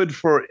would be good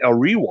for a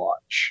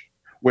rewatch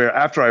where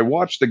after I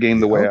watch the game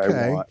the way Okay,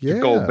 I want, yeah, to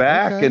go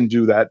back okay. and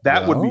do that.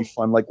 That would Well, be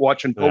fun, like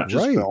watching coaches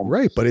right, film.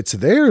 right. But it's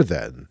there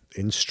then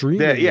in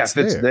streaming. If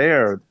it's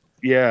there,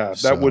 yeah,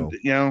 So- that would,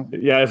 Yeah,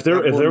 if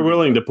they're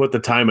willing to put the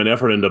time and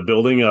effort into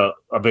building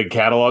a big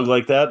catalog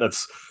like that,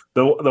 that's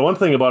the one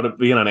thing about it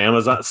being on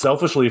Amazon.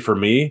 Selfishly for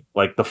me,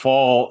 like the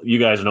fall, you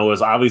guys know,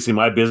 is obviously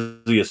my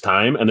busiest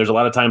time, and there's a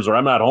lot of times where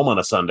I'm not home on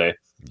a Sunday,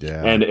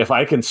 Yeah. and if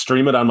I can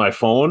stream it on my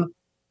phone,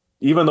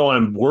 even though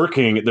I'm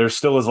working, there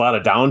still is a lot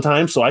of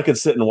downtime, so I could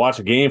sit and watch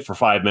a game for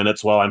 5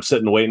 minutes while I'm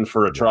sitting waiting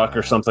for a truck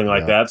or something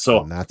like that.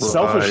 So And that's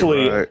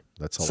selfishly, Right.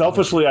 that's a lot of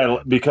selfishly,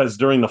 people. because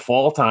during the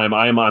fall time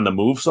I'm on the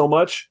move so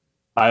much,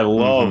 I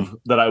love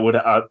that I would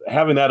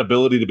having that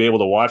ability to be able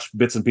to watch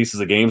bits and pieces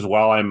of games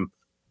while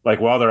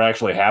they're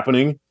actually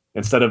happening,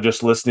 instead of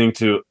just listening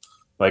to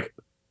like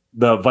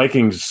the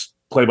Vikings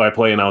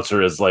play-by-play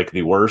announcer is like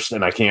the worst,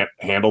 and I can't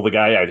handle the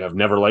guy. I've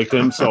never liked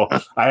him, so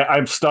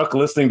I'm stuck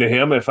listening to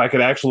him. If I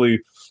could actually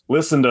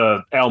listen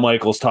to Al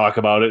Michaels talk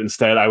about it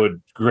instead, I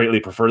would greatly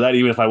prefer that,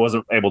 even if I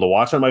wasn't able to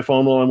watch on my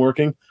phone while I'm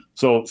working.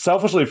 So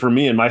selfishly for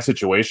me in my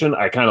situation,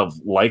 I kind of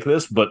like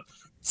this, but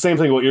same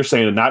thing what you're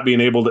saying, and not being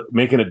able to,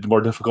 making it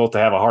more difficult to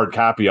have a hard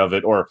copy of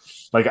it, or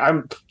like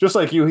I'm just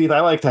like you, Heath. I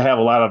like to have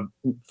a lot of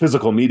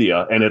physical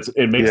media, and it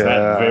makes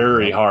that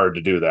very hard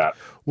to do that.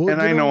 Well,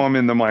 And you I know I'm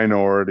in the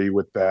minority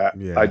with that.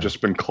 Yeah. I've just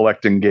been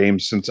collecting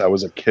games since I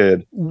was a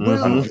kid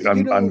well, on, you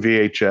know, on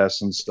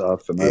VHS and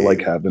stuff, and I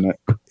like having it.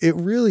 it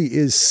really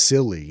is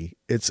silly.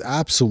 It's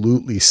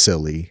absolutely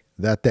silly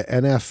that the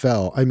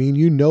NFL, I mean,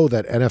 you know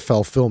that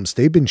NFL films,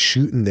 they've been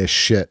shooting this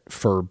shit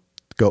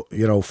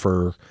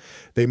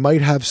they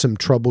might have some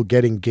trouble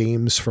getting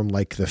games from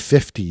like the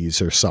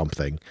 50s or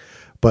something,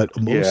 but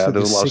most of the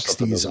there's a lot of stuff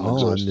that 60s doesn't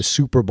on, exist. the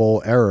Super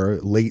Bowl era,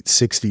 late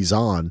 60s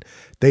on,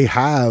 they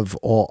have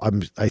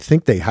I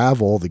think they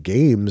have all the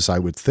games, I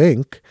would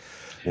think.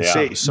 Yeah.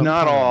 See, Some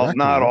not kind of all, record.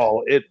 not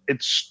all.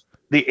 It's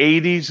the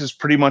 80s is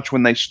pretty much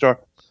when they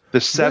start. The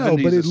 70s No,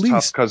 but at is tough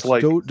least because,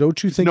 like,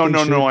 don't you think no, they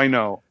no, should? no, I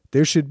know.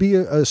 There should be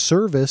a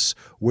service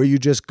where you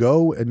just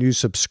go and you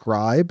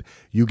subscribe.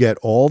 You get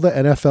all the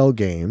NFL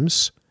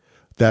games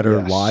that are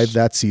Yes. live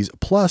that season.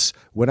 Plus,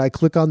 when I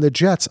click on the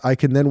Jets, I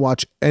can then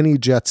watch any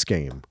Jets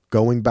game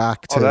going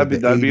back to that'd be-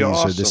 the that'd be 80s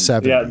or the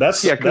awesome. 70s. Yeah,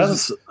 that's Yeah,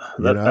 'cause-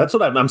 that's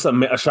what I'm so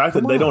shocked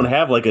that Come they don't on.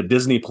 have like a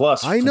Disney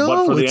Plus. I but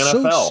know, for the it's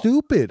NFL. so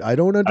stupid. I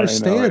don't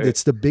understand. right?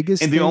 It's the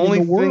biggest And thing the only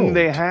in the world. thing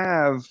they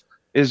have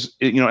is,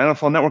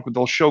 NFL Network, but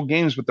they'll show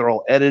games, but they're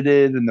all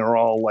edited and they're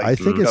all like, I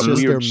think it's got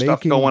just weird they're stuff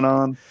making- going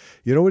on.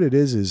 You know what it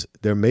is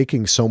they're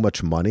making so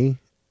much money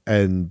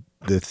and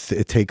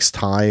it takes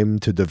time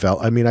to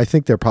develop. I mean, I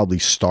think they're probably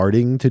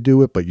starting to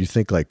do it, but you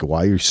think like,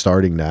 why are you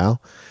starting now?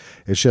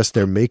 It's just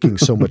they're making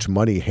so much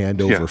money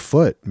hand over Yeah.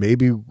 foot.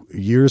 Maybe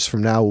years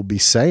from now we'll be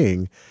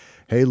saying,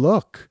 hey,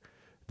 look,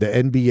 the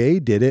NBA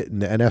did it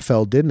and the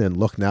NFL didn't. And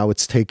look, now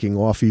it's taking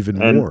off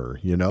even And, more,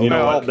 you know? you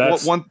know Well, what,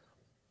 that's- one,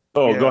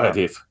 Oh, go Yeah. ahead,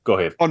 Heath. Go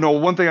ahead. Oh no!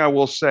 One thing I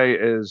will say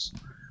is,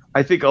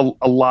 I think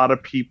a lot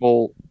of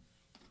people,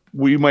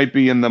 we might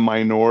be in the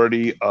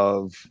minority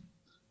of,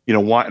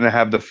 wanting to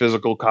have the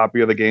physical copy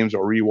of the games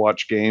or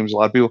rewatch games. A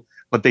lot of people,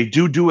 but they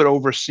do it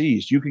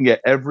overseas. You can get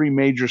every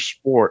major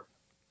sport,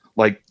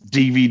 like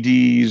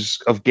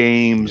DVDs of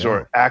games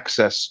or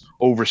access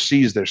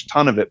overseas. There's a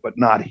ton of it, but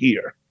not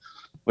here,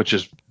 which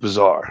is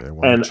bizarre. They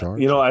wanna And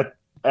charge.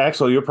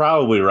 Axel, you're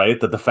probably right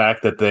that the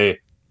fact that they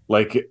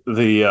like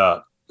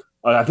the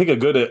I think a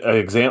good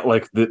example,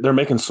 like they're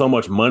making so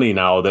much money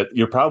now that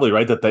you're probably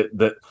right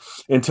that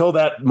until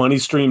that money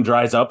stream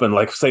dries up and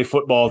like say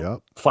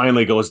football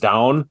finally goes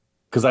down,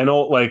 because I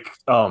know like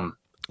the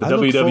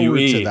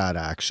WWE to that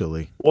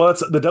actually. Well,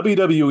 it's the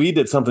WWE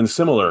did something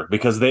similar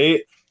because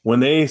when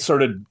they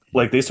started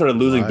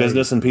losing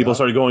business and people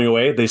started going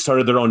away, they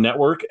started their own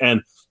network.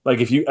 And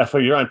like if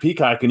you're on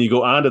Peacock and you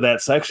go onto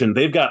that section,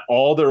 they've got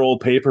all their old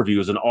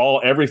pay-per-views and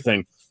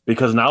everything,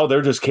 because now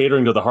they're just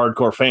catering to the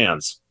hardcore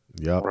fans.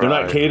 Yeah, they're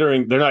not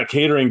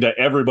catering to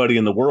everybody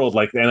in the world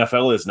like the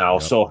NFL is now.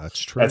 So that's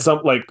true. At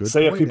some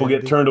if people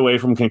get turned away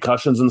from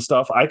concussions and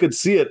stuff, I could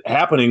see it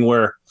happening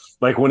where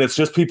like when it's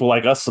just people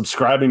like us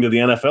subscribing to the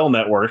NFL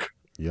network.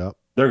 Yep.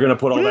 They're going to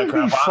put all that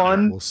crap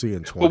on there. We'll see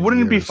in 20 But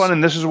wouldn't it be fun?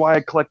 And this is why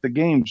I collect the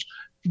games.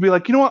 To be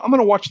like, you know what? I'm going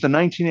to watch the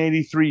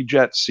 1983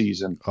 Jets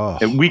season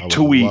week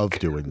to week. I love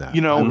doing that.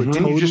 You know, I would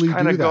totally just do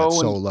that go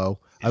solo.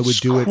 I would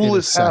do it in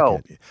a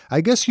second.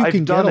 I guess you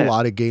can get a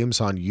lot of games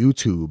on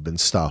YouTube and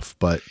stuff,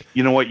 but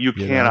you know what? You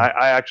can.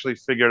 I actually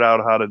figured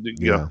out how to do.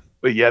 You know,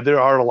 but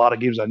there are a lot of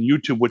games on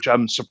YouTube, which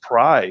I'm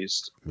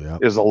surprised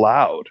is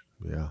allowed.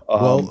 Yeah.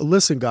 Well,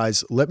 listen,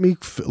 guys.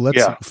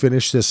 Let's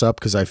finish this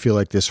up because I feel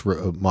like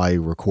my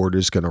recorder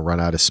is going to run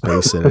out of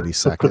space at any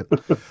second.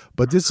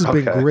 But this has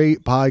been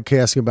great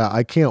podcasting about.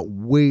 I can't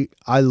wait.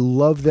 I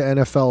love the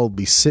NFL. I'll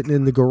be sitting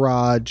in the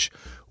garage.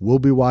 We'll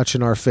be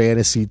watching our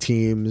fantasy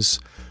teams.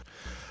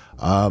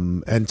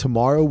 And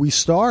tomorrow we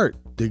start.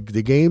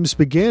 The games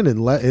begin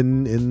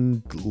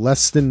in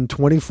less than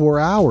 24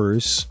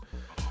 hours.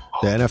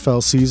 The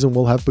NFL season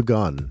will have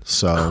begun.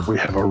 So we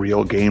have a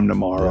real game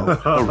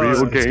tomorrow. A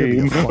real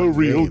game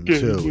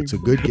too. It's a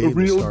good game. A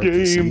real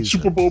game.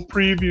 Super Bowl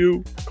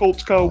preview.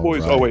 Colts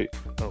Cowboys. Right. Oh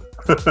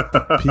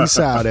wait. Peace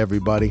out,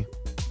 everybody.